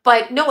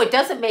 But no, it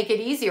doesn't make it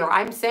easier.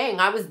 I'm saying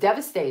I was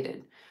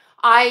devastated.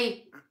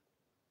 I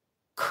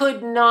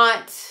could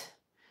not,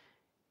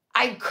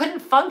 I couldn't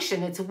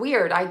function. It's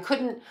weird.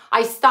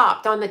 I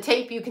stopped on the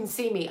tape. You can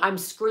see me. I'm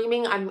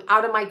screaming. I'm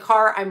out of my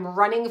car. I'm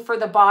running for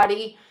the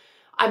body.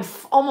 I'm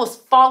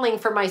almost falling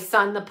for my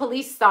son. The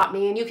police stopped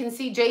me, and you can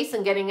see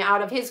Jason getting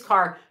out of his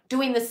car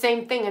doing the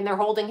same thing, and they're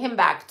holding him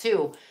back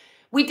too.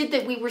 We did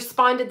that. We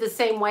responded the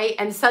same way,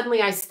 and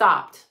suddenly I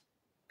stopped.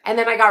 And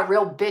then I got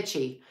real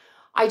bitchy.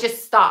 I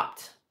just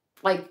stopped,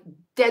 like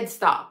dead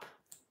stop.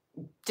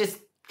 Just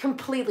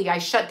completely. I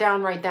shut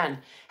down right then.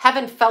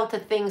 Haven't felt a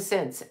thing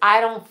since. I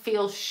don't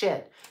feel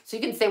shit. So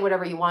you can say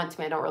whatever you want to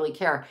me. I don't really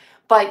care.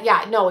 But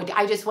yeah, no,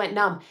 I just went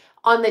numb.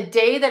 On the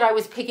day that I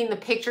was picking the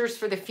pictures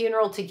for the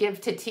funeral to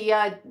give to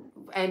Tia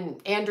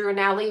and Andrew and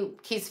Allie,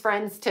 Keith's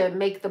friends, to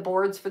make the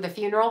boards for the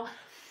funeral,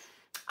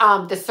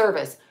 the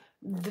service,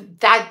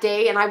 that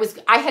day, and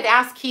I had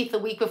asked Keith the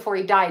week before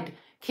he died,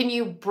 can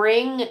you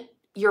bring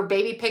your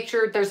baby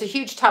picture? There's a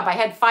huge tub. I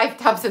had 5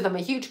 tubs of them, a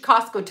huge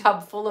Costco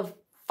tub full of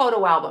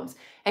photo albums.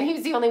 And he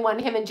was the only one,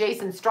 him and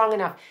Jason, strong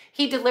enough.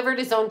 He delivered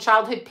his own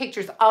childhood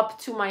pictures up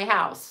to my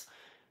house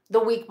the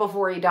week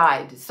before he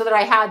died so that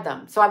I had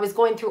them. So I was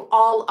going through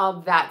all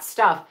of that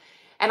stuff.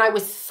 And I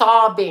was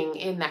sobbing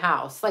in the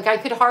house. Like I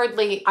could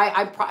hardly,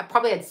 I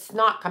probably had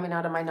snot coming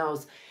out of my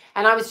nose.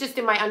 And I was just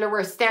in my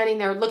underwear standing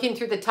there looking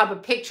through the tub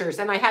of pictures.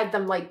 And I had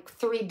them like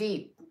 3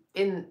 deep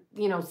in,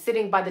 you know,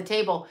 sitting by the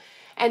table.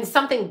 And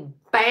something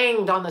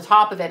banged on the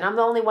top of it. And I'm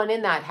the only one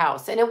in that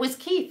house. And it was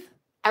Keith.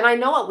 And I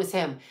know it was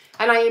him.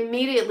 And I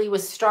immediately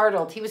was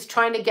startled. He was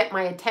trying to get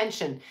my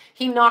attention.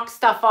 He knocked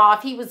stuff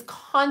off. He was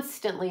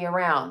constantly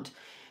around.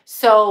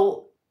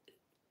 So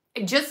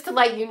just to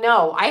let you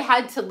know, I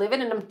had to live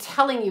it. And I'm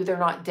telling you, they're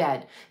not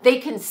dead. They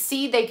can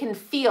see, they can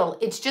feel.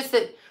 It's just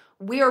that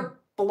we are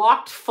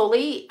blocked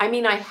fully. I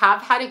mean, I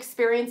have had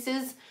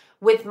experiences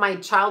with my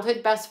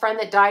childhood best friend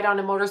that died on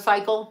a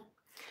motorcycle,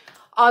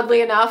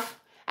 oddly enough.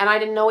 And I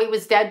didn't know he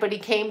was dead, but he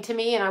came to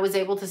me and I was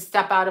able to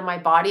step out of my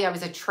body. I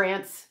was a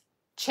trance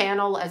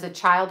channel as a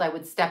child. I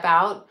would step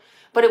out,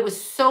 but it was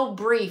so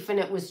brief and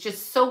it was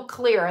just so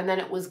clear, and then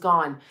it was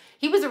gone.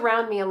 He was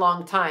around me a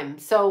long time.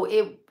 So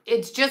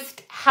it's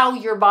just how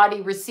your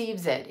body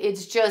receives it.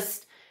 It's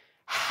just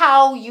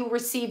how you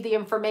receive the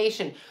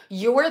information.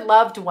 Your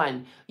loved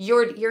one,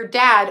 your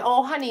dad,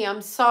 oh honey,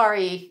 I'm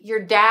sorry. Your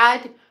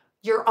dad,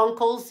 your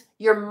uncles,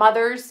 your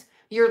mothers,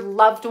 your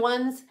loved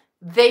ones,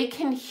 they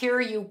can hear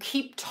you.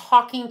 Keep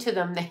talking to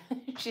them.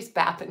 She's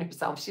bathing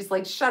herself. She's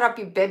like, shut up,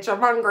 you bitch.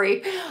 I'm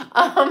hungry.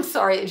 I'm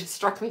sorry. It just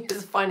struck me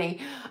as funny.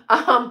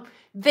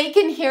 They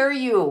can hear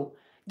you.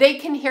 They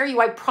can hear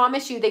you. I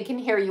promise you they can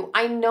hear you.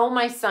 I know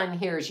my son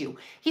hears you.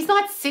 He's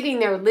not sitting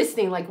there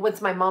listening like,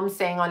 what's my mom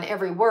saying on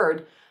every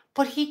word,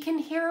 but he can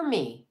hear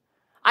me.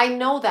 I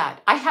know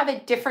that. I have a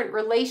different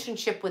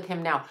relationship with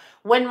him now.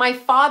 When my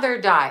father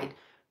died,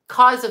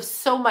 cause of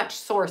so much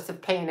source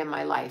of pain in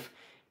my life,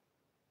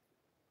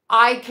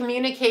 I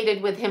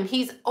communicated with him.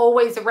 He's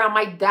always around.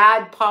 My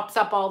dad pops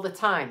up all the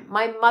time.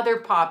 My mother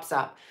pops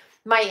up.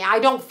 I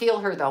don't feel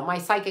her though. My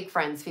psychic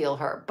friends feel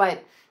her,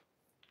 but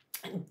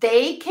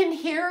they can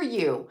hear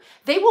you.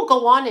 They will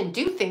go on and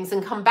do things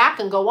and come back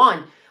and go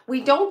on.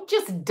 We don't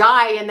just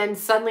die and then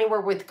suddenly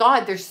we're with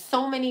God. There's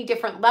so many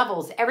different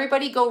levels.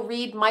 Everybody go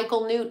read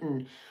Michael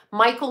Newton.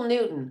 Michael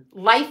Newton,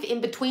 Life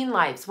in Between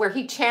Lives, where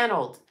he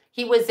channeled.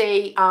 He was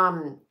a,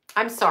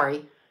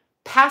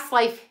 past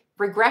life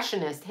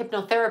regressionist,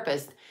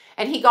 hypnotherapist,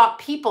 and he got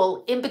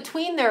people in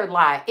between their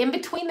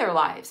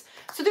lives.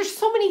 So there's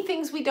so many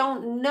things we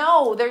don't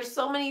know. There's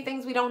so many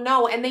things we don't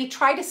know, and they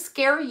try to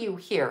scare you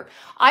here.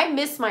 I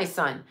miss my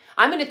son.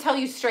 I'm going to tell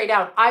you straight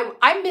out.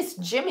 I miss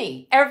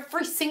Jimmy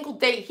every single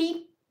day.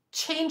 He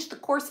changed the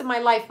course of my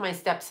life. My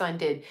stepson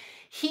did.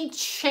 He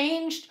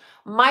changed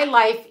my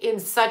life in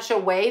such a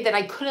way that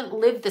I couldn't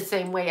live the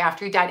same way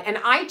after he died. And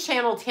I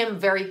channeled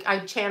him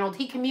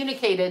he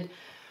communicated.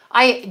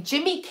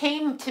 Jimmy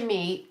came to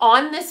me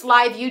on this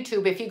live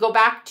YouTube. If you go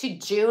back to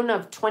June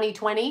of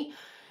 2020,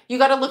 you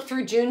got to look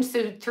through June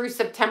through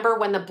September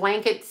when the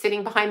blanket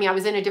sitting behind me, I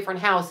was in a different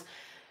house,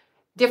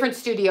 different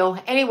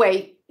studio.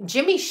 Anyway,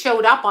 Jimmy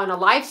showed up on a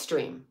live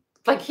stream.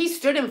 Like he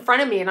stood in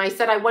front of me and I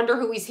said, I wonder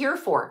who he's here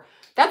for.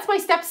 That's my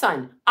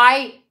stepson.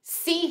 I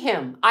see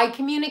him. I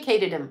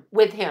communicated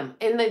with him.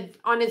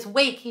 On his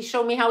wake, he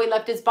showed me how he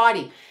left his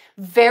body.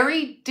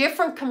 Very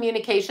different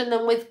communication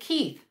than with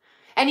Keith.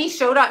 And he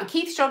showed up.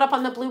 Keith showed up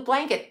on the blue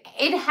blanket.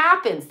 It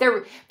happens.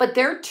 But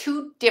they're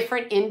 2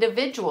 different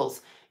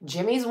individuals.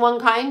 Jimmy's one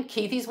kind.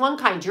 Keithy's one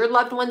kind. Your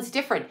loved one's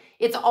different.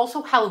 It's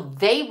also how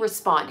they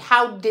respond.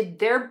 How did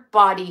their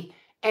body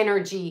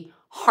energy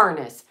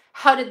harness?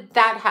 How did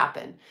that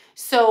happen?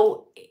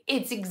 So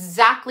it's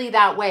exactly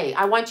that way.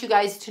 I want you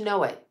guys to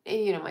know it.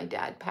 And, you know, my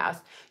dad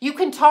passed. You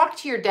can talk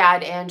to your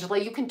dad, Angela.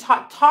 You can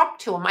talk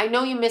to him. I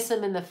know you miss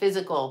him in the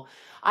physical.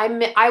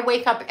 I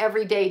wake up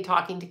every day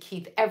talking to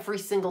Keith. Every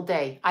single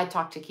day I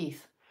talk to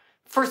Keith.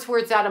 First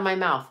words out of my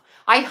mouth.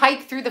 I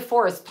hike through the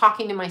forest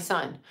talking to my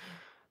son.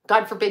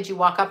 God forbid you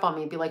walk up on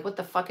me and be like, what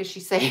the fuck is she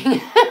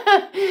saying?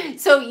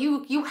 So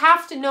you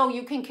have to know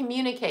you can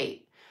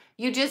communicate.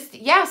 You just,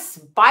 yes,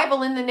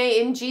 Bible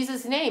in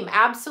Jesus' name.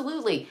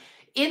 Absolutely.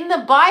 In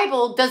the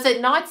Bible, does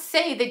it not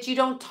say that you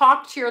don't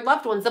talk to your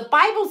loved ones? The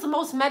Bible's the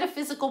most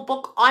metaphysical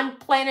book on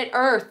planet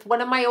Earth.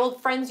 One of my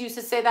old friends used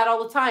to say that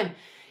all the time.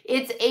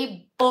 It's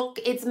a book.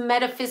 It's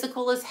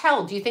metaphysical as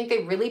hell. Do you think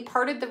they really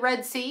parted the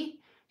Red Sea?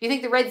 Do you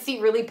think the Red Sea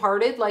really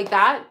parted like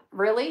that?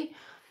 Really?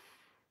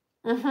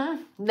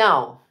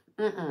 No.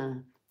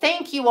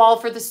 Thank you all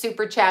for the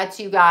super chats,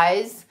 you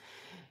guys.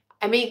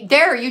 I mean,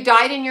 you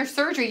died in your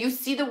surgery. You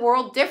see the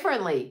world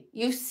differently.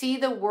 You see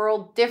the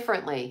world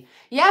differently.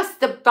 Yes,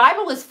 the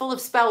Bible is full of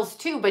spells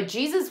too, but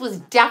Jesus was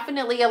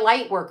definitely a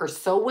light worker.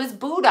 So was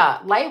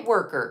Buddha, light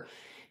worker.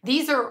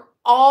 These are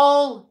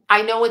all,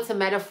 I know it's a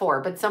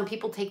metaphor, but some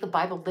people take the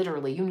Bible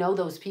literally. You know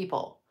those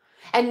people.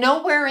 And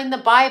nowhere in the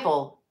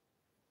Bible,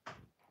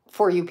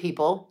 for you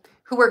people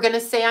who are going to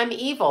say I'm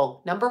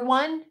evil, number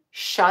one,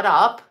 shut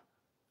up.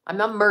 I'm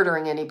not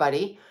murdering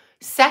anybody.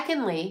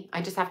 Secondly,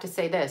 I just have to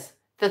say this.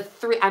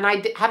 And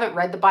I haven't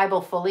read the Bible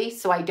fully,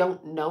 so I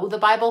don't know the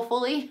Bible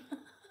fully.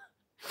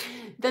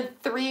 The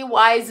three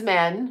wise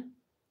men,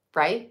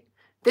 right?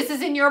 This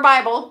is in your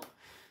Bible.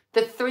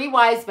 The three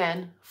wise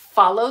men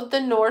followed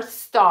the North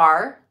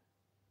Star.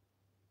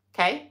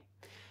 Okay?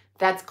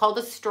 That's called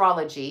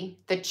astrology,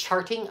 the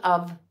charting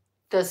of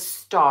the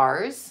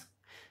stars.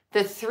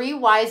 The three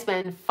wise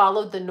men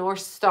followed the North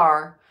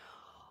Star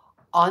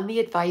on the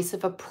advice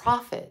of a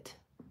prophet.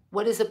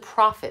 What is a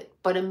prophet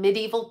but a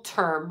medieval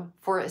term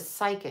for a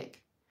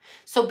psychic?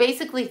 So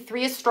basically,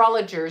 three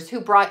astrologers who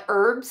brought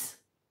herbs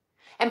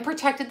and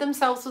protected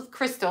themselves with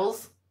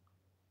crystals.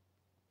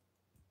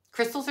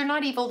 Crystals are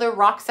not evil. They're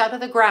rocks out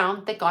of the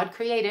ground that God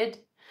created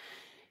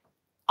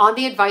on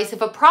the advice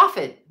of a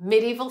prophet,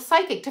 medieval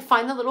psychic, to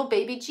find the little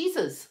baby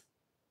Jesus,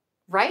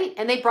 right?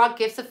 And they brought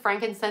gifts of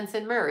frankincense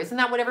and myrrh. Isn't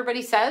that what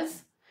everybody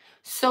says?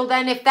 So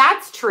then if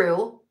that's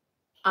true,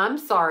 I'm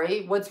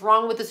sorry, what's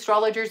wrong with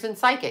astrologers and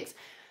psychics?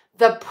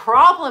 The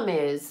problem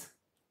is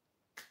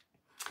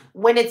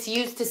when it's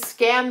used to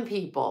scam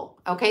people.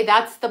 Okay,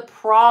 that's the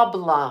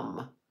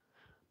problem.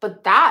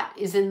 But that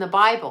is in the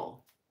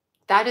Bible.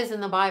 That is in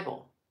the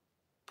Bible,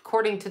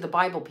 according to the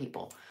Bible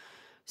people.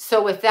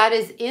 So if that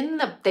is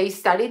they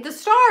studied the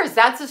stars.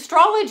 That's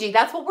astrology.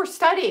 That's what we're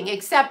studying,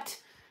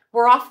 except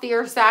we're off the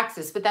Earth's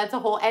axis. But that's a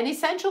whole, and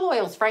essential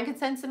oils,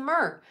 frankincense and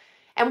myrrh.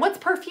 And what's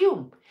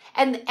perfume?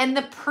 And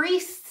the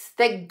priests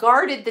that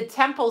guarded the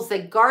temples,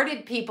 that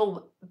guarded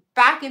people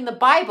back in the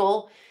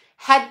Bible,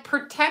 had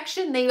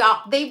protection.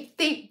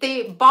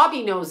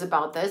 Bobby knows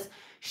about this.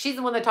 She's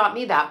the one that taught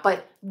me that.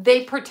 But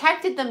they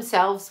protected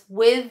themselves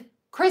with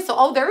crystal.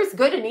 Oh, there's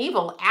good and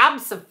evil.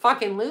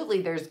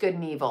 Abso-fucking-lutely, there's good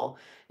and evil.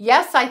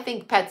 Yes, I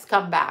think pets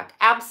come back.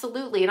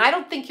 Absolutely. And I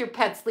don't think your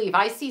pets leave.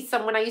 I see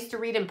some, when I used to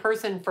read in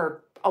person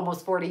for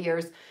almost 40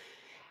 years,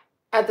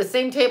 at the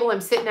same table I'm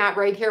sitting at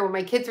right here when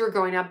my kids were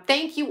growing up.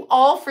 Thank you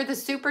all for the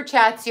super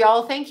chats,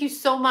 y'all. Thank you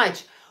so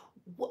much.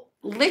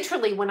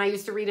 Literally, when I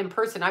used to read in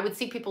person, I would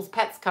see people's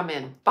pets come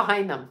in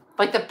behind them.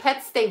 Like the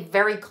pets stay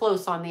very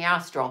close on the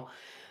astral.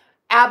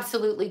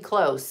 Absolutely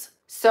close.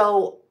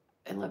 So,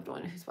 and loved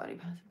one whose body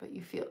passed, but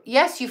you feel,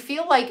 yes, you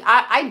feel like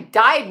I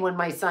died when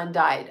my son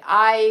died.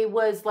 I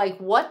was like,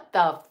 what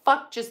the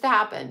fuck just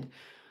happened?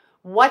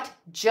 What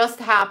just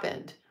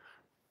happened?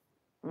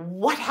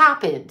 What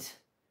happened?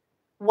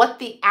 What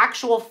the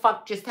actual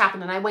fuck just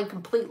happened? And I went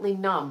completely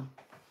numb.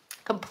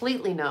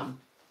 Completely numb.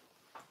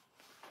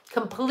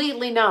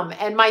 Completely numb.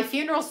 And my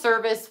funeral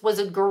service was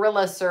a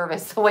guerrilla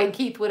service, the way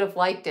Keith would have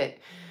liked it.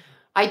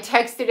 I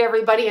texted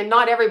everybody, and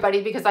not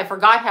everybody because I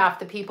forgot half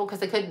the people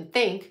because I couldn't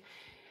think,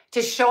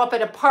 to show up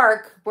at a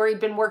park where he'd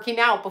been working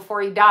out before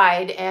he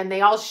died. And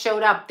they all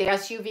showed up. The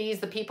SUVs,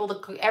 the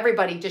people,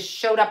 everybody just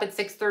showed up at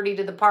 6:30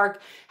 to the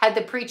park. Had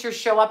the preacher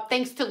show up.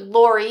 Thanks to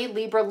Lori,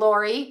 Libra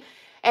Lori.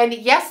 And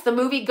yes, the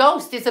movie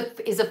Ghost is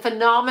a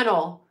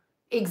phenomenal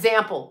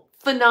example.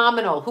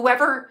 Phenomenal.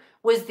 Whoever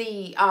was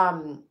the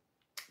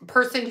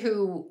person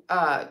who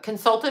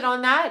consulted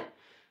on that,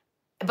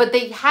 but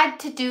they had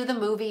to do the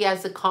movie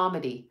as a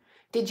comedy.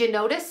 Did you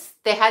notice?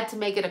 They had to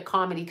make it a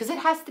comedy because it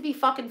has to be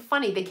fucking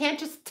funny. They can't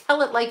just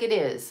tell it like it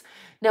is.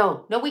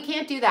 No, we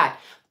can't do that.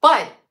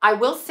 But I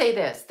will say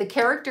this. The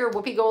character,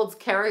 Whoopi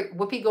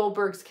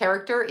Goldberg's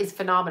character is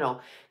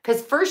phenomenal.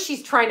 Because first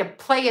she's trying to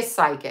play a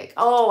psychic.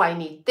 Oh, I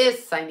need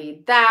this, I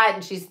need that.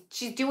 And she's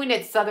doing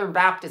it Southern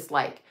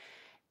Baptist-like.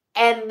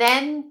 And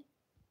then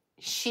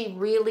she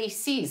really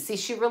sees. See,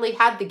 she really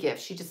had the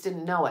gift. She just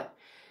didn't know it.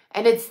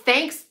 And it's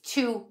thanks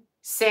to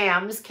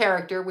Sam's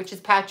character, which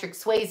is Patrick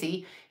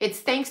Swayze. It's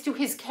thanks to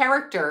his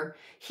character.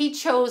 He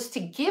chose to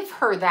give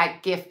her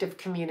that gift of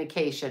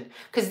communication.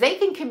 Because they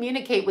can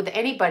communicate with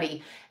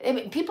anybody. I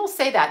mean, people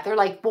say that. They're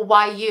like, well,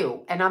 why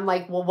you? And I'm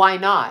like, well, why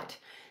not?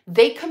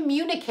 They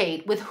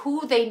communicate with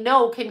who they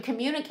know can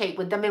communicate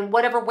with them in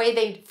whatever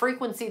way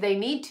frequency they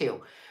need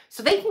to.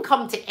 So they can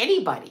come to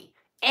anybody.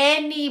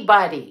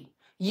 Anybody.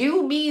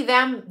 You, me,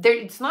 them,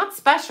 it's not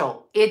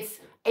special. It's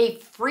a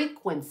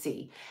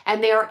frequency.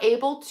 And they are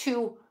able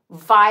to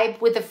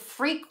vibe with a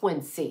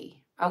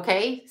frequency.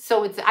 Okay?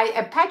 So it's,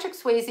 Patrick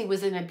Swayze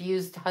was an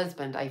abused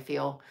husband, I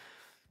feel.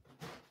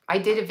 I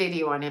did a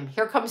video on him.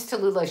 Here comes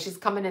Tallulah. She's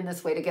coming in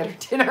this way to get her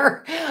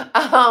dinner.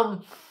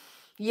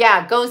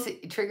 Yeah, goes,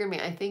 trigger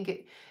me. I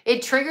think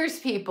it triggers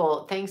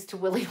people thanks to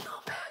Willie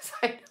Lopez.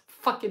 I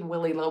fucking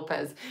Willie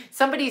Lopez.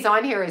 Somebody's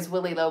on here as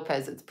Willie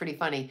Lopez. It's pretty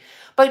funny.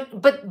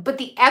 But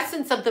the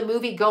essence of the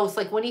movie goes,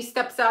 like when he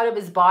steps out of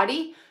his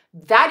body,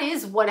 that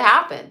is what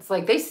happens.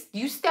 Like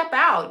you step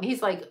out and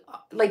he's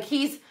like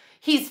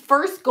he's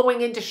first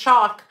going into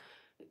shock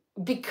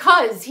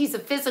because he's a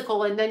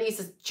physical and then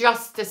he's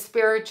just a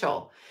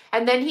spiritual.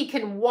 And then he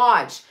can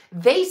watch.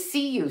 They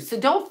see you. So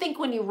don't think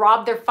when you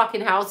rob their fucking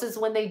houses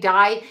when they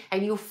die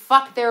and you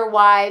fuck their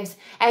wives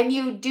and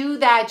you do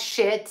that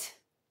shit,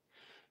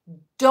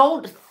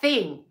 don't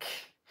think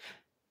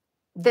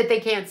that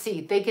they can't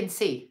see. They can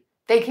see.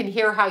 They can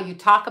hear how you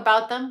talk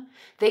about them.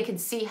 They can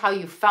see how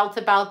you felt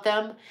about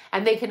them.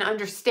 And they can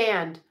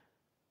understand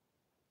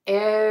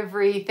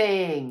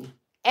everything.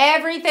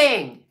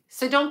 Everything.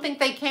 So don't think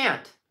they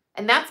can't.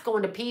 And that's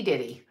going to P.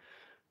 Diddy.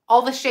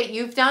 All the shit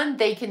you've done,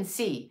 they can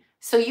see.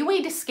 So you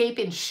ain't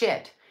escaping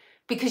shit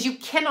because you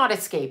cannot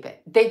escape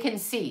it. They can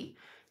see.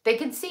 They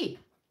can see.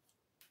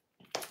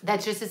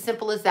 That's just as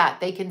simple as that.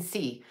 They can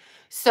see.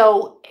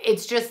 So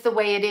it's just the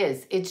way it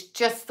is. It's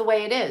just the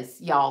way it is,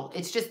 y'all.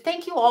 It's just,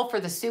 thank you all for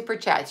the super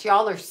chats.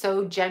 Y'all are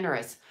so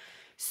generous.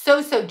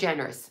 So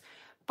generous.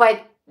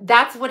 But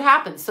that's what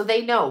happens. So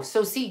they know.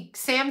 So see,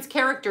 Sam's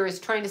character is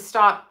trying to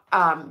stop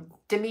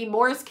Demi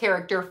Moore's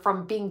character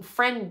from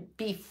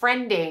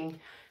befriending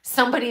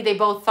somebody they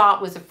both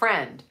thought was a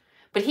friend.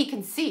 But he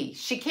can see.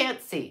 She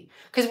can't see.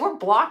 Because we're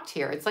blocked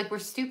here. It's like we're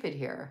stupid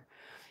here.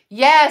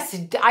 Yes,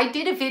 I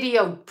did a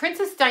video.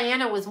 Princess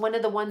Diana was one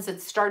of the ones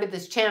that started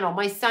this channel.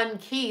 My son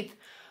Keith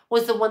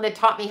was the one that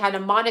taught me how to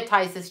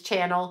monetize this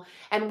channel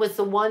and was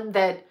the one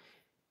that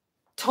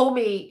told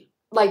me,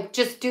 like,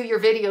 just do your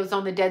videos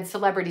on the dead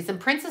celebrities. And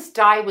Princess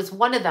Di was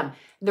one of them.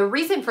 The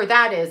reason for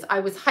that is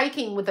I was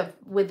hiking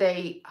with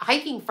a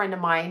hiking friend of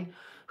mine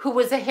who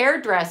was a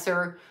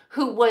hairdresser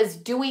who was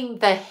doing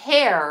the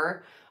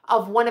hair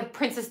of one of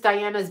Princess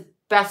Diana's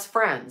best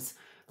friends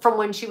from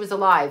when she was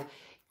alive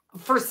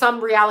for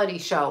some reality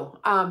show.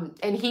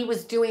 And he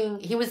was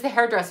the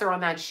hairdresser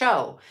on that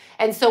show.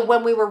 And so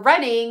when we were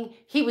running,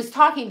 he was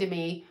talking to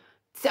me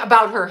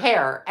about her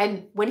hair.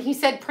 And when he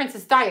said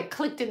Princess Di, it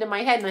clicked into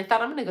my head and I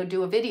thought, I'm going to go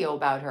do a video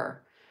about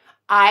her.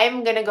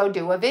 I'm going to go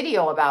do a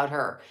video about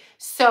her.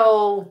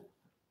 So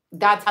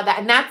that's how that,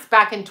 and that's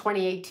back in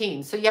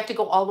 2018. So you have to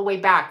go all the way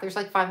back. There's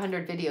like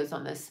 500 videos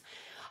on this.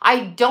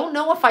 I don't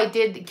know if I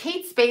did.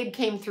 Kate Spade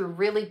came through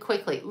really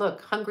quickly.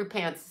 Look, Hungry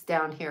Pants is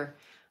down here.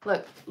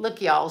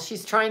 Look, y'all.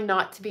 She's trying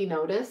not to be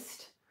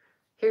noticed.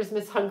 Here's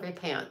Miss Hungry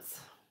Pants.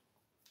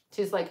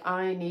 She's like,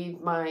 I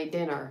need my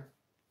dinner.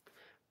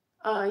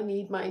 I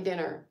need my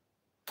dinner.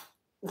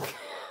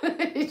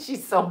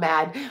 She's so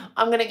mad.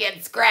 I'm going to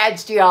get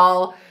scratched,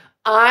 y'all.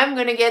 I'm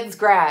going to get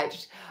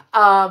scratched.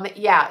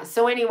 Yeah.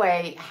 So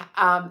anyway,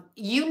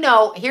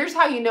 here's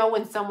how you know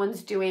when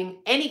someone's doing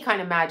any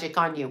kind of magic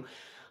on you.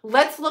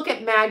 Let's look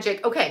at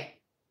magic. Okay.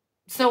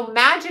 So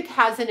magic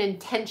has an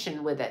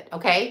intention with it.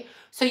 Okay.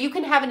 So you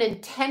can have an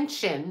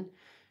intention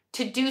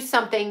to do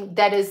something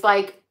that is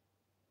like,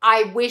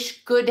 I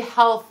wish good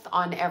health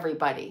on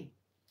everybody.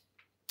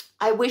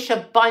 I wish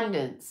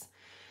abundance.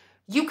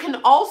 You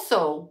can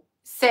also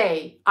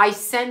say, I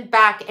send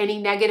back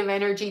any negative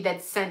energy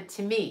that's sent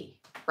to me,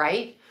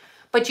 right?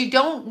 But you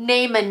don't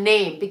name a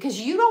name because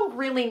you don't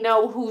really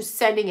know who's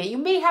sending it. You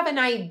may have an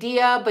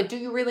idea, but do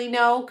you really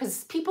know?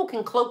 Because people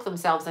can cloak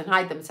themselves and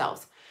hide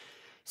themselves.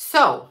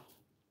 So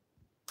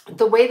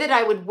the way that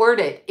I would word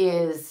it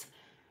is,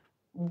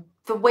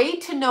 the way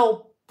to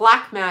know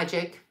black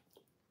magic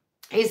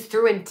is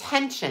through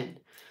intention.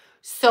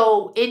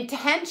 So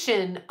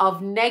intention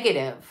of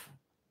negative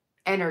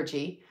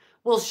energy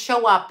will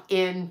show up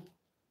in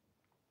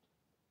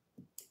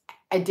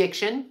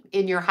addiction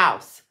in your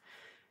house,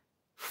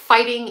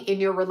 fighting in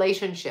your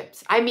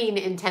relationships. I mean,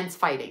 intense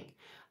fighting,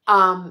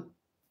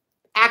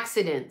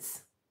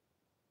 accidents,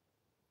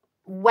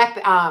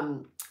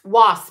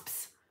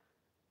 wasps,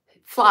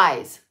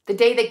 flies. The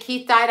day that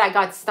Keith died, I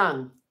got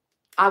stung.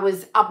 I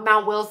was up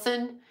Mount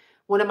Wilson,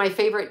 one of my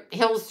favorite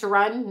hills to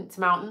run. It's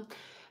a mountain.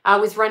 I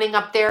was running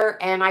up there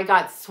and I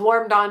got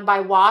swarmed on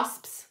by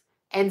wasps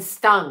and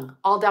stung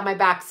all down my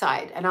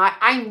backside. And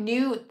I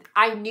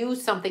knew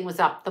something was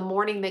up the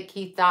morning that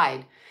Keith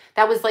died.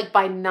 That was like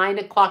by 9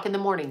 o'clock in the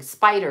morning.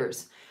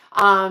 Spiders.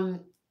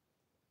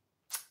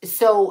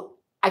 So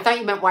I thought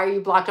you meant, why are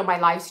you blocked on my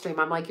live stream?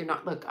 I'm like, you're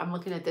not. Look, I'm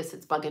looking at this.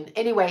 It's bugging.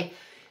 Anyway,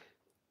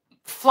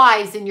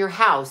 flies in your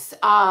house.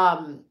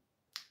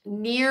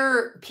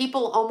 Near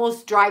people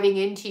almost driving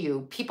into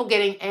you. People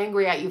getting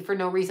angry at you for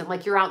no reason.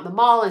 Like you're out in the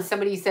mall and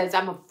somebody says,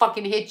 I'm going to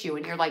fucking hit you.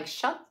 And you're like,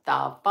 shut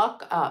the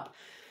fuck up.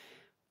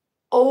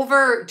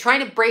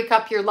 trying to break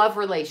up your love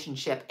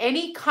relationship,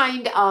 any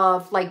kind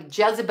of like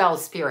Jezebel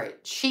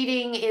spirit,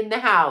 cheating in the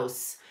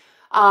house,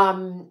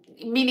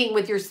 meaning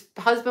with your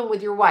husband,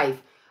 with your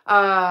wife,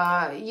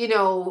 you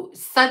know,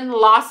 sudden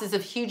losses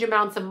of huge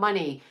amounts of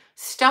money,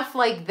 stuff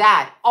like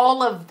that,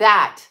 all of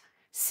that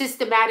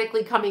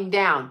systematically coming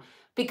down,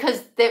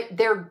 because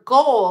their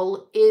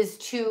goal is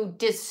to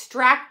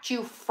distract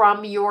you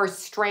from your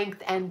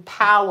strength and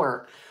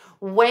power.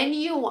 When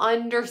you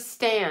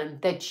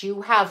understand that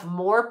you have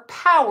more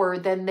power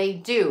than they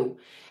do,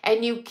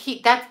 and you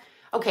keep that,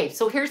 okay,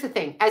 so here's the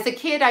thing. As a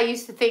kid, I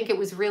used to think it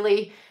was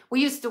really,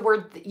 we used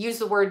to use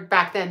the word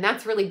back then,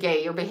 that's really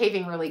gay, you're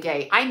behaving really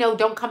gay. I know,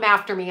 don't come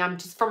after me, I'm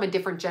just from a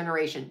different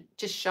generation.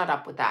 Just shut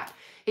up with that.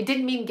 It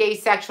didn't mean gay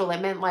sexual,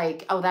 it meant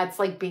like, oh, that's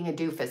like being a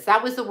doofus.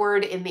 That was the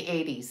word in the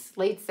 80s,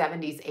 late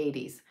 70s,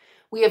 80s.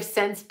 We have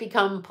since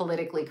become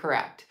politically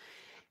correct.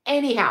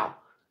 Anyhow,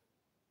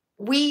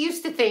 we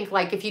used to think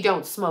like if you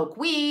don't smoke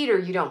weed or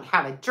you don't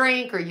have a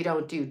drink or you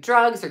don't do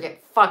drugs or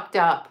get fucked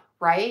up,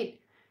 right?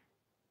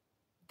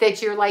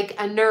 That you're like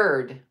a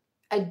nerd,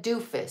 a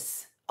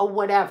doofus, a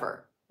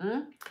whatever.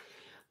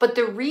 But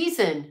the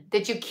reason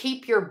that you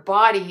keep your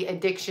body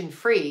addiction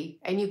free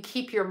and you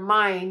keep your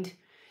mind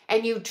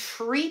and you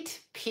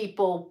treat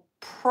people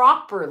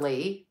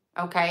properly,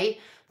 okay?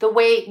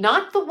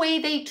 Not the way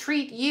they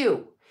treat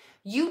you.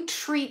 You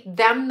treat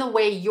them the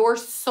way your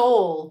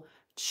soul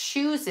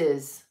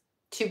chooses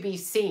to be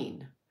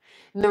seen.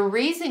 And the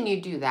reason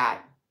you do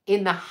that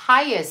in the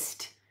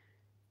highest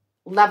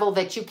level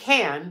that you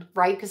can,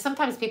 right? Because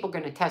sometimes people are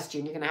going to test you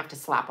and you're going to have to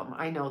slap them.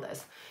 I know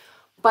this.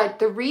 But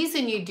the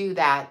reason you do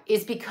that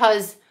is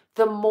because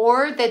the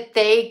more that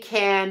they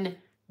can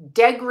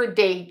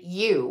degrade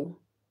you,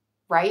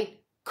 right?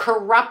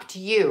 Corrupt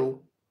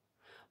you,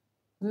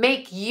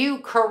 make you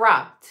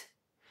corrupt,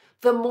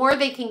 the more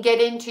they can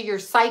get into your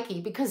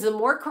psyche, because the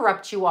more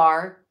corrupt you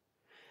are,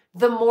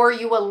 the more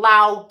you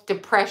allow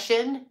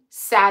depression,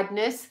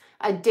 sadness,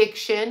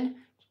 addiction,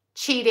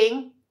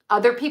 cheating,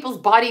 other people's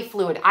body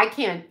fluid.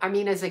 I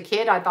mean, as a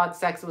kid, I thought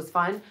sex was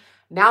fun.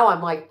 Now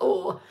I'm like,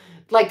 oh,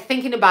 like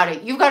thinking about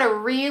it. You've got to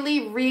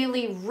really,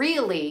 really,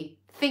 really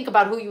think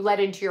about who you let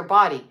into your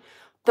body.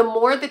 The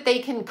more that they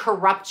can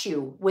corrupt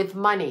you with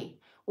money,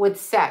 with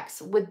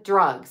sex, with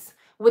drugs,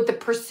 with the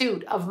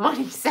pursuit of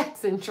money,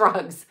 sex, and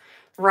drugs,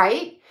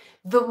 right?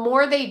 The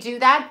more they do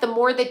that, the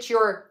more that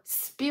your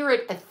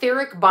spirit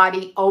etheric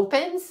body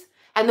opens,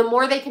 and the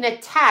more they can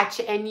attach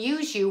and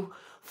use you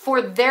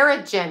for their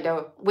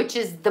agenda, which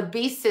is the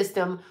beast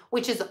system,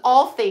 which is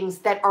all things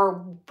that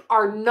are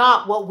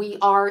not what we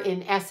are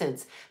in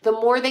essence. The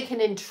more they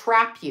can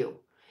entrap you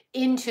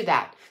into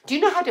that. Do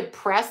you know how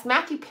depressed?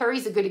 Matthew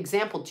Perry's a good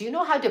example. Do you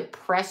know how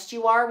depressed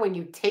you are when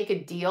you take a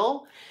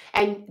deal?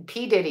 And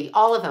P. Diddy,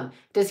 all of them.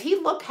 Does he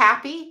look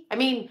happy? I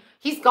mean,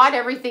 he's got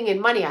everything in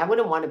money. I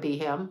wouldn't want to be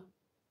him.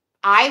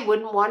 I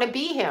wouldn't want to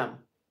be him.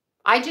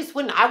 I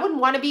wouldn't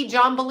want to be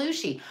John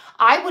Belushi.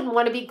 I wouldn't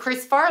want to be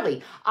Chris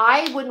Farley.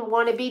 I wouldn't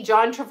want to be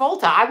John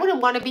Travolta. I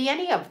wouldn't want to be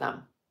any of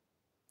them.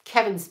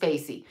 Kevin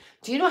Spacey.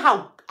 Do you know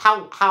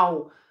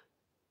how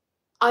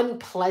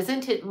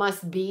unpleasant it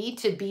must be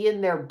to be in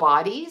their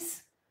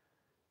bodies?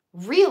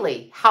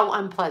 Really, how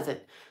unpleasant.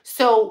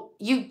 So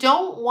you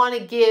don't want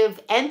to give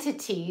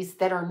entities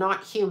that are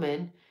not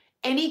human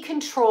any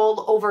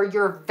control over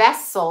your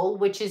vessel,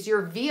 which is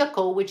your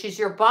vehicle, which is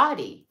your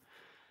body.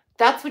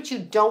 That's what you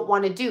don't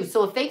want to do.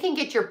 So if they can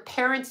get your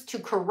parents to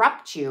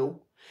corrupt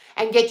you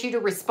and get you to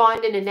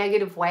respond in a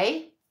negative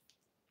way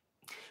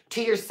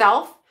to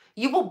yourself,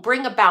 you will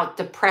bring about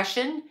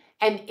depression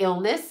and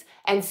illness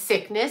and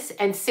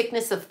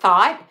sickness of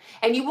thought,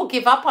 and you will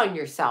give up on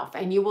yourself,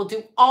 and you will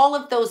do all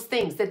of those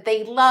things that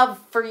they love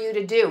for you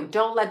to do.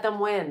 Don't let them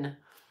win.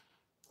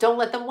 Don't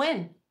let them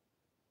win.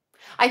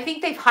 I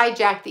think they've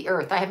hijacked the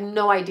earth. I have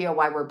no idea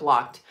why we're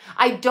blocked.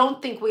 I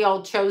don't think we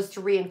all chose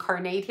to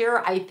reincarnate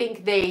here. I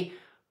think they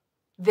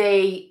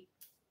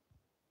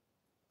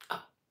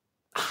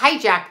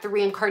hijacked the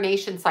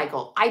reincarnation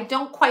cycle. I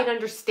don't quite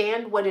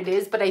understand what it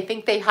is, but I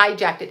think they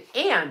hijacked it.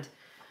 And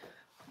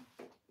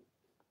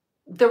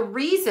the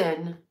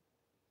reason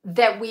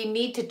that we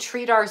need to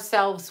treat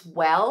ourselves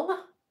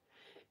well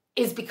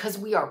is because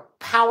we are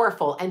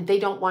powerful, and they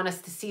don't want us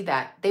to see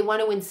that. They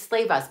want to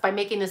enslave us by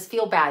making us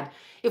feel bad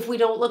if we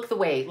don't look the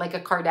way like a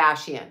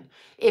Kardashian,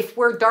 if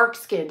we're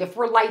dark-skinned, if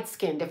we're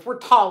light-skinned, if we're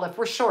tall, if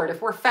we're short,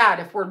 if we're fat,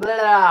 if we're blah,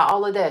 blah, blah,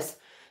 all of this.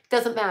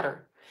 Doesn't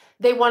matter.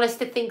 They want us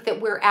to think that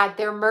we're at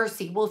their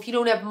mercy. Well, if you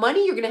don't have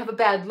money, you're going to have a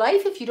bad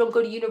life if you don't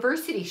go to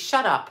university.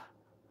 Shut up.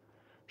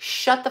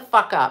 Shut the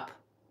fuck up.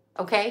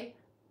 Okay?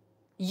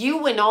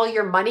 You and all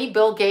your money,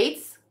 Bill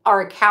Gates,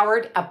 are a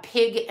coward, a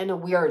pig, and a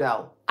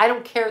weirdo. I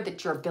don't care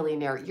that you're a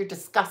billionaire. You're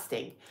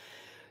disgusting.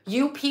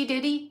 You, P.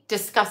 Diddy,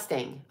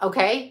 disgusting.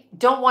 Okay?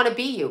 Don't want to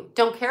be you.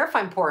 Don't care if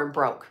I'm poor and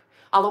broke.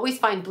 I'll always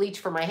find bleach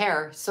for my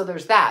hair, so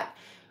there's that.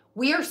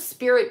 We are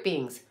spirit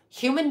beings.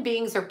 Human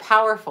beings are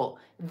powerful.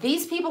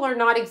 These people are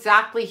not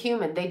exactly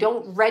human. They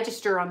don't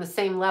register on the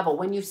same level.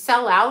 When you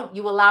sell out,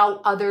 you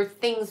allow other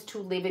things to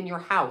live in your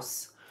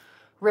house.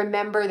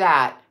 Remember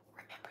that.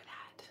 Remember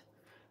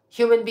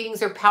Human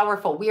beings are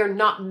powerful. We are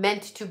not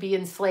meant to be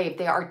enslaved.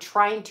 They are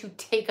trying to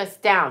take us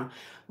down,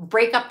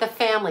 break up the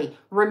family,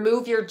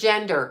 remove your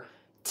gender,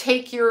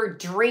 take your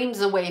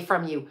dreams away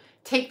from you,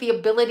 take the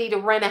ability to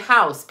rent a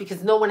house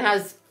because no one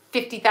has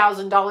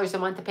 $50,000 a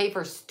month to pay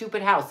for a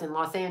stupid house in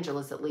Los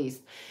Angeles, at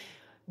least.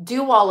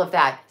 Do all of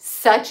that.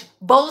 Such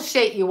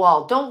bullshit, you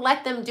all. Don't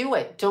let them do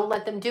it. Don't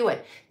let them do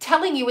it.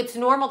 Telling you it's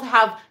normal to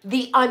have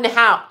the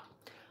unhoused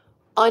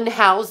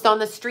on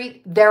the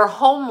street. They're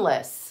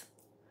homeless.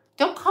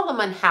 Don't call them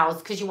unhoused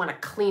because you want to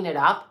clean it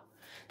up.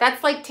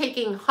 That's like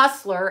taking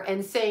Hustler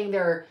and saying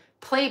they're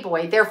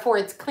Playboy, therefore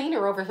it's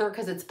cleaner over here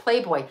because it's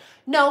Playboy.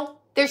 No,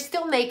 they're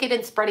still naked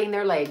and spreading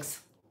their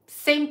legs.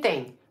 Same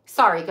thing.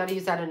 Sorry, got to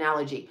use that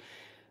analogy.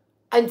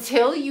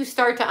 Until you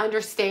start to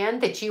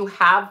understand that you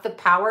have the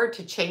power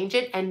to change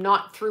it, and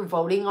not through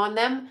voting on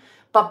them,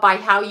 but by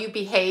how you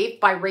behave,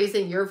 by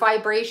raising your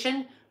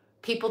vibration,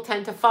 people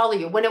tend to follow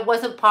you. When it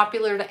wasn't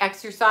popular to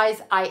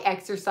exercise, I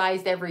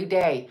exercised every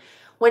day.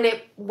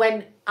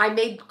 When I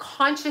made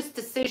conscious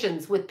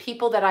decisions with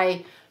people that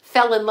I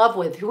fell in love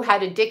with who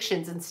had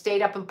addictions and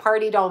stayed up and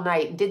partied all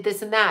night and did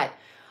this and that,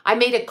 I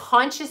made a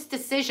conscious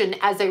decision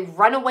as a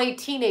runaway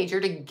teenager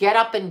to get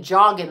up and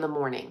jog in the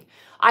morning.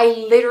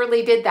 I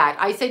literally did that.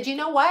 I said, you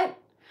know what?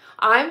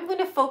 I'm going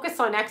to focus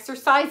on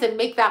exercise and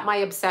make that my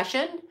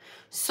obsession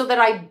so that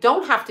I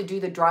don't have to do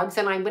the drugs.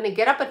 And I'm going to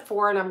get up at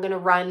 4 and I'm going to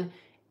run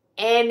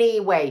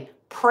anyway.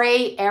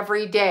 Pray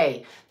every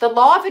day. The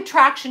law of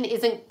attraction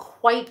isn't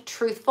quite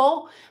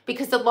truthful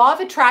because the law of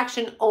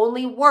attraction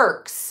only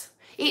works.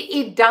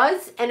 It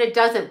does and it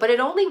doesn't, but it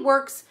only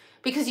works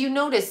because you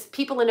notice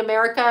people in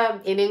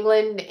America, in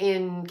England,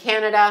 in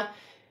Canada,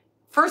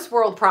 first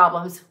world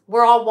problems,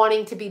 we're all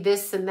wanting to be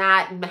this and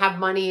that and have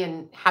money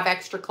and have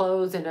extra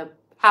clothes and a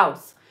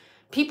house.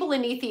 People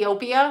in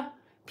Ethiopia,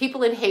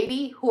 people in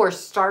Haiti who are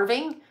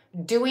starving,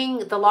 doing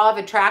the law of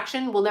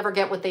attraction will never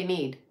get what they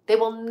need. They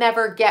will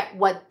never get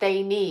what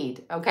they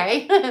need,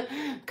 okay?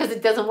 Because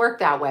it doesn't work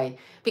that way.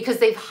 Because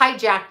they've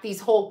hijacked these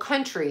whole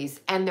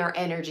countries and their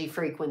energy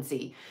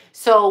frequency.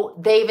 So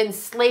they've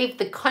enslaved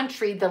the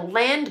country, the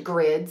land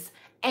grids,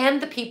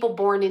 and the people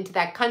born into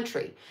that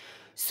country.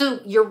 So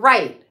you're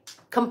right.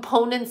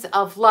 Components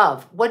of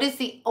love. What is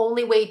the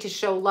only way to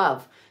show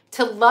love?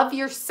 To love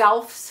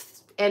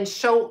yourself and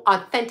show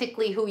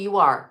authentically who you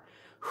are.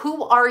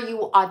 Who are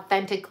you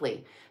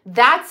authentically?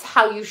 That's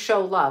how you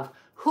show love.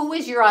 Who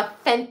is your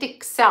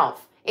authentic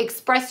self?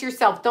 Express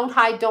yourself. Don't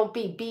hide, don't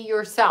be. Be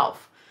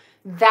yourself.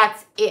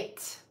 That's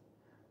it.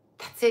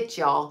 That's it,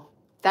 y'all.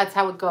 That's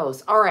how it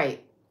goes. All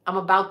right. I'm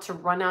about to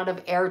run out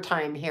of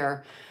airtime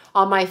here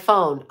on my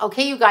phone.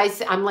 Okay, you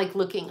guys, I'm like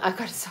looking. I've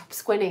got to stop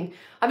squinting.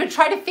 I'm going to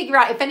try to figure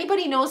out if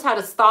anybody knows how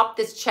to stop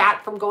this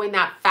chat from going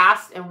that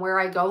fast and where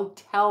I go,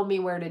 tell me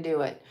where to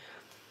do it.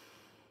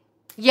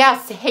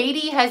 Yes,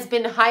 Haiti has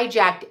been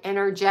hijacked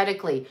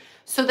energetically.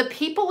 So the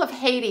people of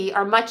Haiti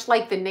are much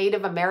like the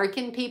Native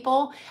American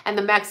people and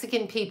the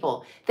Mexican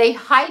people. They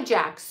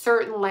hijack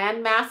certain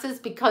land masses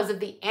because of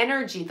the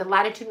energy, the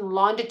latitude and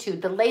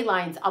longitude, the ley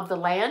lines of the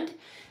land.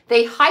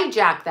 They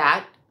hijack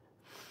that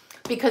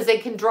because they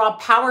can draw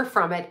power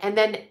from it. And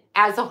then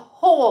as a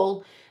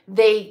whole,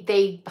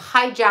 they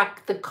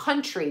hijack the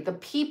country, the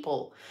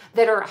people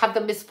that have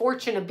the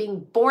misfortune of being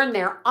born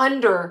there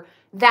under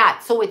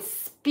that. So it's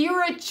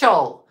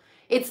spiritual.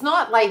 It's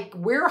not like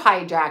we're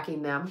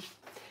hijacking them.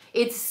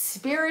 It's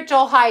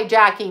spiritual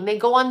hijacking. They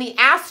go on the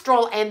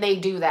astral and they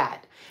do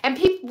that. And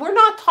we're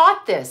not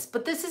taught this,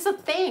 but this is a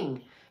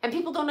thing. And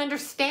people don't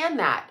understand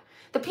that.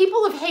 The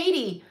people of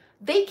Haiti,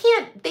 they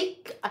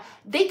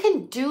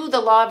can do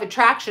the law of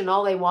attraction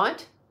all they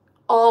want.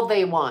 All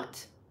they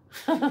want.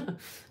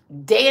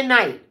 Day and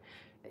night.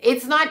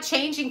 It's not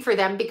changing for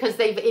them because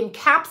they've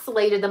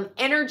encapsulated them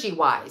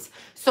energy-wise.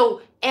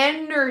 So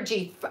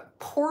energy,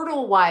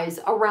 portal-wise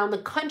around the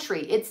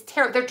country, it's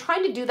terrible. They're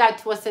trying to do that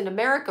to us in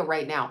America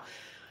right now.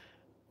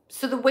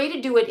 So the way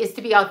to do it is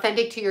to be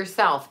authentic to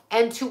yourself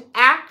and to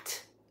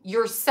act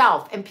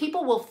yourself, and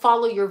people will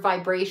follow your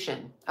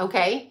vibration,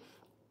 okay?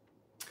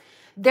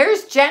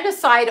 There's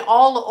genocide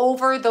all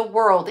over the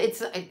world.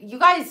 It's, you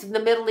guys in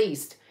the Middle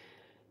East,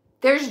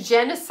 there's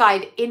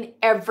genocide in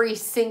every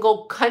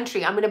single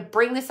country. I'm going to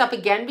bring this up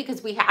again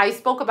because I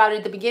spoke about it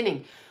at the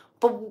beginning.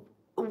 But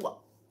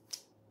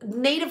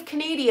Native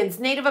Canadians,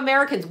 Native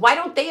Americans, why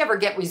don't they ever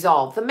get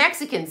resolved? The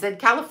Mexicans and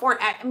California,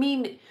 I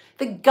mean,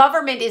 the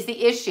government is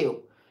the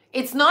issue.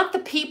 It's not the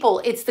people,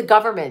 it's the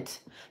government.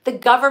 The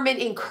government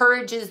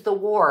encourages the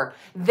war.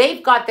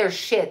 They've got their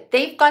shit.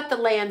 They've got the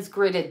lands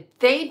gridded.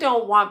 They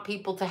don't want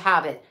people to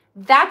have it.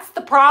 That's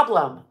the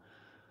problem.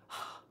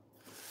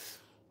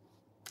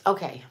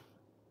 Okay.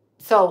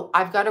 So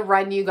I've got to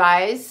run, you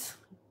guys.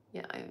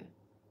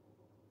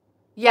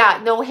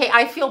 Yeah, no, hey,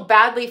 I feel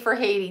badly for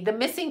Haiti. The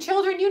missing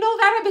children, you know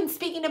that? I've been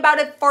speaking about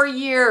it for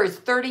years,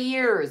 30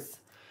 years.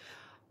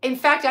 In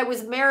fact, I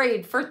was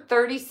married for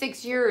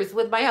 36 years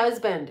with my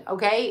husband,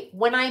 okay?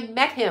 When I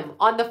met him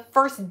on the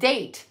first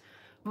date,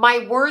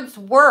 my words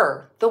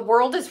were, the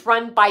world is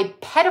run by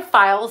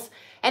pedophiles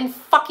and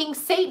fucking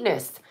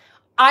Satanists.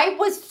 I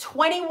was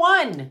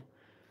 21,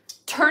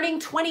 turning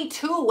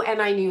 22,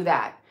 and I knew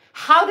that.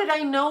 How did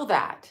I know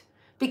that?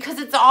 Because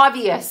it's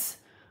obvious.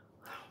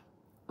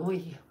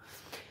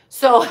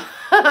 So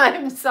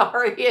I'm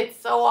sorry,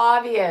 it's so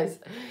obvious.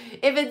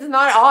 If it's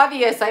not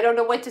obvious, I don't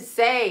know what to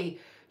say.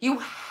 You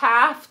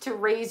have to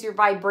raise your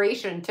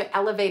vibration to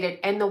elevate it.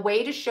 And the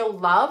way to show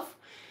love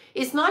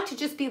is not to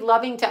just be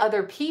loving to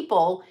other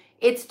people.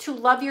 It's to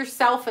love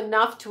yourself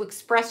enough to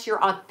express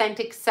your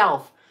authentic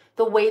self,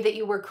 the way that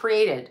you were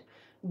created.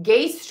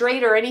 Gay,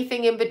 straight, or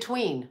anything in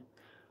between.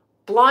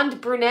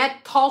 Blonde,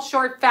 brunette, tall,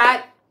 short,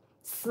 fat,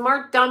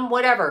 smart, dumb,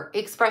 whatever.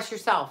 Express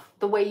yourself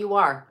the way you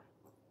are.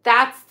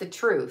 That's the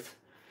truth.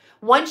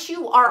 Once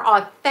you are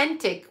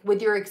authentic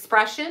with your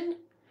expression,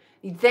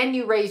 then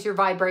you raise your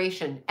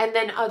vibration, and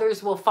then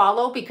others will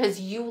follow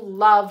because you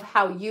love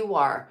how you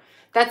are.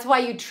 That's why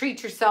you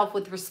treat yourself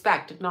with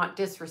respect, not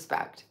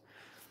disrespect.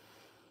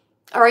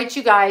 All right,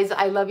 you guys,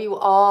 I love you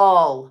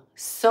all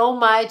so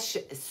much,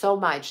 so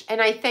much.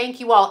 And I thank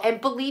you all.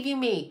 And believe you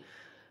me,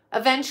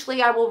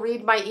 eventually I will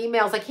read my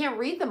emails. I can't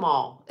read them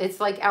all.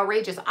 It's like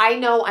outrageous. I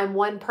know I'm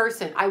one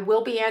person. I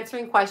will be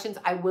answering questions.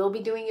 I will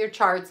be doing your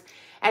charts.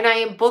 And I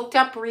am booked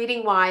up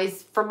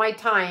reading-wise for my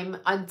time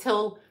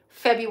until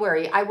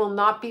February. I will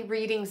not be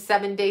reading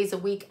 7 days a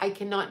week. I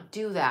cannot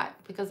do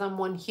that because I'm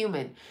one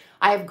human.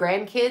 I have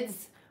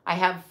grandkids. I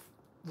have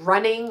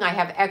running. I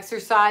have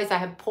exercise. I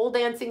have pole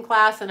dancing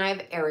class. And I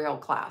have aerial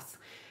class.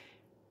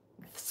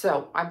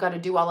 So I've got to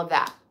do all of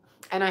that.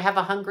 And I have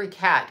a hungry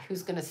cat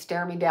who's going to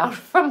stare me down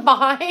from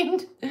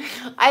behind.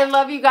 I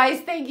love you guys.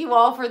 Thank you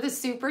all for the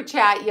super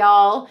chat,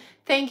 y'all.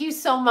 Thank you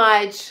so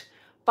much.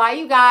 Bye,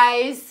 you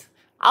guys.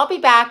 I'll be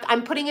back.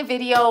 I'm putting a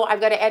video.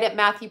 I've got to edit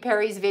Matthew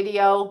Perry's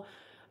video.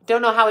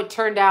 Don't know how it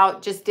turned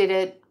out. Just did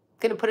it.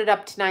 Going to put it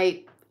up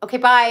tonight. Okay,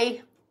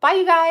 bye. Bye,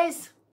 you guys.